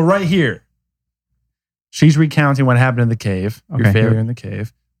 So right here, she's recounting what happened in the cave. Okay, your failure in the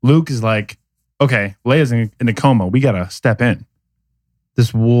cave. Luke is like, okay, Leia's in a coma. We got to step in.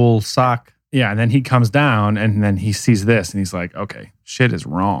 This wool sock. Yeah, and then he comes down and then he sees this and he's like, okay, shit is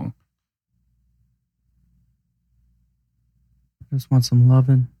wrong. I just want some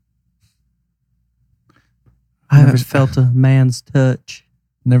loving. I haven't felt a man's touch.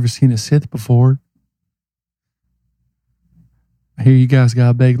 Never seen a Sith before. I hear you guys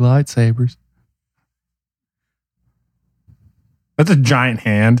got big lightsabers. That's a giant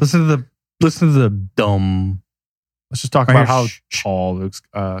hand. Listen to the dumb. Let's just talk about how tall Luke's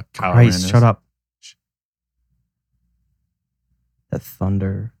Kylo Ren is. Shut up. That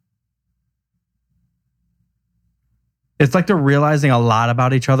thunder. It's like they're realizing a lot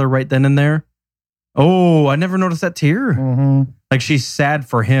about each other right then and there. Oh, I never noticed that tear. Mm-hmm. Like she's sad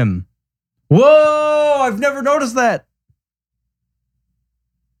for him. Whoa, I've never noticed that.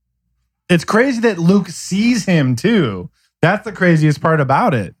 It's crazy that Luke sees him too. That's the craziest part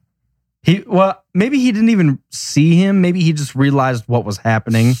about it. Maybe he didn't even see him. Maybe he just realized what was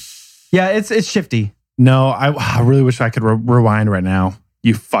happening. Yeah, it's shifty. No, I really wish I could rewind right now.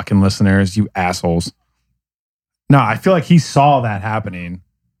 You fucking listeners, you assholes. No, I feel like he saw that happening.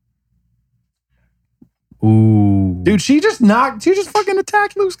 Ooh. Dude, she just fucking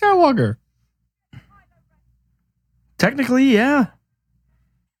attacked Luke Skywalker. Technically, yeah.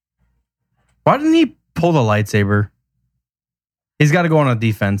 Why didn't he pull the lightsaber? He's got to go on a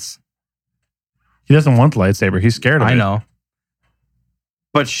defense. He doesn't want the lightsaber. He's scared of it. I know.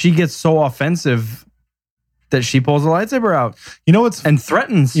 But she gets so offensive that she pulls the lightsaber out. And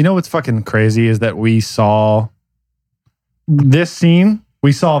threatens. You know what's fucking crazy is that we saw this scene.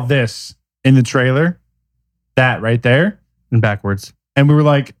 We saw this in the trailer. That right there. And backwards. And we were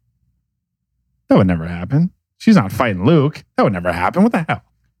like, that would never happen. She's not fighting Luke. That would never happen. What the hell?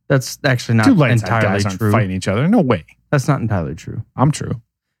 That's actually not Two light side entirely guys aren't true. fighting each other. No way. That's not entirely true. I'm true.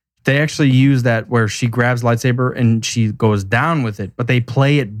 They actually use that where she grabs lightsaber and she goes down with it, but they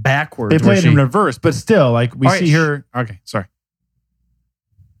play it backwards. They play it in reverse, but still, like we see her. Okay, sorry.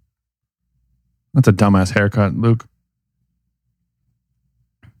 That's a dumbass haircut, Luke.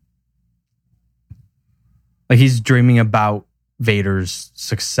 Like he's dreaming about Vader's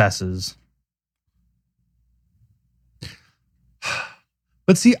successes.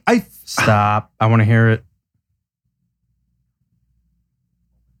 But see, Stop. I want to hear it.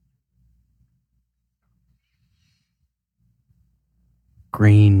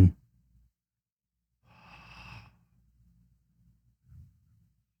 Green.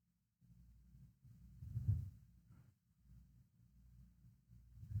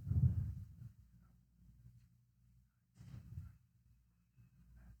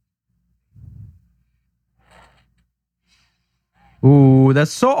 Ooh,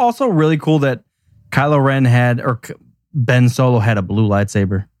 that's so also really cool that Kylo Ren Ben Solo had a blue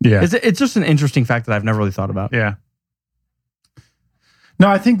lightsaber. Yeah. It's just an interesting fact that I've never really thought about. Yeah. No,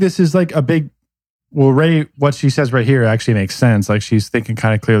 I think this is like a big. Well, Rey, what she says right here actually makes sense. Like she's thinking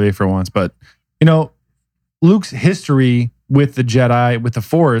kind of clearly for once. But, Luke's history with the Jedi, with the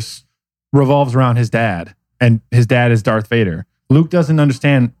Force, revolves around his dad. And his dad is Darth Vader. Luke doesn't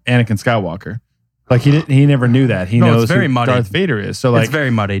understand Anakin Skywalker. Like he never knew that. He knows very who muddied. Darth Vader is. So like It's very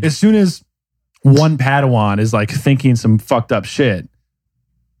muddied. as soon as one Padawan is like thinking some fucked up shit,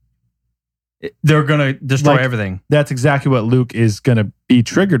 They're going to destroy Like- everything. that's exactly what Luke is going to be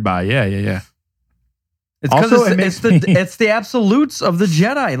triggered by. Yeah. It's because Also, it makes me- it's the absolutes of the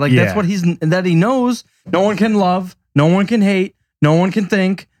Jedi. Like Yeah. that's what he knows. No one can love. No one can hate. No one can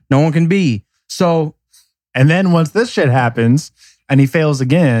think. No one can be. So, and then once this shit happens and he fails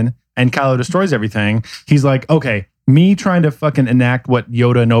again and Kylo destroys everything, he's like, okay, me trying to fucking enact what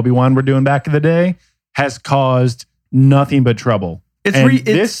Yoda and Obi-Wan were doing back in the day has caused nothing but trouble.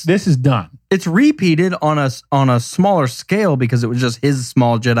 This is done. It's repeated on a smaller scale because it was just his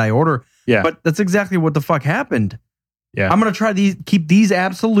small Jedi Order. Yeah. But that's exactly what the fuck happened. Yeah. I'm going to try keep these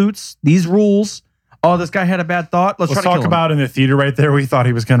absolutes, these rules. Oh, this guy had a bad thought. Let's try to talk kill him. about in the theater right there. We thought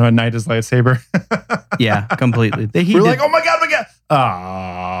he was going to ignite his lightsaber. Yeah, completely. We're like, oh my God.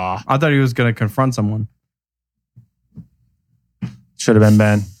 Ah. I thought he was going to confront someone. Should have been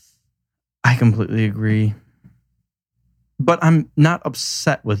Ben. I completely agree. But I'm not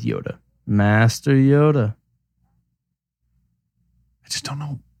upset with Yoda. Master Yoda. I just don't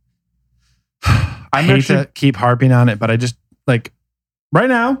know. I hate to keep harping on it, but I just like right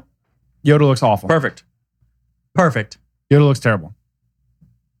now, Yoda looks awful. Perfect. Yoda looks terrible.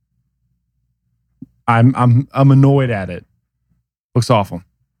 I'm annoyed at it. Looks awful.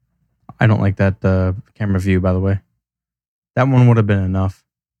 I don't like that camera view, by the way. That one would have been enough.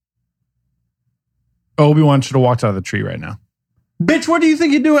 Obi-Wan should have walked out of the tree right now. Bitch, what do you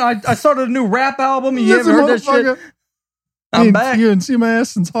think you're doing? I started a new rap album and you haven't heard that shit. I'm back. You didn't see my ass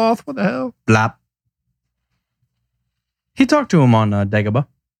since Hoth. What the hell? Blap. He talked to him on Dagobah.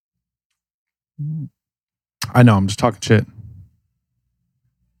 I know. I'm just talking shit.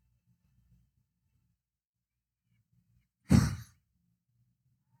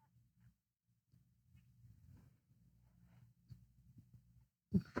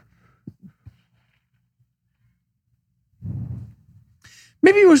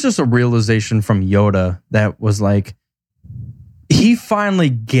 Maybe it was just a realization from Yoda that was like, he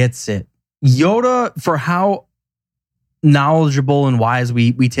finally gets it. Yoda, for how knowledgeable and wise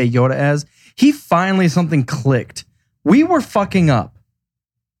we take Yoda as, he finally something clicked. We were fucking up.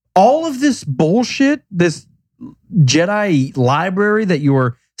 All of this bullshit, this Jedi library that you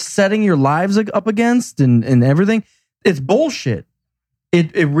were setting your lives up against and everything, it's bullshit.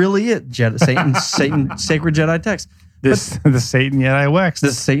 It really is. Satan, sacred Jedi text. The Satan Jedi Wex.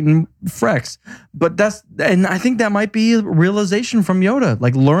 The Satan Frex. But and I think that might be a realization from Yoda.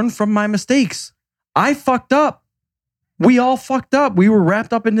 Like, learn from my mistakes. I fucked up. We all fucked up. We were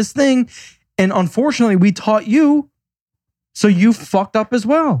wrapped up in this thing. And unfortunately, we taught you. So you fucked up as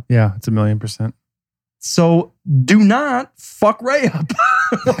well. Yeah, it's 1,000,000%. So do not fuck Rey up.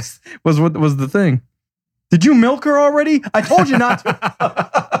 was the thing. Did you milk her already? I told you not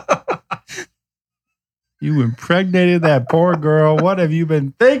to. You impregnated that poor girl. What have you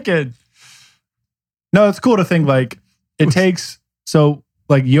been thinking? No, it's cool to think like it takes. So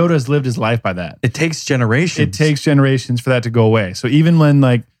like Yoda's lived his life by that. It takes generations. It takes generations for that to go away. So even when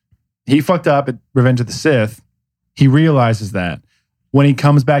like he fucked up at Revenge of the Sith, he realizes that when he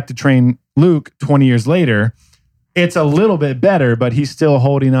comes back to train Luke 20 years later, it's a little bit better, but he's still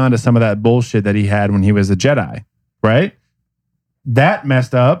holding on to some of that bullshit that he had when he was a Jedi, right? That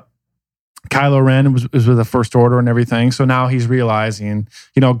messed up. Kylo Ren was with the First Order and everything. So now he's realizing,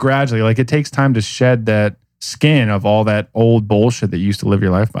 gradually, like it takes time to shed that skin of all that old bullshit that you used to live your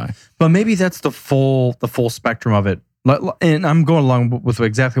life by. But maybe that's the full spectrum of it. And I'm going along with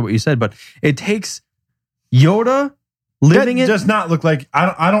exactly what you said, but it takes Yoda living that it. Does not look like,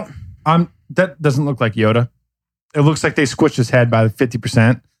 that doesn't look like Yoda. It looks like they squished his head by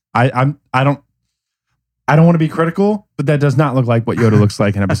 50%. I don't want to be critical, but that does not look like what Yoda looks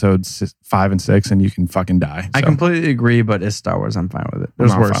like in episodes 5 and 6, and you can fucking die. So. I completely agree, but it's Star Wars. I'm fine with it.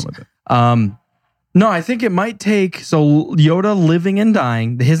 There's worse. Fine with it. No, I think it might take Yoda living and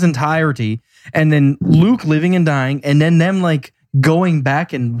dying, his entirety, and then Luke living and dying, and then them like going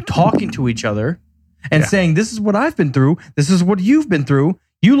back and talking to each other and saying, "This is what I've been through. This is what you've been through.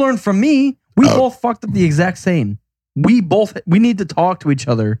 You learned from me. We both fucked up the exact same. We need to talk to each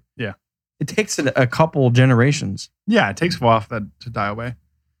other." Yeah. It takes a couple generations. Yeah, it takes a while for that to die away.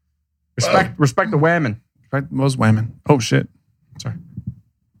 Respect the whammon. Respect most whammon. Oh, shit. Sorry.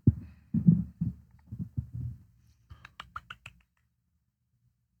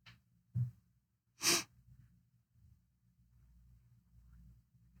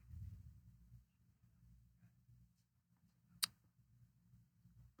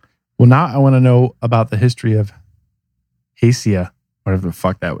 Well, now I want to know about the history of Hacia, whatever the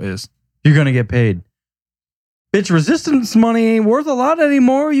fuck that is. You're going to get paid. Bitch, resistance money ain't worth a lot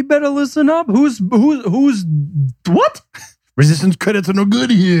anymore. You better listen up. Who's what? Resistance credits are no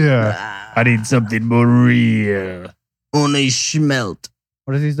good here. I need something more real. Only schmelt.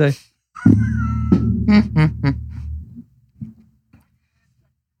 What does he say?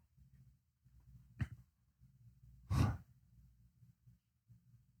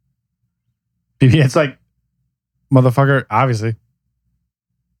 It's like, motherfucker, obviously.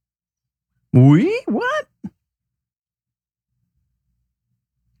 What?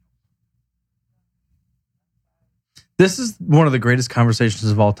 This is one of the greatest conversations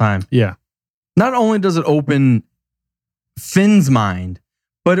of all time. Yeah. Not only does it open Finn's mind,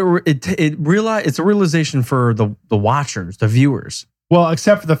 but it's a realization for the watchers, the viewers. Well,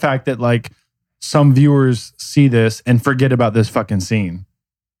 except for the fact that like some viewers see this and forget about this fucking scene.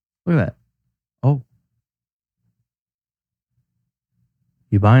 Look at that. Oh.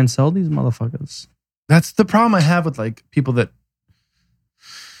 You buy and sell these motherfuckers. That's the problem I have with like people that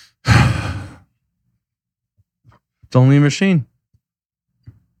It's only a machine.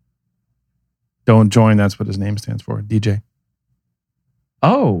 don't join. That's what his name stands for. DJ.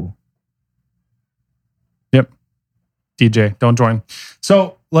 Oh. Yep. DJ. Don't join.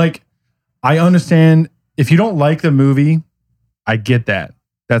 So like, I understand if you don't like the movie, I get that.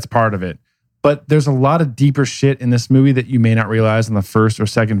 That's part of it. But there's a lot of deeper shit in this movie that you may not realize in the first or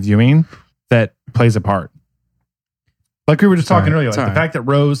second viewing that plays a part. Like we were just talking earlier, like the fact that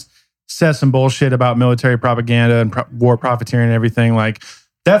Rose says some bullshit about military propaganda and war profiteering and everything, like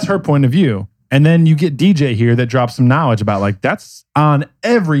that's her point of view. And then you get DJ here that drops some knowledge about like that's on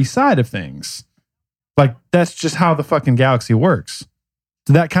every side of things. Like that's just how the fucking galaxy works.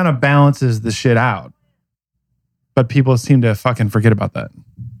 So that kind of balances the shit out. But people seem to fucking forget about that.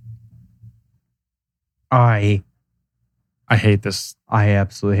 I hate this. I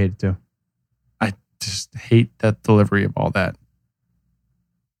absolutely hate it too. I just hate that delivery of all that.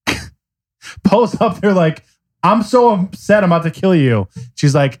 Poe's up there like, I'm so upset I'm about to kill you.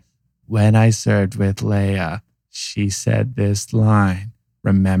 She's like, when I served with Leia, she said this line.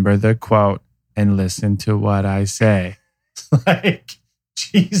 Remember the quote and listen to what I say. Like,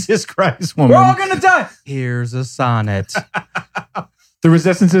 Jesus Christ, woman. We're all gonna die. Here's a sonnet. The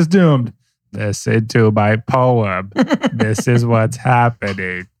resistance is doomed. Listen to my poem. This is what's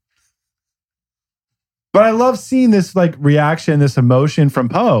happening. But I love seeing this like reaction, this emotion from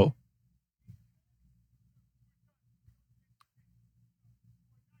Poe.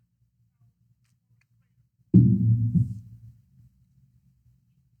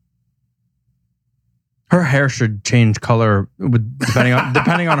 Her hair should change color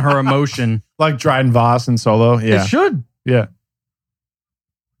depending on her emotion. Like Dryden Voss in Solo. Yeah. It should. Yeah.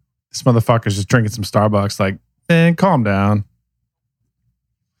 This motherfucker's just drinking some Starbucks. Like, man, calm down.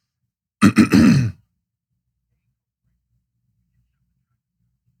 You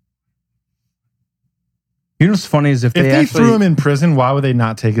know what's funny is if they actually threw him in prison, why would they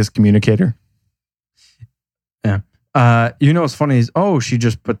not take his communicator? Yeah. You know what's funny is she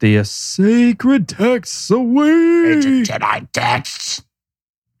just put the sacred texts away. Jedi texts.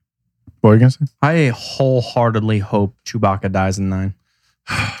 What were you gonna say? I wholeheartedly hope Chewbacca dies in 9.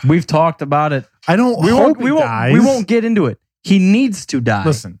 We've talked about it. I don't hope he dies. We won't get into it. He needs to die.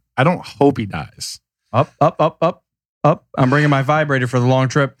 Listen, I don't hope he dies. Up. I'm bringing my vibrator for the long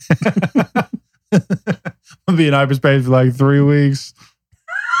trip. I'll be in hyperspace for like 3 weeks.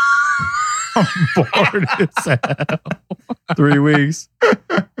 I'm bored as hell. 3 weeks.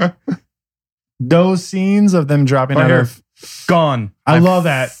 Those scenes of them dropping out of gone. I love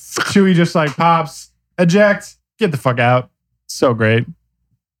that. Chewie just like pops, eject, get the fuck out. So great.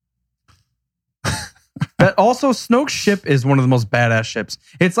 That also, Snoke's ship is one of the most badass ships.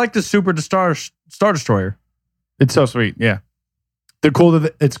 It's like the Super Star Destroyer. It's so sweet. Yeah, they're cool.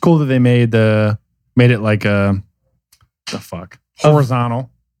 It's cool that they made it like the fuck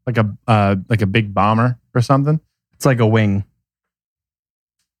horizontal, like a big bomber or something. It's like a wing.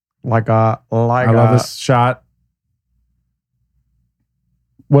 I love this shot.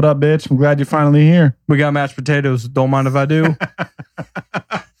 What up, bitch? I'm glad you're finally here. We got mashed potatoes. Don't mind if I do.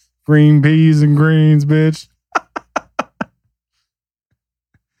 Green peas and greens, bitch.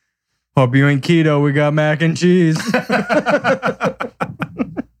 Hope you ain't keto. We got mac and cheese.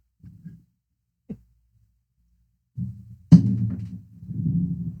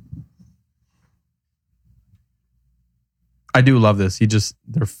 I do love this.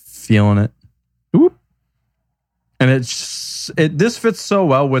 They're feeling it. Whoop. And this fits so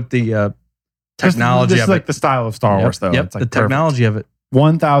well with the technology this of is like it. the style of Star Wars, though. Yep, It's like the technology of it.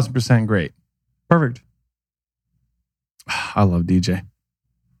 1000% great. Perfect. I love DJ.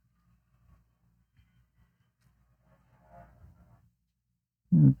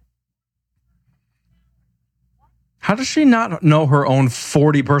 How does she not know her own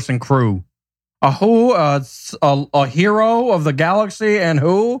 40-person crew? A hero of the galaxy and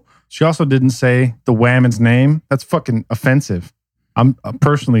who? She also didn't say the Whammon's name. That's fucking offensive. I'm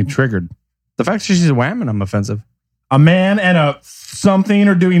personally triggered. The fact that she's a whammon, I'm offensive. A man and a something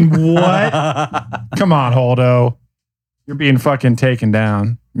are doing what? Come on, Holdo. You're being fucking taken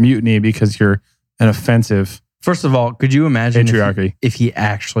down. Mutiny because you're an offensive First of all, could you imagine patriarchy. if he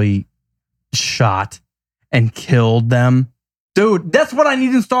actually shot and killed them? Dude, that's what I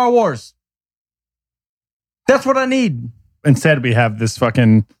need in Star Wars. That's what I need. Instead, we have this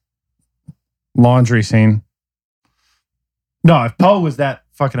fucking laundry scene. No, if Poe was that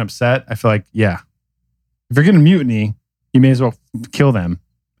fucking upset, I feel like, yeah. If you're getting mutiny, you may as well kill them.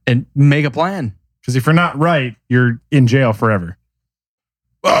 And make a plan. Because if you're not right, you're in jail forever.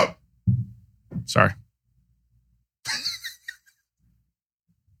 Oh. Sorry.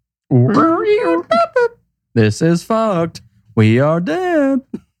 This is fucked. We are dead.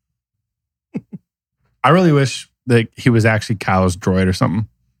 I really wish that he was actually Kylo's droid or something.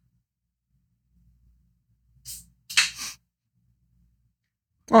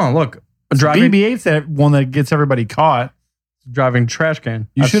 Oh, look. Driving BB-8's that one that gets everybody caught. driving trash can.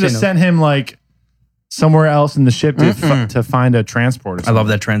 You should have sent him like somewhere else in the ship to find a transport or I something. love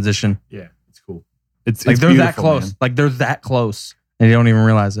that transition. Yeah, it's cool. It's Like they're that beautiful, close. man. Like they're that close. And you don't even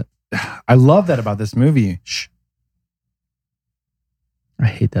realize it. I love that about this movie. Shh. I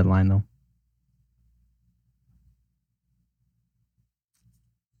hate that line though.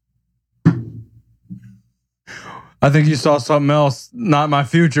 I think you saw something else. Not my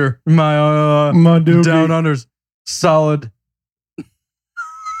future. My My doobie. down unders. Solid.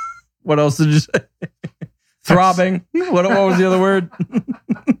 What else did you say? Throbbing. What was the other word?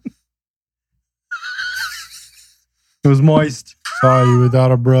 It was moist. Saw you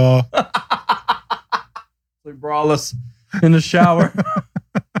without a bra. Like braless in the shower.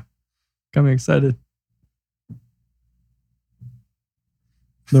 Got me excited.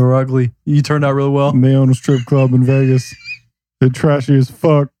 They were ugly. You turned out really well. They own a strip club in Vegas. They're trashy as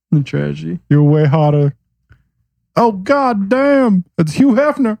fuck. The tragedy. You're way hotter. Oh, god damn. It's Hugh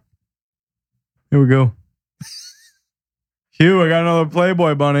Hefner. Here we go. Hugh, I got another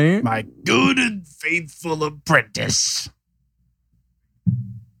Playboy bunny. My good and faithful apprentice.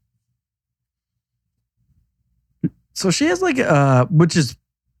 So she has like which is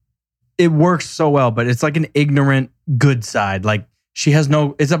it works so well, but it's like an ignorant good side. Like she has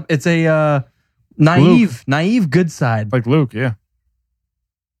no it's a naive good side. Like Luke, yeah.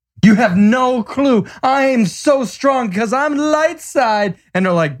 You have no clue. I am so strong because I'm light side. And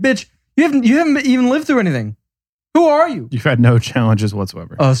they're like, bitch, you haven't even lived through anything. Who are you? You've had no challenges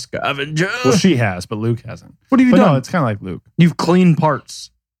whatsoever. A scavenger. Well, she has, but Luke hasn't. What have you But done? no, it's kind of like Luke. You've cleaned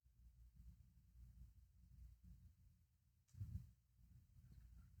parts.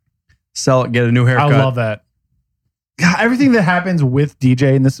 Sell it, get a new haircut. I love that. God, everything that happens with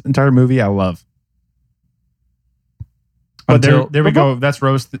DJ in this entire movie, I love. But there we go. That's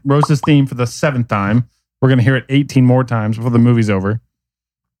Rose's theme for the 7th time. We're going to hear it 18 more times before the movie's over.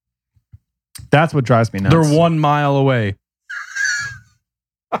 That's what drives me nuts. They're 1 mile away.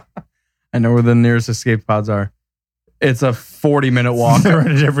 I know where the nearest escape pods are. It's a 40-minute walk. They're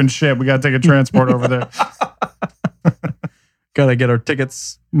in a different ship. We got to take a transport over there. Gotta get our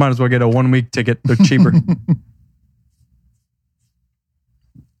tickets. Might as well get a 1-week ticket. They're cheaper.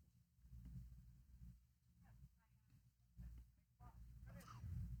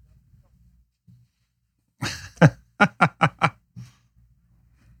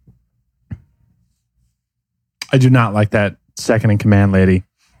 I do not like that second in command lady.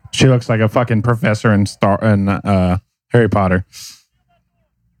 She looks like a fucking professor in Harry Potter.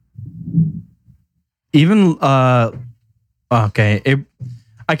 Even okay,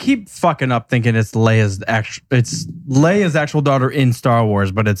 I keep fucking up thinking it's Leia's actual daughter in Star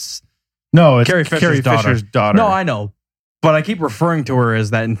Wars, but it's No, it's Carrie Carrie Fisher's daughter. No, I know, but I keep referring to her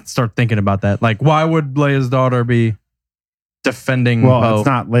as that and start thinking about that. Like, why would Leia's daughter be defending? Well, Poe? it's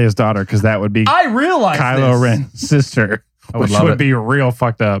not Leia's daughter because that would be I realize Kylo this. Ren's sister, I would which love would it. be real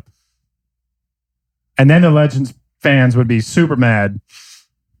fucked up. And then the Legends fans would be super mad.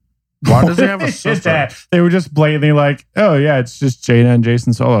 Why does he have They a did sister? that. They were just blatantly like, oh yeah, it's just Jaina and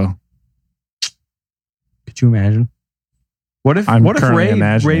Jason Solo. Could you imagine? What if currently Rey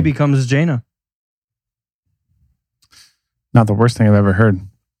imagining. becomes Jaina? Not the worst thing I've ever heard.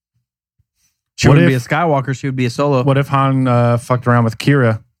 She What wouldn't be a if- Skywalker. She would be a Solo. What if Han fucked around with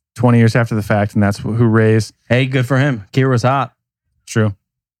Kira 20 years after the fact, and that's who Rey's? Hey, good for him. Kira's hot. True.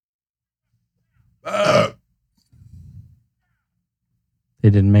 They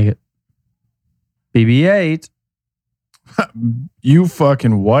didn't make it. BB-8. You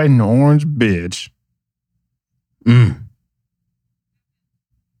fucking white and orange bitch.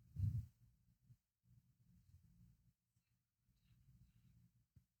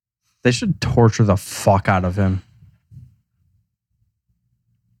 They should torture the fuck out of him.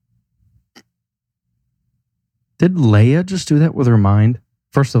 Did Leia just do that with her mind?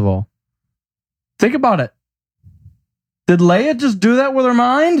 First of all, think about it. Did Leia just do that with her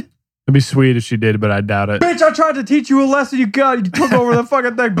mind? It'd be sweet if she did, but I doubt it. Bitch, I tried to teach you a lesson. You took over the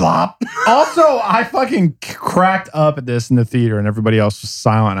fucking thing. Blop. Also, I fucking cracked up at this in the theater and everybody else was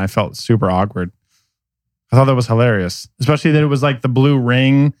silent. I felt super awkward. I thought that was hilarious. Especially that it was like the blue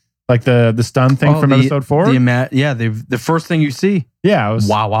ring, like the stun thing from episode 4. The first thing you see. Yeah, it was,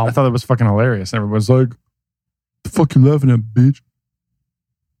 Wow. I thought it was fucking hilarious. Everyone was like, the fuck you laughing at, bitch?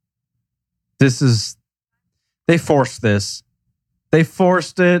 They forced this. They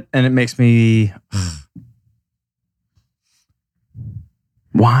forced it, and it makes me...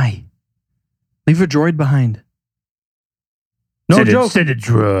 Why? Leave a droid behind. No joke. Send a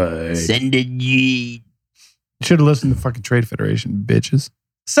droid. Send a droid. Should have listened to fucking Trade Federation, bitches.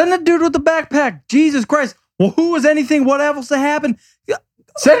 Send a dude with the backpack. Jesus Christ. Well, who was anything? What else to happen?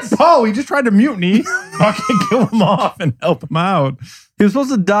 Send Poe. He just tried to mutiny. Fucking kill him off and help him out. He was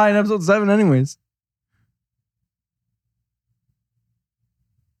supposed to die in episode 7 anyways.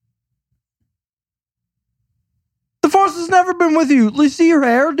 The Force has never been with you. You see your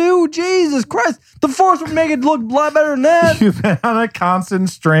hair, dude? Jesus Christ. The Force would make it look a lot better than that. You've been on a constant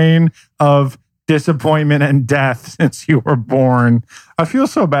strain of disappointment and death since you were born. I feel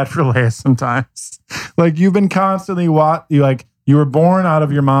so bad for Leia sometimes. Like you've been constantly you were born out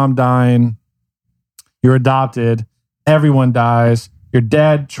of your mom dying. You're adopted. Everyone dies. Your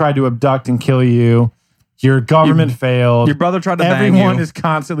dad tried to abduct and kill you. Your government failed. Your brother tried to bang you. Everyone is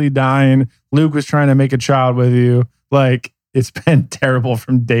constantly dying. Luke was trying to make a child with you. Like, it's been terrible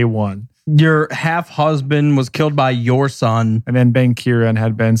from day one. Your half-husband was killed by your son. And then Ben Kira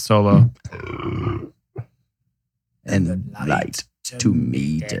had Ben Solo. And the light to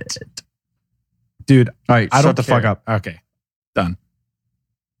meet it. Dude, all right, shut shut the fuck up. Okay, done.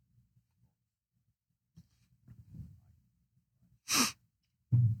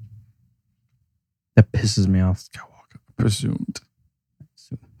 That pisses me off. Skywalker presumed.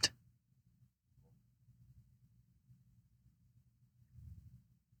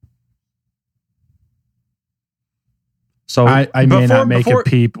 So I may not make a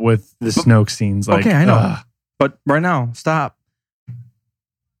peep with the Snoke scenes. Like, okay, I know. But right now, stop.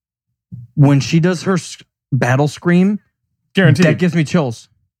 When she does her battle scream, guaranteed, that gives me chills.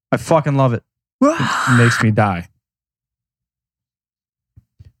 I fucking love it. It makes me die.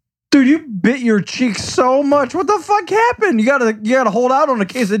 Dude, you bit your cheek so much. What the fuck happened? You gotta hold out on the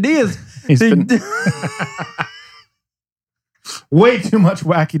quesadillas. He's been way too much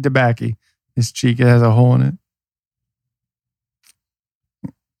wacky tobacco. His cheek has a hole in it.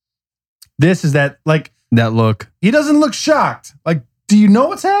 This is that look. He doesn't look shocked. Like, do you know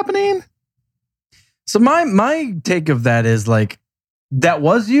what's happening? So my take of that is like, that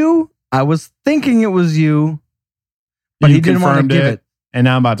was you. I was thinking it was you, but he didn't want to give it. And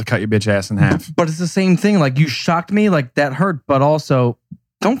now I'm about to cut your bitch ass in half. But it's the same thing. Like, you shocked me. Like, that hurt. But also,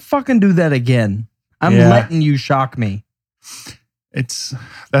 don't fucking do that again. I'm letting you shock me. That's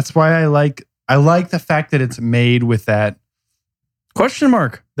why I like the fact that it's made with that question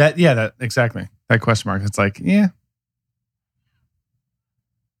mark. That exactly. That question mark. It's like, yeah.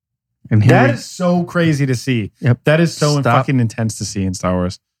 And that is so crazy to see. Yep. That is so fucking intense to see in Star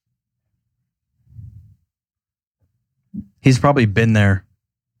Wars. He's probably been there.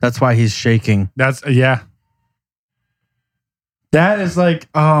 That's why he's shaking. That is like,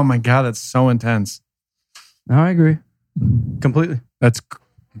 oh my God, that's so intense. No, I agree. Completely.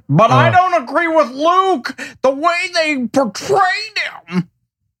 But I don't agree with Luke. The way they portrayed him.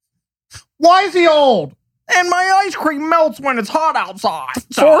 Why is he old? And my ice cream melts when it's hot outside.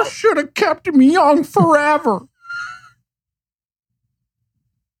 Force should have kept him young forever.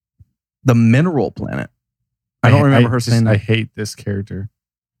 The Mineral Planet. I don't remember her saying that. I hate this character.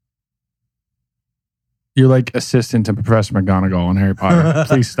 You're like assistant to Professor McGonagall in Harry Potter.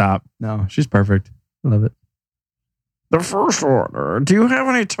 Please stop. No, she's perfect. I love it. The First Order. Do you have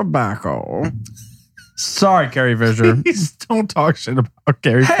any tobacco? Sorry, Carrie Fisher. Please don't talk shit about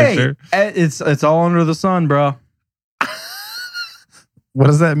Carrie Fisher. It's all under the sun, bro. What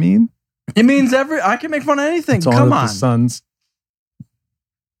does that mean? It means I can make fun of anything. It's all Come under on. the suns.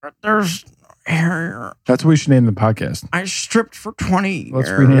 There's hair. That's what we should name the podcast. I stripped for 20 years. Let's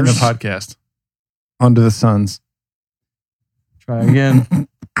rename the podcast. Under the Suns. Try again.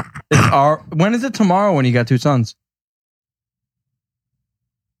 When is it tomorrow when you got 2 sons?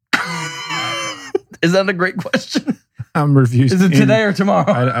 Is that a great question? I'm refused. Is it today or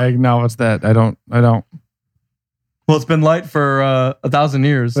tomorrow? I acknowledge that. I don't. Well, it's been light for 1,000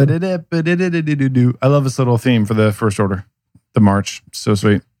 years. So. I love this little theme for the First Order. The march. So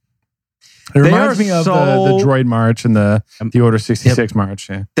sweet. It reminds me of the Droid March and the Order 66 March.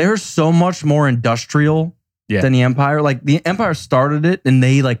 Yeah. They're so much more industrial than the Empire. Like the Empire started it and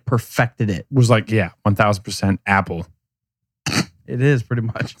they like perfected it. It was like, 1000% Apple. It is pretty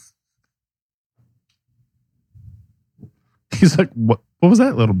much. He's like, what was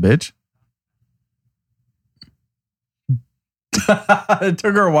that, little bitch? It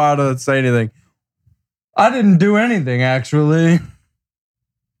took her a while to say anything. I didn't do anything, actually.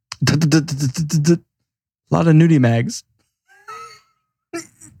 A lot of nudie mags.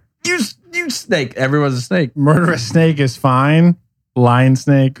 You snake. Everyone's a snake. Murderous snake is fine. Lion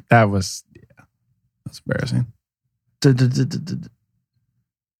snake, that's embarrassing.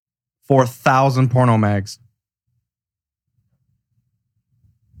 4,000 porno mags.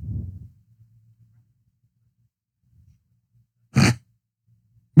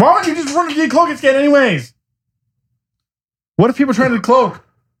 Why would you just run to the cloak and scan anyways? What if people try to cloak?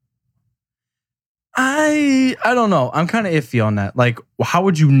 I don't know. I'm kind of iffy on that. Like, how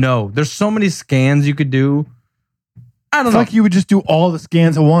would you know? There's so many scans you could do. I don't know. Like you would just do all the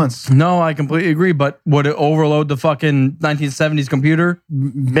scans at once. No, I completely agree. But would it overload the fucking 1970s computer?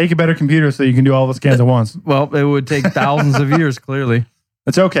 Make a better computer so you can do all the scans at once. Well, it would take thousands of years, clearly.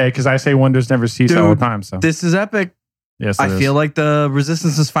 It's okay, because I say wonders never cease all the time. So this is epic. Yes, I feel like the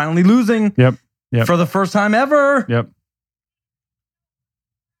Resistance is finally losing. Yep. For the first time ever. Yep.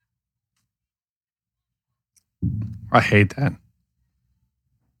 I hate that.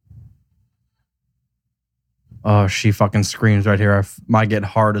 Oh, she fucking screams right here. I might get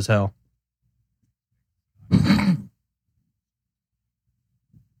hard as hell. I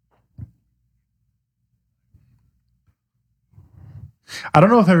don't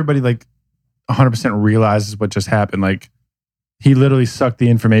know if everybody like 100% realizes what just happened. Like he literally sucked the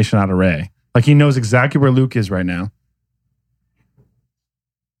information out of Rey. Like he knows exactly where Luke is right now.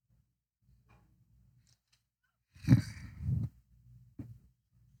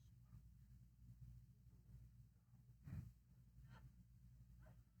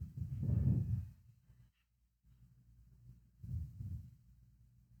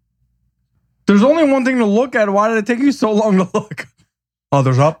 There's only one thing to look at. Why did it take you so long to look? Oh,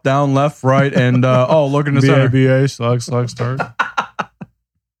 there's up, down, left, right, and look in the center. BA, slug, start.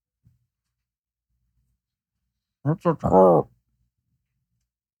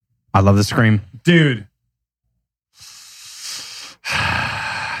 I love the scream. Dude.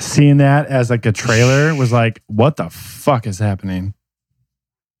 Seeing that as like a trailer was like, what the fuck is happening?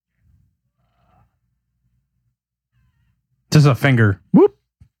 Just a finger. Whoop.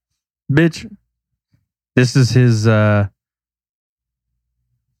 Bitch. This is his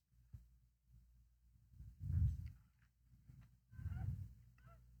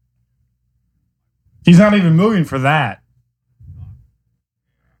He's not even moving for that.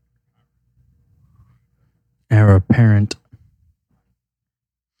 Heir apparent.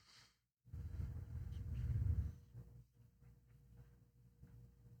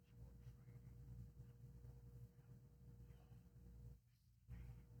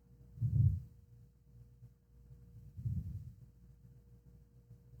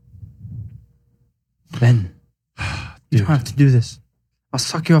 Ben, you don't have to do this. I'll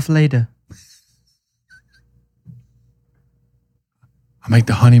suck you off later. I'll make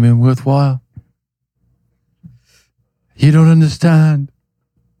the honeymoon worthwhile. You don't understand.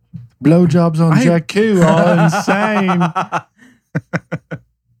 Blowjobs on Jakku are insane.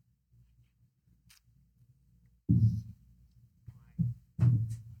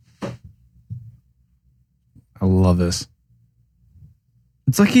 I love this.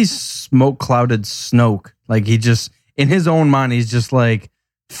 It's like he's smoke clouded Snoke. Like he just, in his own mind, he's just like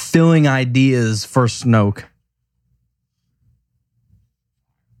filling ideas for Snoke.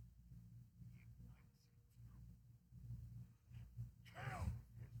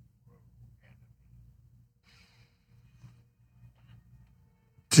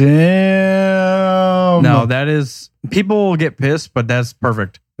 Damn. No, that is, people will get pissed, but that's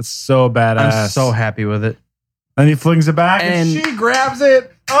perfect. That's so badass. I'm so happy with it. And he flings it back and she grabs it.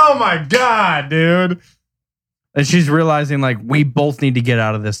 Oh my God, dude. And she's realizing like we both need to get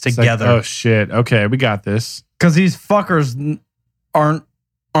out of this together. Like, oh shit. Okay, we got this. Because these fuckers aren't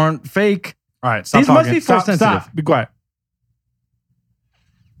fake. All right, stop these talking. Must be force sensitive. Stop. Be quiet.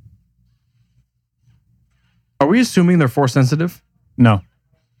 Are we assuming they're force sensitive? No.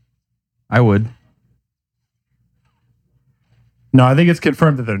 I would. No, I think it's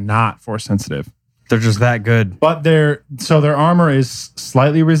confirmed that they're not force sensitive. They're just that good. But their armor is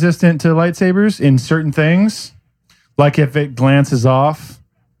slightly resistant to lightsabers in certain things. Like if it glances off,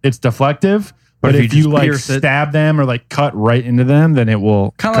 it's deflective. But if you like stab them or like cut right into them, then it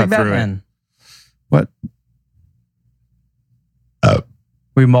will kind of like Batman. What?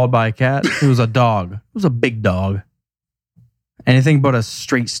 Were you mauled by a cat? It was a dog. It was a big dog. Anything but a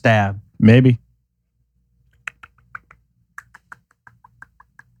straight stab. Maybe.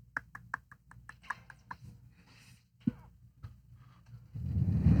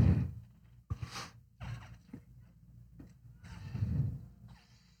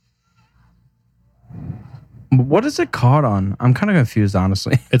 What is it caught on? I'm kind of confused,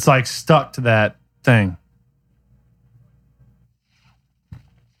 honestly. It's like stuck to that thing.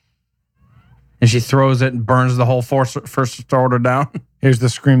 And she throws it and burns the whole first order down. Here's the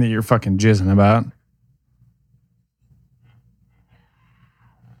scream that you're fucking jizzing about.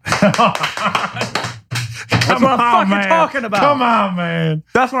 That's what I'm fucking talking about. Come on, man.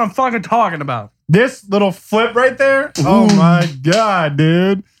 That's what I'm fucking talking about. This little flip right there. Oh my God,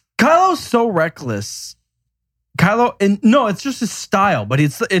 dude. Kylo's so reckless. Kylo, and no, it's just his style, but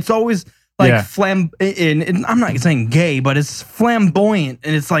it's always like and I'm not saying gay, but it's flamboyant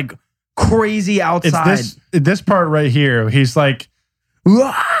and it's like crazy outside. It's this part right here. He's like,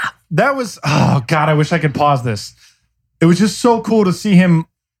 that was, oh God, I wish I could pause this. It was just so cool to see him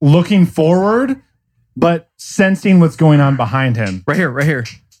looking forward, but sensing what's going on behind him. Right here.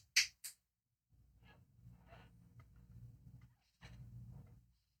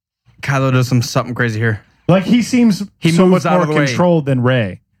 Kylo does something crazy here. Like he seems so much more controlled than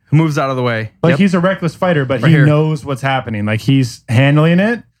Rey. Moves out of the way. Like he's a reckless fighter, but he knows what's happening. Like he's handling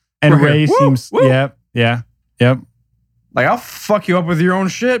it. And Rey seems, yep. Like I'll fuck you up with your own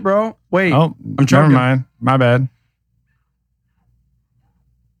shit, bro. Wait, I'm choking. Never mind. My bad.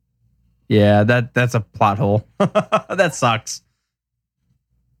 Yeah, that's a plot hole. That sucks.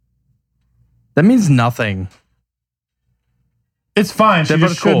 That means nothing. It's fine. She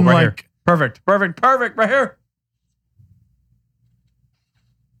just cool, shouldn't right like. Here. Perfect, right here.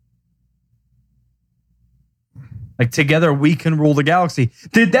 Like together we can rule the galaxy.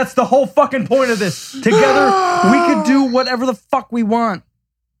 Dude, that's the whole fucking point of this. Together we can do whatever the fuck we want.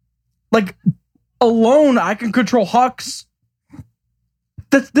 Like alone I can control Hux.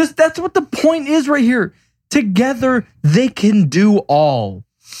 That's what the point is right here. Together they can do all.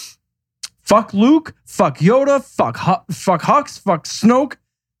 Fuck Luke, fuck Yoda, fuck Hux, fuck Snoke.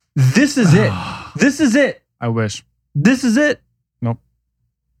 This is it. This is it. I wish. This is it. Nope.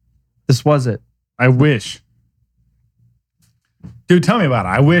 This was it. I wish. Dude, tell me about it.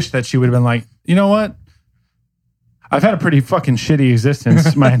 I wish that she would have been like, you know what? I've had a pretty fucking shitty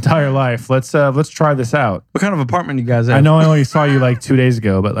existence my entire life. Let's try this out. What kind of apartment you guys have? I know I only saw you like 2 days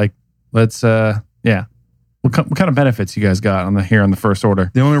ago, but like, let's yeah. What kind of benefits you guys got on the First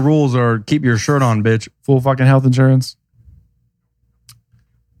Order? The only rules are keep your shirt on, bitch. Full fucking health insurance.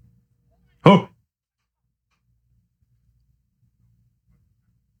 Oh.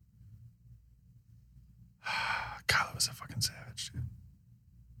 Kylo was a fucking savage, dude.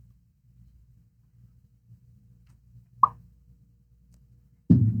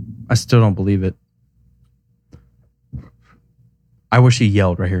 I still don't believe it. I wish he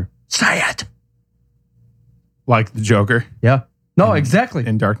yelled right here. Say it. Like the Joker. Yeah. No, exactly.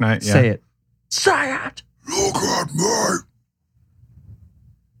 In Dark Knight. Yeah. Say it. Say it. Look at me.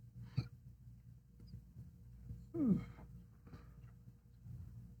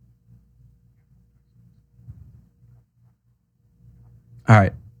 All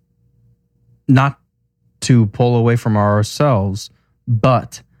right. Not to pull away from ourselves,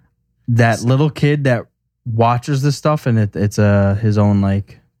 but that little kid that watches this stuff and it's his own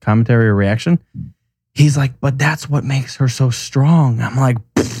like commentary or reaction, he's like, but that's what makes her so strong. I'm like,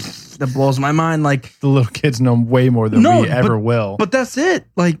 that blows my mind. Like the little kids know way more than we ever will. But that's it.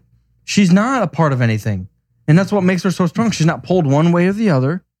 Like she's not a part of anything. And that's what makes her so strong. She's not pulled one way or the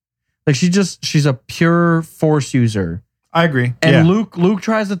other. Like she's a pure force user. I agree. And Luke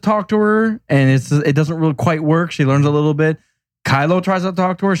tries to talk to her, and it doesn't really quite work. She learns a little bit. Kylo tries to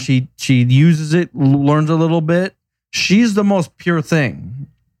talk to her. She uses it, learns a little bit. She's the most pure thing.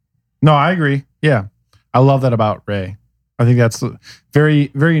 No, I agree. Yeah, I love that about Rey. I think that's very,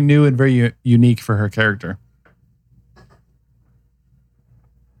 very new and very unique for her character.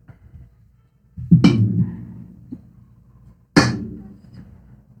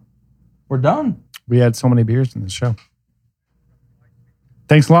 We're done. We had so many beers in this show.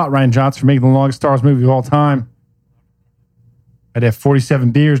 Thanks a lot, Ryan Johnson, for making the longest Star Wars movie of all time. I'd have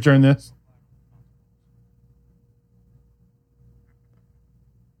 47 beers during this.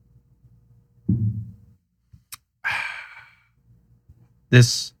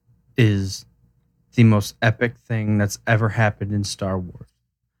 This is the most epic thing that's ever happened in Star Wars.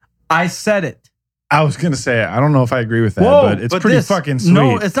 I said it. I was going to say, I don't know if I agree with that, but it's pretty fucking sweet.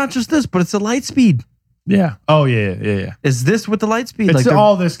 No, it's not just this, but it's the light speed. Yeah. Oh, yeah. Is this with the light speed? It's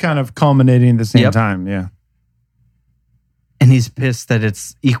all this kind of culminating at the same time. Yeah. And he's pissed that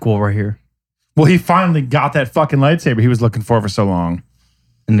it's equal right here. Well, he finally got that fucking lightsaber he was looking for so long.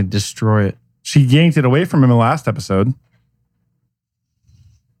 And to destroy it. She yanked it away from him in the last episode.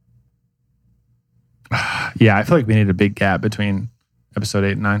 Yeah, I feel like we need a big gap between episode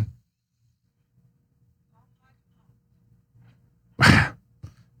 8 and 9.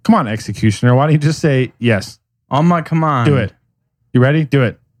 Come on, Executioner. Why don't you just say yes? On my command. Do it. You ready? Do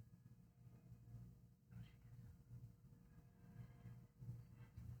it.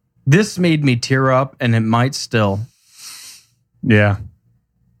 This made me tear up, and it might still. Yeah.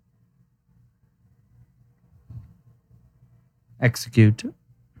 Execute.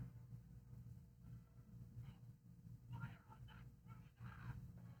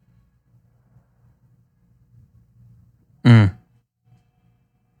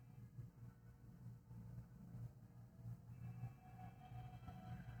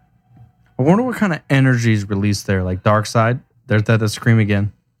 I wonder what kind of energy is released there, like dark side. There's that scream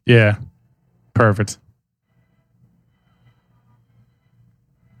again. Yeah. Perfect.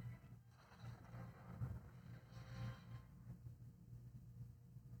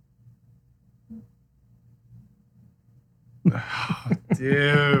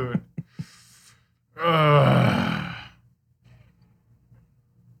 Dude. Ugh.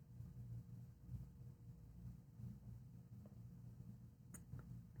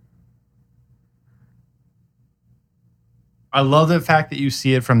 I love the fact that you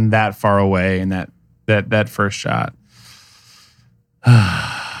see it from that far away in that first shot.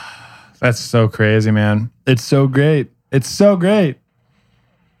 That's so crazy, man. It's so great. It's so great.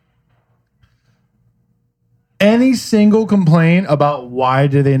 Any single complaint about why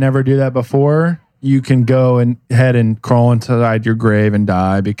did they never do that before, you can go and head and crawl inside your grave and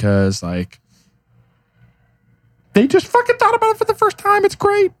die because like they just fucking thought about it for the first time. It's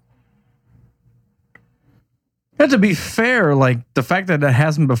great. And to be fair, like the fact that it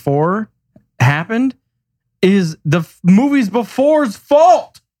hasn't before happened is the movies before's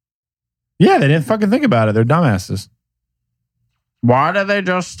fault. Yeah, they didn't fucking think about it. They're dumbasses. Why did they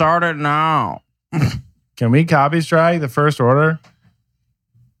just start it now? Can we copy strike the First Order?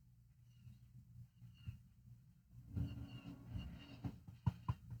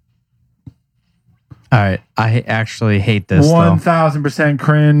 All right, I actually hate this. 1000%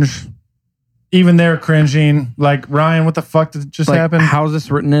 cringe. Even they're cringing. Like, Ryan, what the fuck did just happen? How's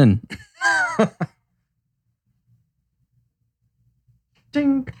this written in?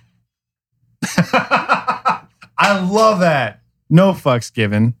 Ding. I love that. No fucks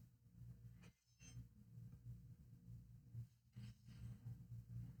given.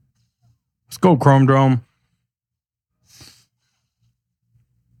 Let's go, Chrome Drome.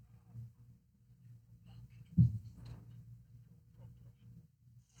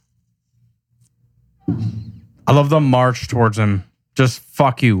 I love the march towards him. Just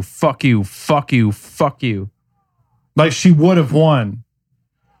fuck you, fuck you, fuck you, fuck you. Like she would have won.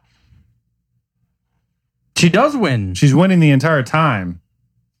 She does win. She's winning the entire time.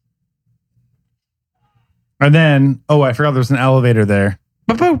 And then, oh, I forgot there's an elevator there.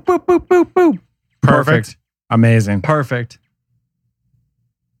 Boop, boop, boop, boop, boop, boop. Perfect. Amazing. Perfect.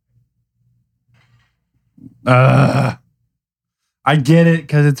 I get it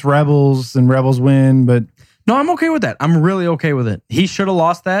because it's Rebels and Rebels win, but no, I'm okay with that. I'm really okay with it. He should have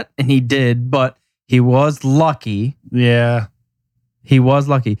lost that, and he did, but he was lucky. Yeah. He was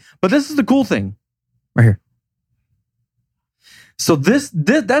lucky. But this is the cool thing. Right here. So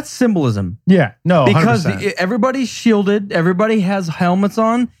that's symbolism. Yeah. No, 100%. Because everybody's shielded. Everybody has helmets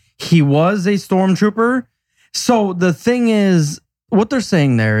on. He was a stormtrooper. So the thing is, what they're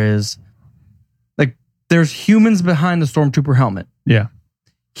saying there is, like, there's humans behind the stormtrooper helmet. Yeah.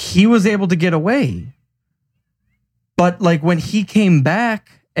 He was able to get away. But like when he came back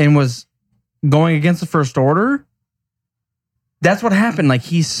and was going against the First Order, that's what happened. Like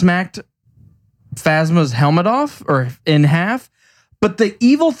he smacked Phasma's helmet off or in half. But the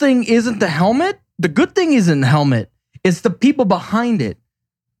evil thing isn't the helmet. The good thing isn't the helmet. It's the people behind it.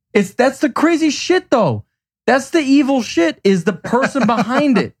 That's the crazy shit though. That's the evil shit is the person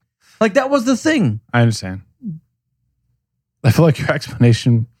behind it. Like that was the thing. I understand. I feel like your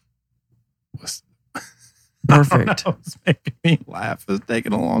explanation was perfect. It was making me laugh. It's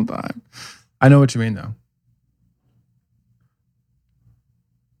taking a long time. I know what you mean, though.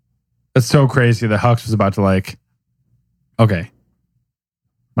 It's so crazy that Hux was about to like, okay, I'm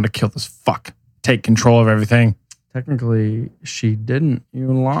going to kill this fuck. Take control of everything. Technically, she didn't.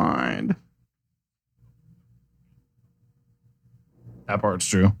 You lied. That part's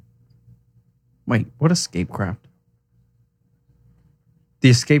true. Wait, what escape craft? The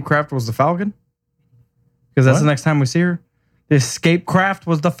escape craft was the Falcon? Because that's What? the next time we see her. The escape craft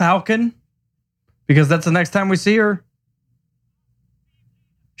was the Falcon? Because that's the next time we see her.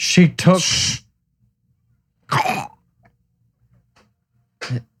 She took...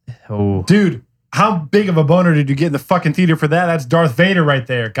 Oh. Dude, how big of a boner did you get in the fucking theater for that? That's Darth Vader right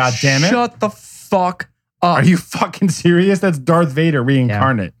there. God damn it. Shut the fuck up. Are you fucking serious? That's Darth Vader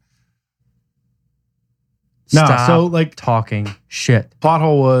reincarnate. No, Stop so like talking shit. plot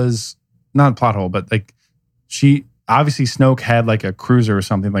hole was not plot hole, but like she obviously Snoke had like a cruiser or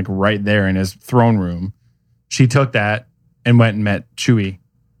something like right there in his throne room. She took that and went and met Chewie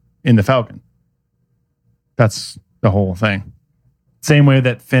in the Falcon. That's the whole thing. Same way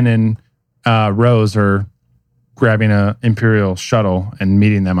that Finn and Rose are grabbing a Imperial shuttle and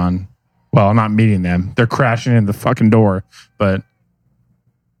meeting them on, well, not meeting them. They're crashing in the fucking door. But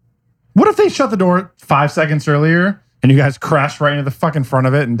what if they shut the door 5 seconds earlier and you guys crashed right into the fucking front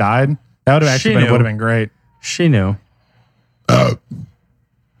of it and died? That would have actually She knew. would have been great. She knew. I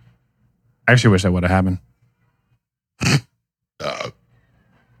actually wish that would have happened.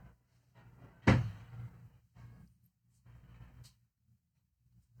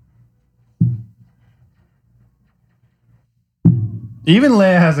 Even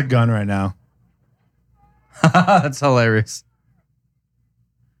Leia has a gun right now. That's hilarious.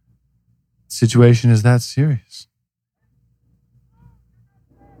 Situation is that serious.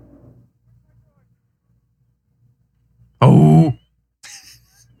 Oh.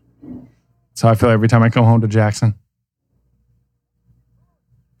 That's how I feel every time I come home to Jackson.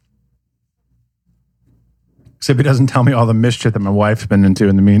 Except he doesn't tell me all the mischief that my wife's been into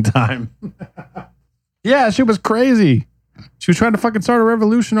in the meantime. Yeah, she was crazy. She was trying to fucking start a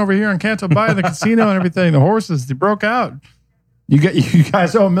revolution over here in Canto Bay, the casino and everything. The horses, they broke out. You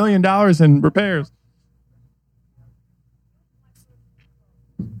guys owe $1 million in repairs.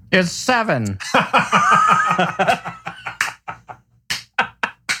 It's 7.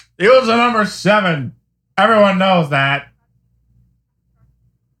 He was the number 7. Everyone knows that.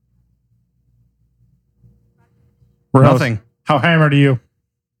 Rose, Nothing. How hammered are you?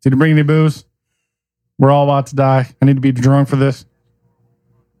 Did you bring any booze? We're all about to die. I need to be drunk for this.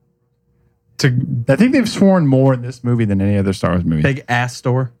 I think they've sworn more in this movie than any other Star Wars movie. Big ass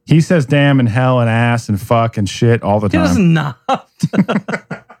store. He says damn and hell and ass and fuck and shit all the He does time. not.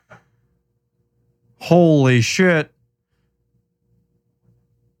 Holy shit.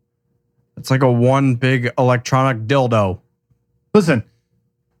 It's like a one big electronic dildo. Listen,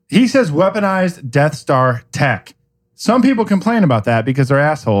 he says weaponized Death Star tech. Some people complain about that because they're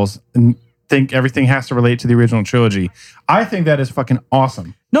assholes and think everything has to relate to the original trilogy. I think that is fucking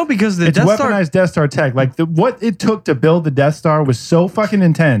awesome. No, because the It's Death weaponized Star... Death Star tech. Like what it took to build the Death Star was so fucking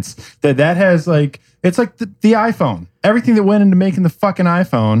intense that has like, it's like the iPhone. Everything that went into making the fucking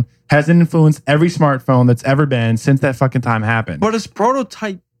iPhone has influenced every smartphone that's ever been since that fucking time happened. But it's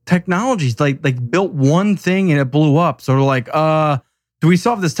prototype technologies. Like built one thing and it blew up. So they're like, do we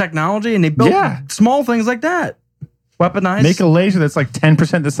still have this technology? And they built small things like that. Weaponized. Make a laser that's like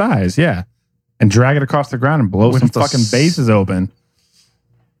 10% the size. Yeah. And drag it across the ground and blow With some the fucking bases open.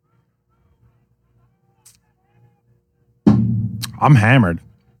 I'm hammered.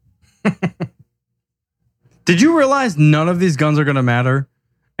 Did you realize none of these guns are going to matter?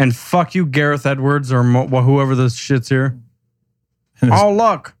 And fuck you, Gareth Edwards or whoever this shit's here. Oh,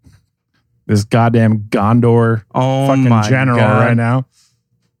 look. This goddamn Gondor Oh, fucking my general God. right now.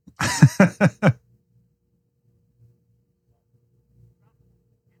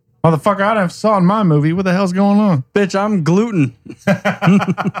 Motherfucker, I never saw in my movie. What the hell's going on? Bitch, I'm gluten. This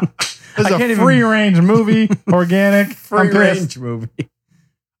is can't a even- free range movie, organic. I'm pissed. movie.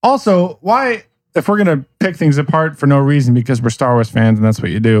 Also, why, if we're going to pick things apart for no reason because we're Star Wars fans and that's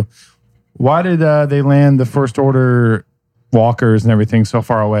what you do, why did they land the First Order walkers and everything so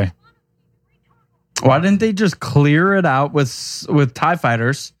far away? Why didn't they just clear it out with TIE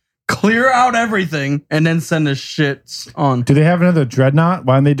fighters? Clear out everything and then send the shits on. Do they have another dreadnought?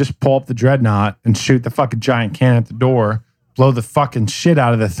 Why don't they just pull up the dreadnought and shoot the fucking giant cannon at the door, blow the fucking shit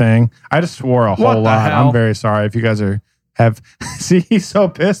out of the thing? I just swore a What whole the lot. hell? I'm very sorry if you guys have. See, he's so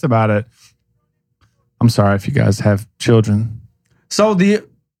pissed about it. I'm sorry if you guys have children. So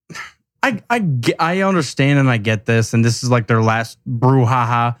I understand and I get this, and this is like their last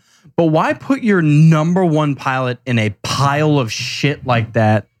brouhaha. But why put your number one pilot in a pile of shit like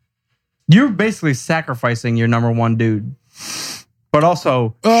that? You're basically sacrificing your number one dude. But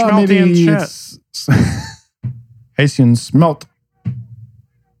also, schmelty and shit. it's Haitian smelt.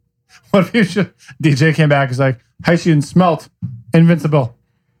 What if you should? DJ came back. He's like, Haitian smelt. Invincible.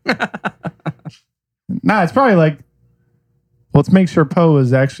 Nah, it's probably like, let's make sure Poe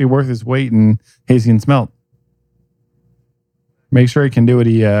is actually worth his weight in hazy and smelt. Make sure he can do what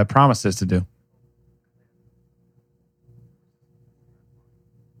he promises to do.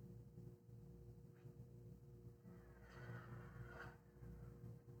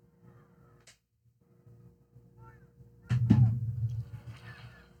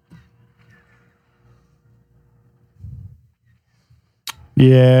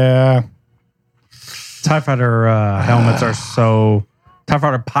 Yeah. TIE Fighter helmets are so... TIE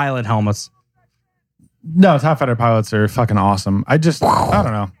Fighter pilot helmets. No, TIE Fighter pilots are fucking awesome. I don't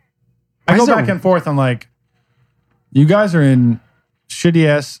know. I go back and forth on like, you guys are in shitty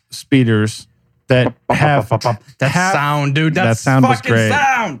ass speeders that have... sound, dude. That sound was fucking great.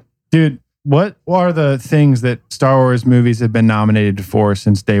 sound. Dude, what are the things that Star Wars movies have been nominated for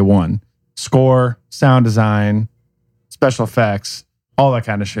since day one? Score, sound design, special effects, all that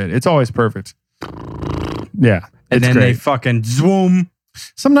kind of shit. It's always perfect. Yeah. And then they fucking zoom.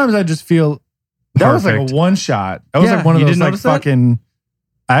 Sometimes I just feel that was like a one shot. That was like one of those like fucking.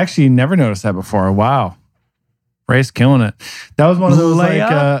 I actually never noticed that before. Wow. Ray's killing it. That was one of those like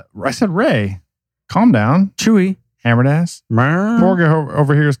I said Ray. Calm down. Chewie. Hammered ass. Porga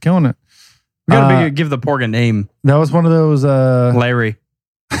over here is killing it. We gotta give the Porg a name. That was one of those Larry.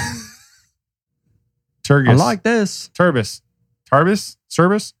 Turgus. I like this. Turbis. Tarbis?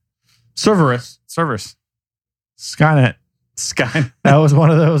 Cerberus? Cerberus. Skynet. That was one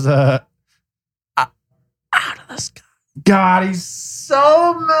of those out of the sky. God, he's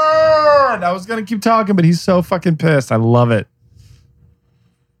so mad. I was gonna keep talking, but he's so fucking pissed. I love it.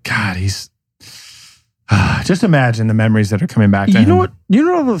 God, he's just imagine the memories that are coming back to him. You know what? You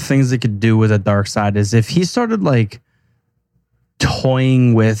know the things they could do with a dark side is if he started like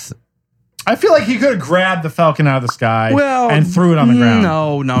toying with. I feel like he could have grabbed the Falcon out of the sky and threw it on the ground.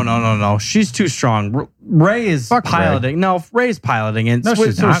 No. She's too strong. Ray is piloting. Ray. No, Ray's piloting it. No,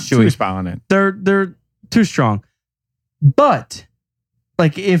 she's not. Chewie's piloting it. They're too strong. But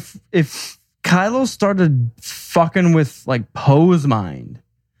like if Kylo started fucking with like Poe's mind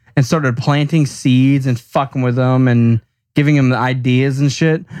and started planting seeds and fucking with him and giving him the ideas and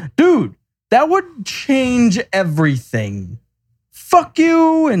shit, dude, that would change everything. Fuck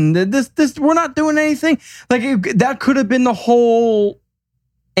you, and this we're not doing anything. Like that could have been the whole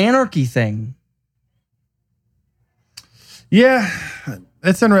anarchy thing. Yeah,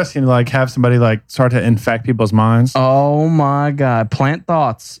 it's interesting to like have somebody like start to infect people's minds. Oh my god, plant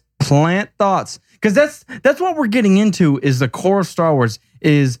thoughts, because that's what we're getting into. Is the core of Star Wars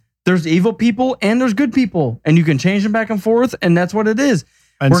is there's evil people and there's good people, and you can change them back and forth, and that's what it is.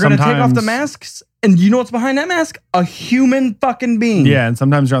 And we're going to take off the masks. And you know what's behind that mask? A human fucking being. Yeah, and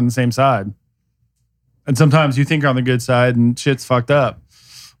sometimes you're on the same side. And sometimes you think you're on the good side and shit's fucked up.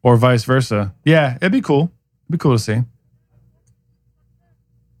 Or vice versa. Yeah, it'd be cool. It'd be cool to see.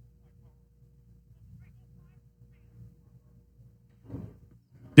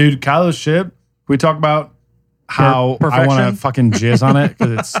 Dude, Kylo's ship, can we talk about how I want to fucking jizz on it?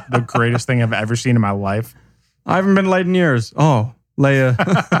 Because it's the greatest thing I've ever seen in my life. I haven't been late in years. Oh, Leia.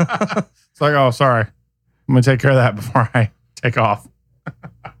 It's like, oh, sorry. I'm going to take care of that before I take off.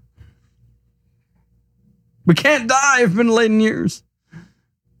 We can't die. I've been late in years.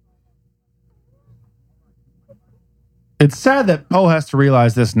 It's sad that Poe has to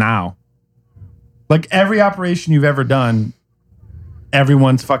realize this now. Like every operation you've ever done,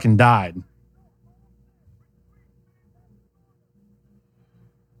 everyone's fucking died.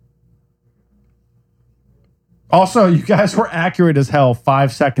 Also, you guys were accurate as hell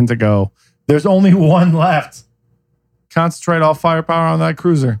 5 seconds ago. There's only one left. Concentrate all firepower on that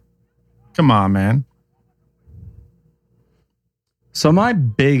cruiser. Come on, man. So my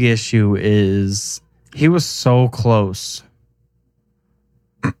big issue is he was so close.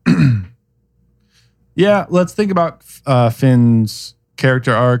 Yeah, let's think about Finn's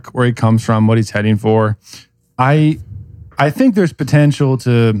character arc, where he comes from, what he's heading for. I think there's potential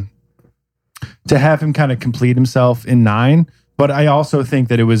to have him kind of complete himself in 9, but I also think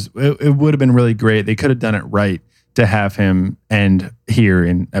that it would have been really great. They could have done it right to have him end here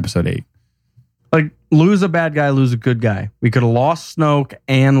in episode 8. Like, lose a bad guy, lose a good guy. We could have lost Snoke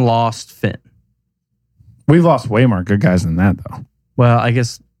and lost Finn. We've lost way more good guys than that, though. Well, I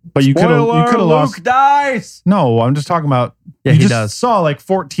guess. But you could have lost. Luke dies. No, I'm just talking about. Yeah, he does. Saw like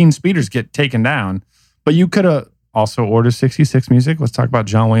 14 speeders get taken down, but you could have also Order 66 music. Let's talk about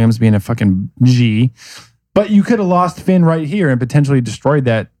John Williams being a fucking G. But you could have lost Finn right here and potentially destroyed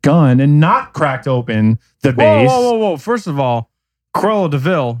that gun and not cracked open the base. Whoa. First of all, Cruella de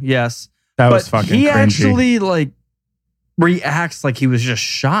Vil, yes. That was fucking cringy. Actually like reacts like he was just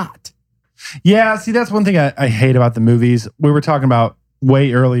shot. Yeah, see, that's one thing I hate about the movies. We were talking about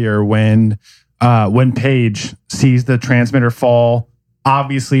way earlier when Paige sees the transmitter fall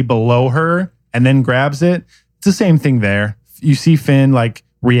obviously below her and then grabs it. It's the same thing there. You see Finn like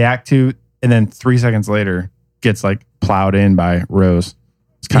react to, and then 3 seconds later gets like plowed in by Rose.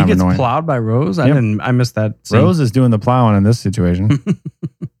 It's kind He of gets annoying. plowed by Rose? Yep. I missed that scene. Rose is doing the plowing in this situation.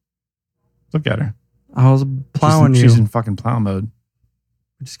 Look at her. I was plowing She's you. in fucking plow mode.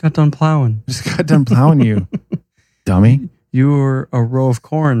 I just got done plowing. Just got done plowing you, dummy. You were a row of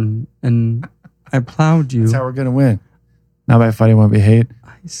corn and I plowed you. That's how we're gonna win. Not by fighting what we hate,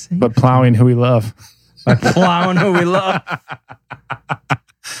 I see. but plowing who we love. By plowing who we love.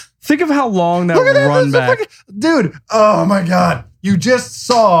 Think of how long that Look at that, run this is back. dude. Oh my god, you just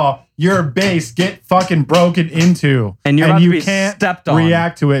saw your base get fucking broken into, And you're about to you be can't stepped on.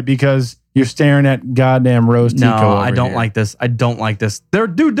 react to it because you're staring at goddamn Rose Tico. No, I over don't here. like this. I don't like this. They're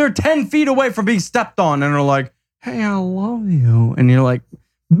 10 feet away from being stepped on and they're like, hey, I love you. And you're like,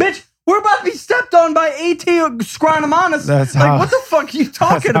 bitch, we're about to be stepped on by AT Scronomanus. That's like, how- what the fuck are you That's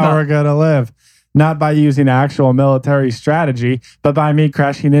talking how we're about? gonna live. Not by using actual military strategy, but by me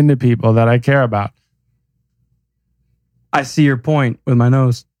crashing into people that I care about. I see your point with my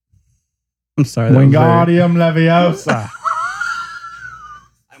nose. I'm sorry. That was very, Wingardium Leviosa.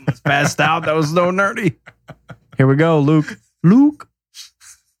 I almost passed out. That was so nerdy. Here we go, Luke. Luke.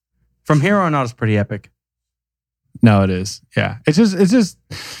 From here on out, it's pretty epic. No, it is. Yeah. It's just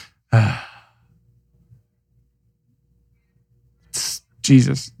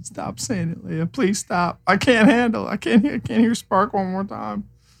Jesus, stop saying it, Leah. Please stop. I can't handle it. I can't hear Spark one more time.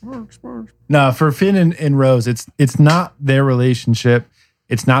 Spark. No, for Finn and Rose, it's not their relationship.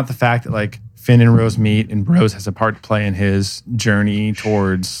 It's not the fact that like Finn and Rose meet and Rose has a part to play in his journey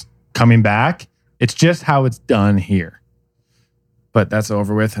towards coming back. It's just how it's done here. But that's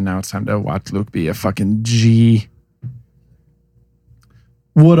over with, and now it's time to watch Luke be a fucking G.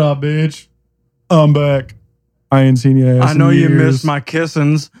 What up, bitch? I'm back. I ain't seen your ass I know in you years. missed my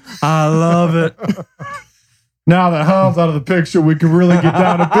kissings. I love it. Now that Han's out of the picture, we can really get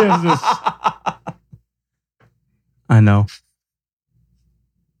down to business. I know.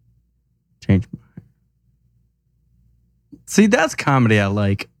 Change my. See, that's comedy I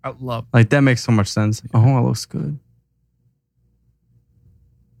like. I love. Like, that makes so much sense. Oh, it looks good.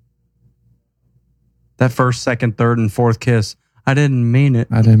 That first, second, third, and fourth kiss, I didn't mean it.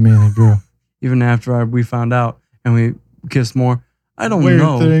 I didn't mean it, girl. Even after we found out and we kissed more, I don't Weird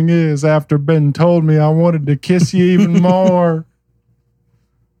know. thing is, after Ben told me I wanted to kiss you even more.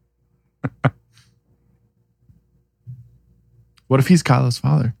 What if he's Kylo's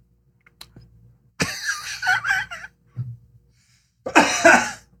father?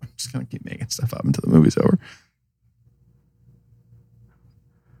 I'm just gonna keep making stuff up until the movie's over.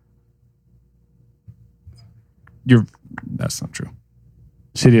 That's not true.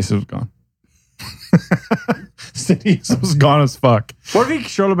 Sidious was gone. Sidious was gone as fuck. What if he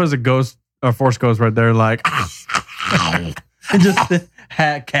showed up as a ghost, a force ghost right there, like, and just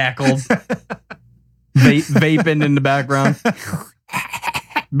hat cackled, vaping in the background.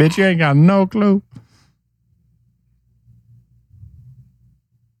 Bitch, you ain't got no clue.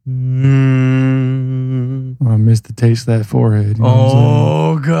 Mm. I miss the taste of that forehead. You know what I'm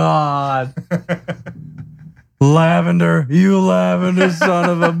Oh, God. Lavender, you lavender son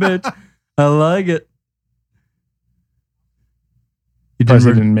of a bitch. I like it. You Plus, he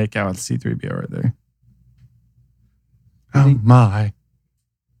didn't didn't make out with C-3PO right there. Oh my.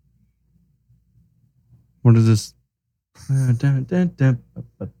 What is this?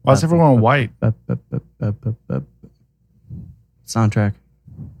 Why is everyone white? Soundtrack.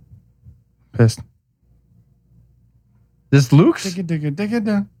 Pissed. This Luke's? Dig it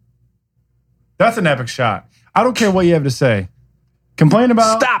down. That's an epic shot. I don't care what you have to say. Complain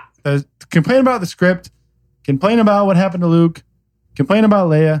about Stop. Complain about the script. Complain about what happened to Luke. Complain about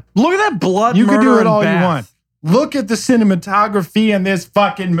Leia. Look at that blood. You can do murder it all and you bath. want. Look at the cinematography in this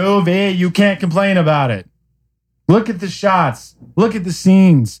fucking movie. You can't complain about it. Look at the shots. Look at the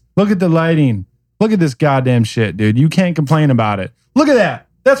scenes. Look at the lighting. Look at this goddamn shit, dude. You can't complain about it. Look at that.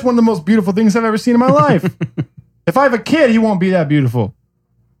 That's one of the most beautiful things I've ever seen in my life. If I have a kid, he won't be that beautiful.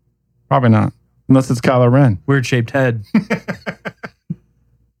 Probably not. Unless it's Kylo Ren. Weird shaped head.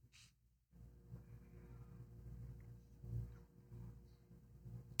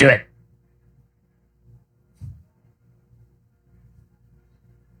 Do it.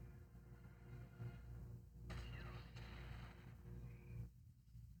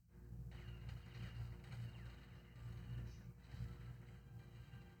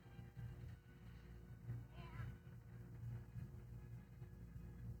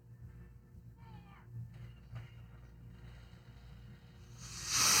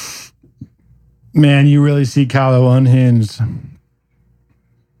 Man, you really see Kylo unhinged.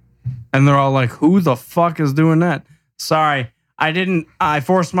 And they're all like, who the fuck is doing that? Sorry, I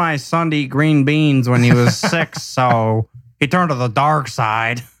forced my son to eat green beans when he was 6, so he turned to the dark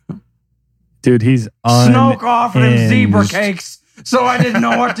side. Dude, he's Snoke offered him zebra unhinged. cakes, so I didn't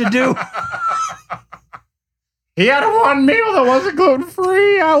know what to do. He had one meal that wasn't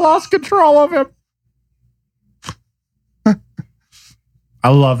gluten-free. I lost control of him. I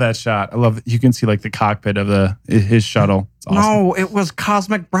love that shot. I love you can see like the cockpit of his shuttle. It's awesome. No, it was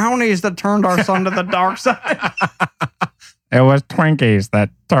cosmic brownies that turned our son to the dark side. It was Twinkies that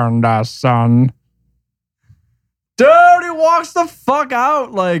turned our son. Dude, he walks the fuck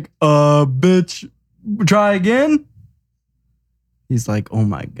out like, bitch, try again? He's like, oh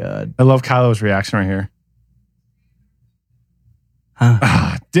my God. I love Kylo's reaction right here. Huh.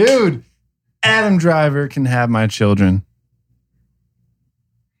 Ah, dude, Adam Driver can have my children.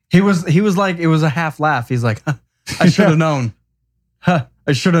 He was like, it was a half laugh. He's like, huh, I should have known. Huh,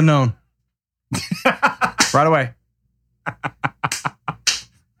 I should have known. Right away.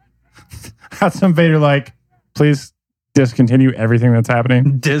 Had some Vader like, please discontinue everything that's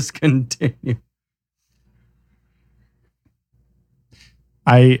happening. Discontinue.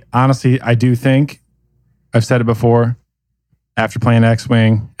 I do think, I've said it before, after playing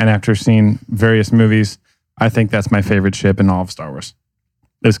X-Wing and after seeing various movies, I think that's my favorite ship in all of Star Wars.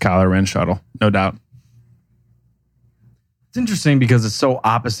 Is Kylo Ren shuttle, no doubt. It's interesting because it's so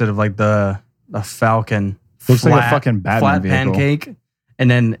opposite of like the Falcon. Looks like a fucking Batman flat vehicle. pancake,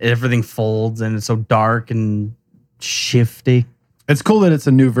 and then everything folds, and it's so dark and shifty. It's cool that it's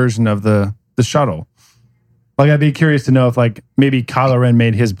a new version of the shuttle. Like, I'd be curious to know if like maybe Kylo Ren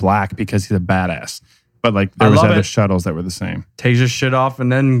made his black because he's a badass, but like there I was love other it. shuttles that were the same. Takes his shit off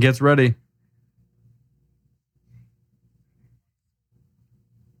and then gets ready.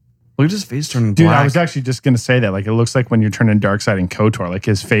 Look at his face turning Dude, black. I was actually just gonna say that. Like, it looks like when you're turning Darkseid in KOTOR, like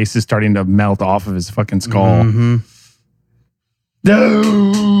his face is starting to melt off of his fucking skull. Mhm.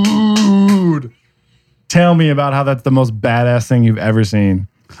 Dude, tell me about how that's the most badass thing you've ever seen.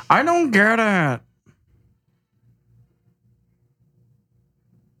 I don't get it.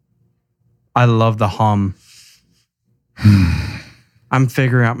 I love the hum. I'm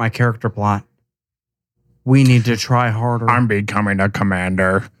figuring out my character plot. We need to try harder. I'm becoming a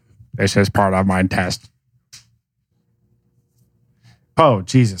commander. This is part of my test. Oh,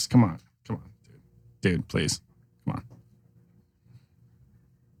 Jesus. Come on. Come on, dude. Dude, please. Come on.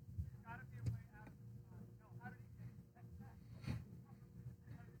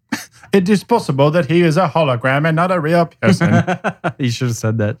 It is possible that he is a hologram and not a real person. You should have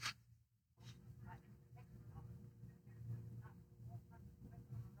said that.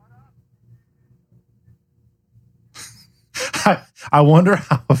 I wonder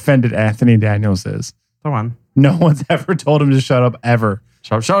how offended Anthony Daniels is. Come on. No one's ever told him to shut up, ever.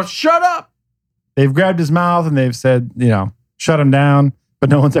 Shut up. They've grabbed his mouth and they've said, you know, shut him down. But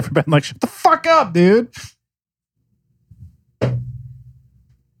no one's ever been like, shut the fuck up, dude.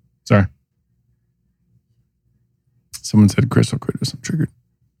 Sorry. Someone said crystal critters. I'm triggered.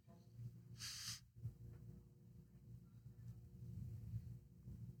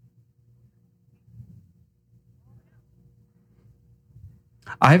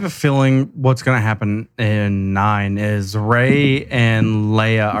 I have a feeling what's going to happen in 9 is Rey and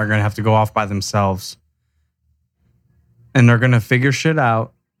Leia are going to have to go off by themselves. And they're going to figure shit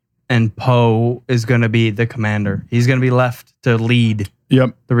out. And Poe is going to be the commander. He's going to be left to lead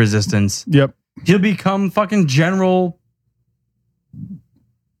Yep. the resistance. Yep. He'll become fucking General.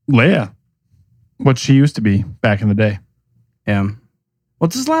 Leia. What she used to be back in the day.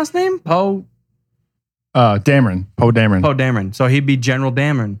 What's his last name? Poe Dameron. Poe Dameron. Poe Dameron. So he'd be General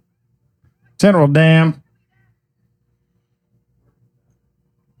Dameron. General Dam.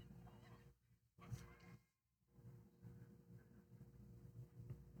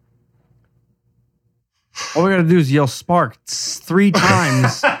 All we got to do is yell Spark 3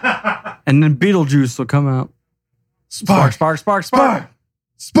 times. And then Beetlejuice will come out. Spark, spark, spark, spark.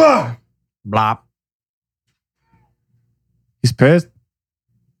 Spark. Blop. He's pissed.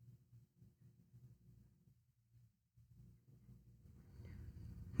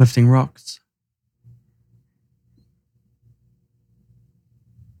 Lifting rocks.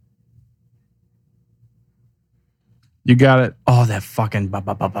 You got it. Oh, that fucking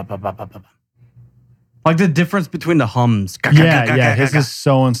like the difference between the hums. Yeah. His is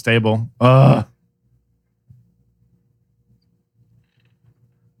so unstable. Ugh.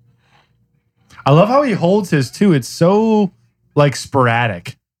 I love how he holds his too. It's so like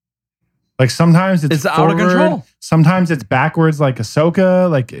sporadic. Like sometimes it's out of forward, control. Sometimes it's backwards, like Ahsoka.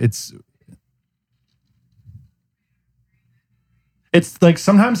 Like it's It's like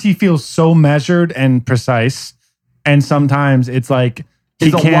sometimes he feels so measured and precise, and sometimes it's like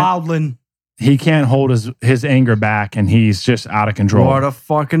He's a wildling. he can't hold his anger back, and he's just out of control. What a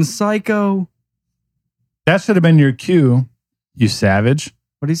fucking psycho. That should have been your cue, you savage.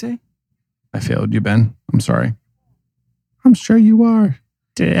 What did he say? I failed you, Ben. I'm sorry. I'm sure you are,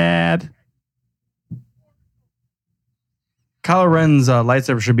 Dad. Kylo Ren's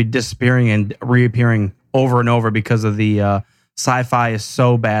lightsaber should be disappearing and reappearing over and over because of the sci-fi is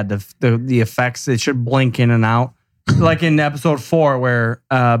so bad. The effects, it should blink in and out. Like in episode 4 where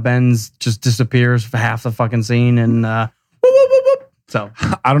Ben's just disappears for half the fucking scene and whoop, whoop, whoop, whoop. So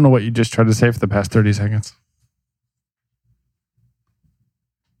I don't know what you just tried to say for the past 30 seconds.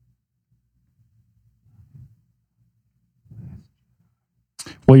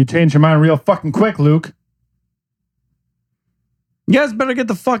 Well, you changed your mind real fucking quick, Luke. you guys better get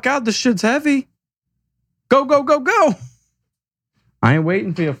the fuck out. This shit's heavy. Go, go, go, go. I ain't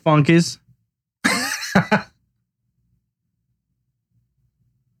waiting for you funkies.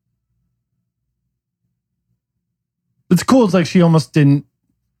 It's cool. It's like she almost didn't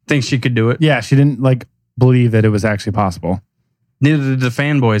Think she could do it. Yeah, she didn't like believe that it was actually possible. Neither did the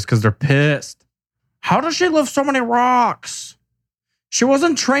fanboys because they're pissed. How does she lift so many rocks? She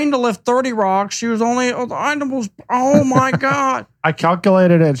wasn't trained to lift 30 rocks. She was only, oh my God. I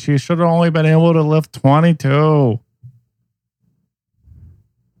calculated it. She should have only been able to lift 22.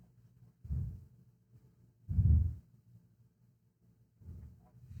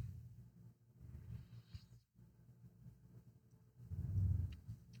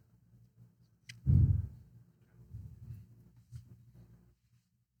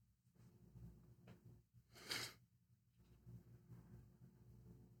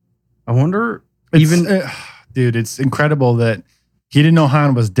 I wonder, Dude, it's incredible that he didn't know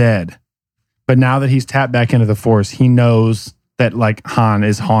Han was dead. But now that he's tapped back into the Force, he knows that like Han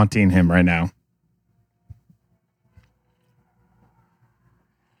is haunting him right now.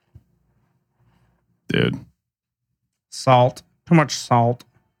 Dude. salt. Too much salt.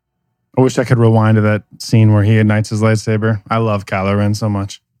 I wish I could rewind to that scene where he ignites his lightsaber. I love Kylo Ren so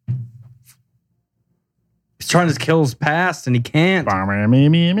much. He's trying to kill his past and he can't.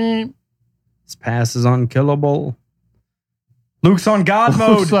 His past is unkillable. Luke's on God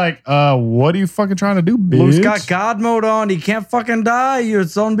mode. Luke's like, what are you fucking trying to do, bitch? Luke's got God mode on. He can't fucking die.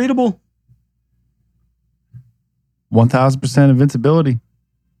 It's unbeatable. 1000% invincibility.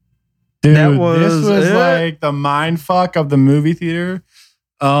 Dude, That was this was it. like the mind fuck of the movie theater.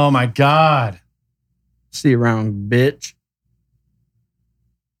 Oh my God. See you around, bitch.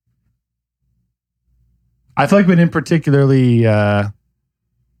 I feel like we didn't particularly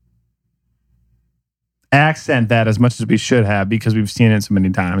accent that as much as we should have because we've seen it so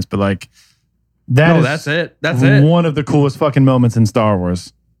many times. But like, That's it. That's it. One of the coolest fucking moments in Star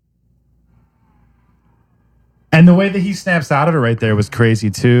Wars. And the way that he snaps out of it right there was crazy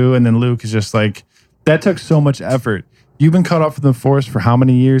too. And then Luke is just like, that took so much effort. You've been cut off from the Force for how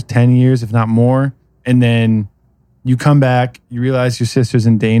many years? 10 years, if not more. And then you come back, you realize your sister's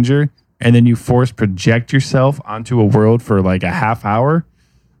in danger, and then you force project yourself onto a world for like a half hour.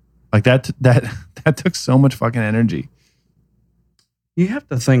 Like that took so much fucking energy. You have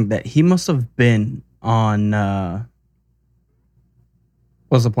to think that he must have been on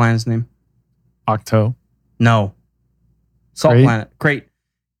what's the planet's name? Octo. No. Salt Crate? Planet. Crate.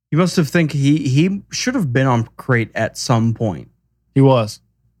 You must have think he should have been on Crate at some point. He was.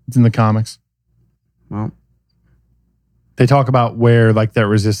 It's in the comics. Well, They talk about where like that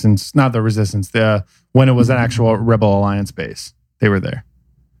resistance, not the resistance, when it was an actual Rebel Alliance base. They were there.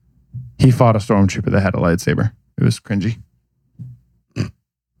 He fought a stormtrooper that had a lightsaber. It was cringy.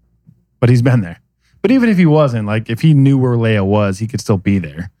 But he's been there. But even if he wasn't, like if he knew where Leia was, he could still be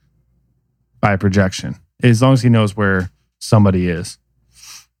there by projection. As long as he knows where somebody is.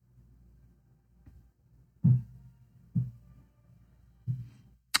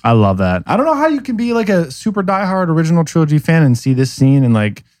 I love that. I don't know how you can be like a super diehard original trilogy fan and see this scene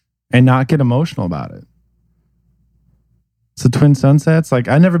and not get emotional about it. It's the Twin Sunsets. Like,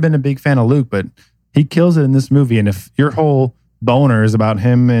 I've never been a big fan of Luke, but he kills it in this movie. And if your whole boner is about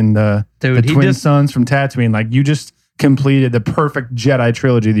him and the twin sons from Tatooine, like you just completed the perfect Jedi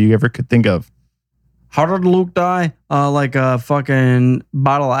trilogy that you ever could think of. how did Luke die? Like a fucking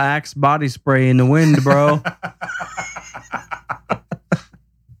bottle of Axe body spray in the wind, bro.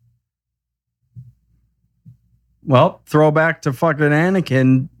 Well, throwback to fucking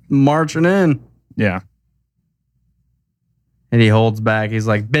Anakin marching in. Yeah. And he holds back. He's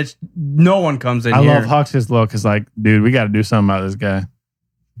like, bitch, no one comes in I here. love Hux's look. Is like, dude, we got to do something about this guy.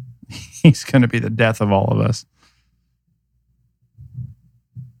 He's going to be the death of all of us.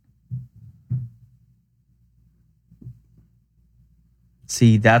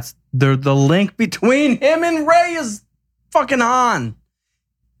 See, that's the link between him and Rey is fucking Han.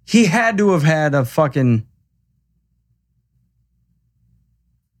 He had to have had a fucking...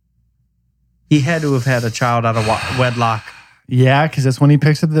 He had to have had a child out of wedlock. Yeah, because that's when he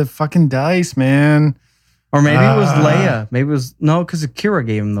picks up the fucking dice, man. Or maybe it was Leia. Maybe it was... No, because Akira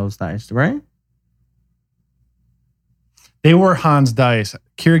gave him those dice, right? They were Han's dice.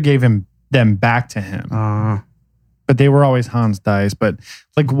 Kira gave them back to him. But they were always Han's dice. But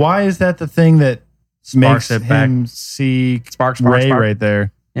like, why is that the thing that Sparks makes it back. him see Spark. Rey right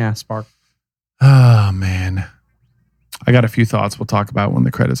there? Yeah, Spark. Oh, man. I got a few thoughts we'll talk about when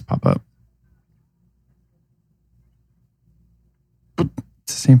the credits pop up. It's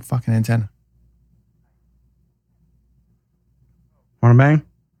the same fucking antenna. Want to bang?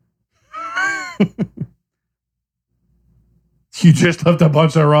 You just left a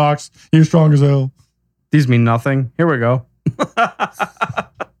bunch of rocks. You're strong as hell. These mean nothing. Here we go.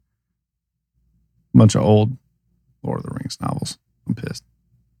 Bunch of old Lord of the Rings novels. I'm pissed.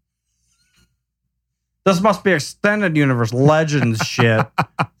 This must be extended universe legends shit.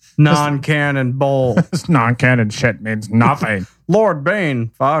 Non-canon bull. This non-canon shit means nothing. Lord Bane.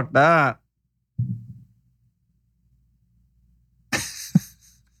 Fuck that.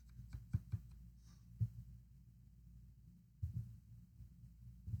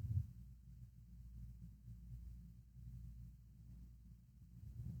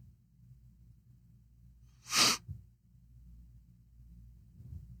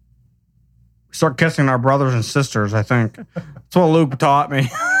 Start kissing our brothers and sisters, I think. That's what Luke taught me.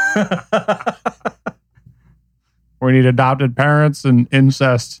 We need adopted parents and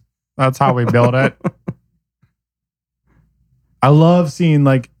incest. That's how we build it. I love seeing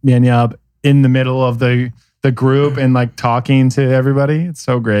like Nyanyab in the middle of the group and like talking to everybody. It's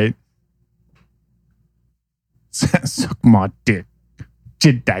so great. Suck my dick,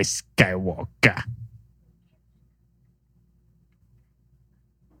 Jedi Skywalker.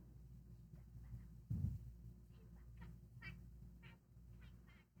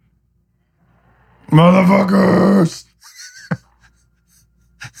 Motherfuckers!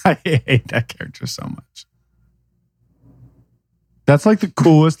 I hate that character so much. That's like the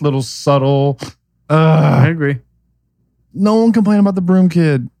coolest little subtle. I agree. No one complained about the broom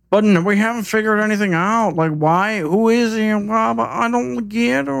kid. But we haven't figured anything out. Like, why? Who is he? Blah, blah, I don't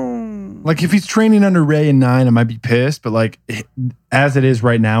get him. Like, if he's training under Rey in 9, I might be pissed. But like, as it is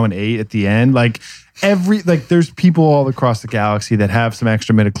right now in 8 at the end, like there's people all across the galaxy that have some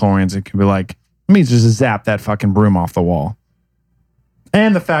extra midichlorians that can be like, let me just zap that fucking broom off the wall.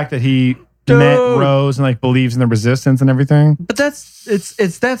 And the fact that he met Rose and like believes in the resistance and everything. But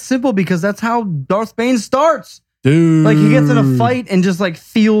it's that simple because that's how Darth Bane starts. Dude. Like he gets in a fight and just like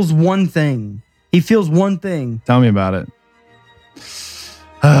feels one thing. He feels one thing. Tell me about it.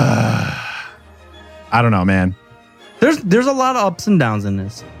 I don't know, man. There's a lot of ups and downs in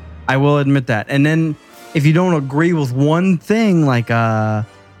this. I will admit that. And then if you don't agree with one thing, like the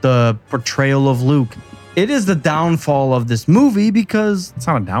portrayal of Luke, it is the downfall of this movie because... It's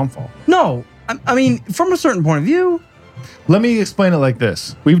not a downfall. No. I mean, from a certain point of view... Let me explain it like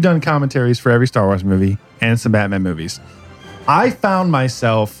this. We've done commentaries for every Star Wars movie and some Batman movies. I found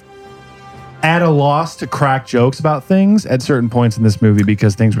myself at a loss to crack jokes about things at certain points in this movie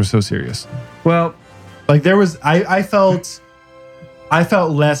because things were so serious. Well... Like there was... I felt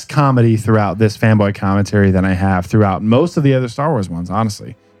less comedy throughout this fanboy commentary than I have throughout most of the other Star Wars ones,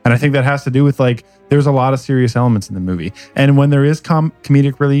 honestly. And I think that has to do with like, there's a lot of serious elements in the movie. And when there is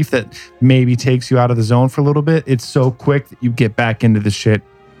comedic relief that maybe takes you out of the zone for a little bit, it's so quick that you get back into the shit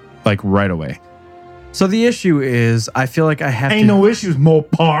like right away. So the issue is, I feel like I have Ain't no issues,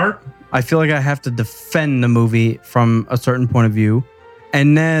 Mopar. I feel like I have to defend the movie from a certain point of view.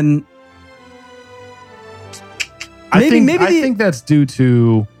 And then... I think that's due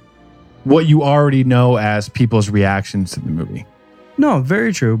to what you already know as people's reactions to the movie. No,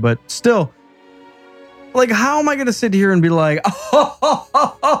 very true. But still, like, how am I going to sit here and be like,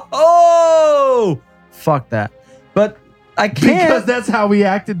 oh, fuck that. But I can't. Because that's how we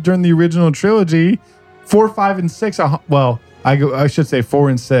acted during the original trilogy. 4, 5, and 6. Well, I should say 4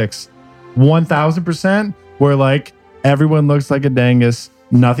 and 6. 1000%. Where like everyone looks like a dangus.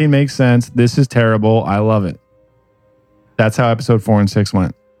 Nothing makes sense. This is terrible. I love it. That's how episode 4 and 6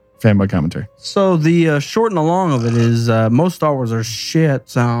 went. Fanboy commentary. So the short and the long of it is most Star Wars are shit.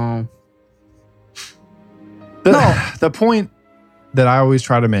 So the point that I always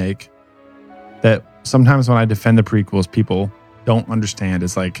try to make that sometimes when I defend the prequels, people don't understand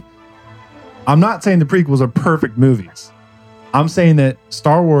is like, I'm not saying the prequels are perfect movies. I'm saying that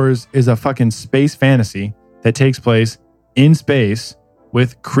Star Wars is a fucking space fantasy that takes place in space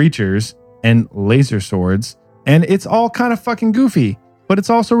with creatures and laser swords. And it's all kind of fucking goofy, but it's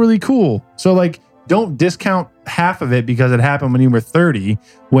also really cool. So like, don't discount half of it because it happened when you were 30,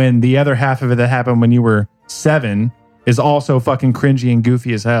 when the other half of it that happened when you were 7 is also fucking cringy and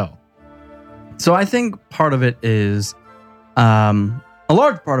goofy as hell. So I think part of it is, a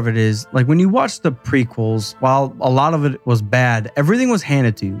large part of it is, like when you watch the prequels, while a lot of it was bad, everything was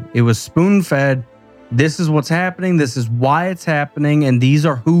handed to you. It was spoon-fed. This is what's happening. This is why it's happening. And these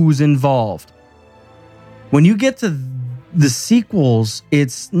are who's involved. When you get to the sequels,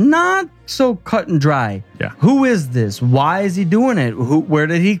 it's not so cut and dry. Yeah. Who is this? Why is he doing it? Where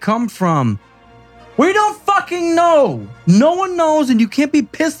did he come from? We don't fucking know. No one knows, and you can't be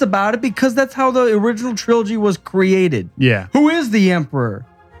pissed about it because that's how the original trilogy was created. Yeah. Who is the Emperor?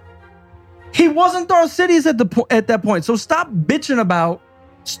 He wasn't Darth Sidious at that point. So stop bitching about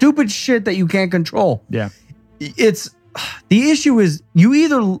stupid shit that you can't control. Yeah. It's the issue is you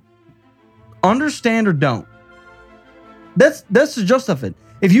either understand or don't. That's the gist of it.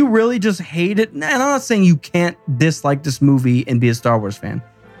 If you really just hate it, and I'm not saying you can't dislike this movie and be a Star Wars fan,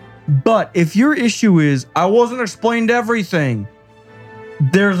 but if your issue is I wasn't explained everything,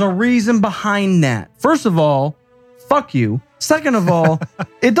 there's a reason behind that. First of all, fuck you. Second of all,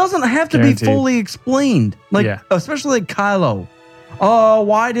 it doesn't have to Guaranteed. be fully explained. Like, Yeah. especially like Kylo. Oh,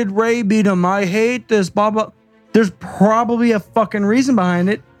 why did Rey beat him? I hate this, blah, blah. There's probably a fucking reason behind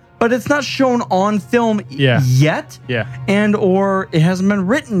it, but it's not shown on film yet, Yeah. and or it hasn't been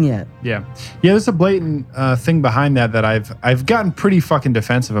written yet. Yeah. There's a blatant thing behind that I've gotten pretty fucking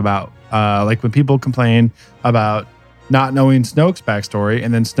defensive about. Like when people complain about not knowing Snoke's backstory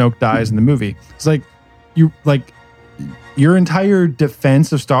and then Snoke dies in the movie. It's like your entire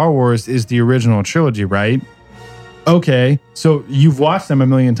defense of Star Wars is the original trilogy, right? Okay, so you've watched them a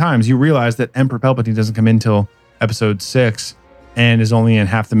million times. You realize that Emperor Palpatine doesn't come in till episode 6 and is only in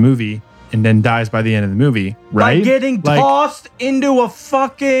half the movie and then dies by the end of the movie, right? By getting tossed into a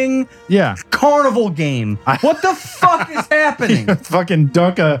fucking carnival game. What the fuck is happening? Fucking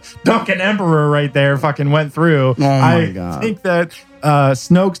Duncan Emperor right there fucking went through. Oh my God. I think that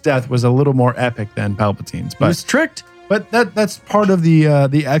Snoke's death was a little more epic than Palpatine's. He But was tricked. But that's part of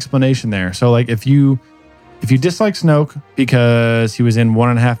the explanation there. So like if you dislike Snoke because he was in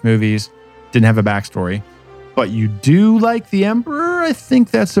 1.5 movies, didn't have a backstory, but you do like the Emperor, I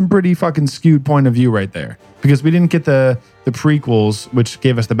think that's some pretty fucking skewed point of view right there. Because we didn't get the prequels, which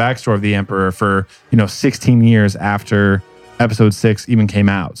gave us the backstory of the Emperor for 16 years after Episode 6 even came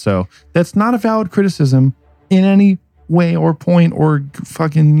out. So that's not a valid criticism in any way or point or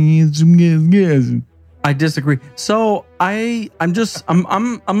fucking. I disagree. So I'm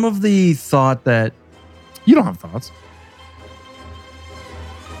of the thought that you don't have thoughts.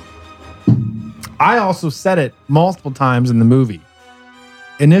 I also said it multiple times in the movie.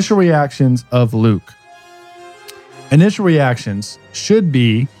 Initial reactions of Luke. Initial reactions should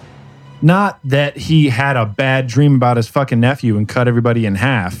be not that he had a bad dream about his fucking nephew and cut everybody in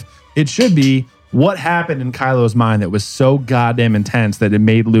half. It should be what happened in Kylo's mind that was so goddamn intense that it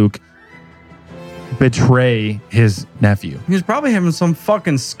made Luke betray his nephew. he was probably having some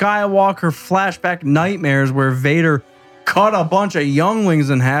fucking Skywalker flashback nightmares where Vader cut a bunch of younglings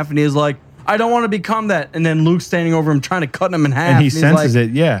in half and he's like, I don't want to become that. And then Luke's standing over him trying to cut him in half. And he he's senses like,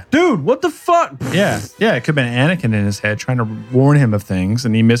 it, yeah. Dude, what the fuck? Yeah. It could have been Anakin in his head trying to warn him of things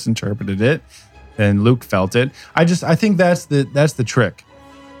and he misinterpreted it. And Luke felt it. I think that's the trick.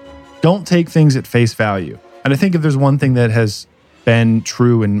 Don't take things at face value. And I think if there's one thing that has been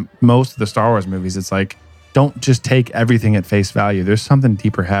true in most of the Star Wars movies, it's like, don't just take everything at face value. There's something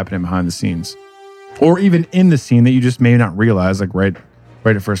deeper happening behind the scenes. Or even in the scene that you just may not realize, like right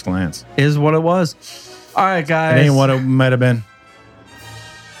at first glance. Is what it was. All right, guys. It ain't what it might have been.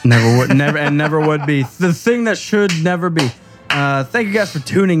 Never would, never would be. The thing that should never be. Thank you guys for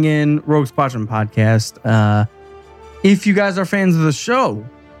tuning in, Rogue Squadron Podcast. If you guys are fans of the show,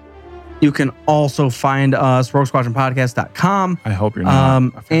 you can also find us roguesquadronpodcast.com. I hope you're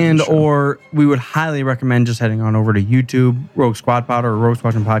not. Or we would highly recommend just heading on over to YouTube, Rogue Squad Pod or Rogue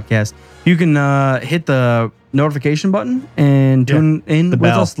Squadron Podcast. You can hit the notification button and tune in with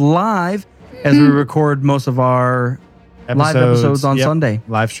us live as we record most of our live episodes on Sunday.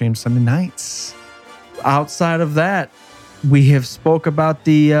 Live stream Sunday nights. Outside of that, we have spoke about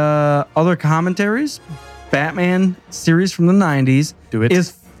the other commentaries. Batman series from the 90s Do it.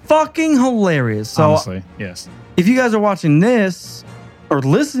 is fucking hilarious. So honestly, yes. if you guys are watching this or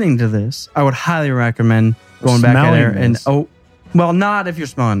listening to this, I would highly recommend going back in there and not if you're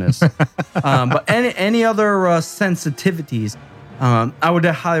smelling this, but any other sensitivities, I would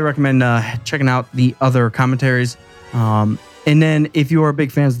highly recommend checking out the other commentaries. And then if you are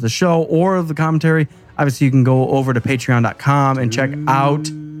big fans of the show or of the commentary, obviously you can go over to patreon.com and check out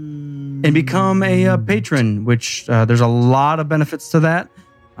and become a patron, which there's a lot of benefits to that.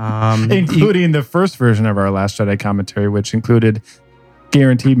 Including the first version of our Last Jedi commentary, which included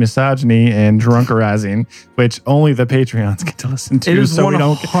guaranteed misogyny and drunkerizing, which only the Patreons get to listen to. It is so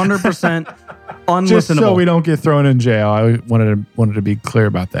 100% unlistenable. Just so we don't get thrown in jail. I wanted to be clear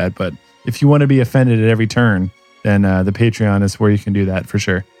about that. But if you want to be offended at every turn, then the Patreon is where you can do that for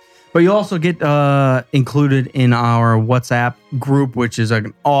sure. But you also get included in our WhatsApp group, which is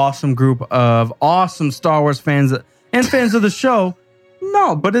an awesome group of awesome Star Wars fans and fans of the show.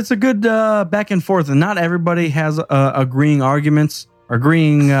 No, but it's a good back and forth, and not everybody has agreeing arguments,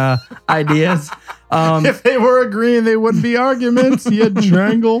 agreeing ideas. If they were agreeing, they wouldn't be arguments. You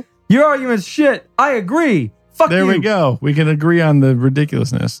jangle. Your argument's shit. I agree. Fuck there you. We go. We can agree on the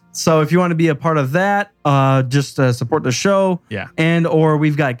ridiculousness. So if you want to be a part of that, just support the show. Yeah. And or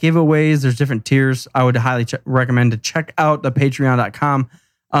we've got giveaways. There's different tiers. I would highly recommend to check out the patreon.com.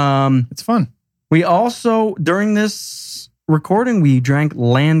 It's fun. We also, during this recording, we drank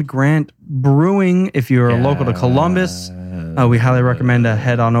Land Grant Brewing. If you're local to Columbus, we highly recommend to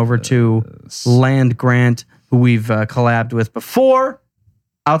head on over to Land Grant, who we've collabed with before.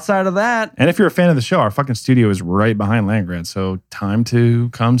 Outside of that, and if you're a fan of the show, our fucking studio is right behind Land Grant. So time to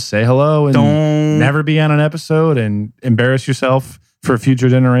come say hello and never be on an episode and embarrass yourself for future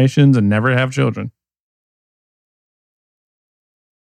generations and never have children.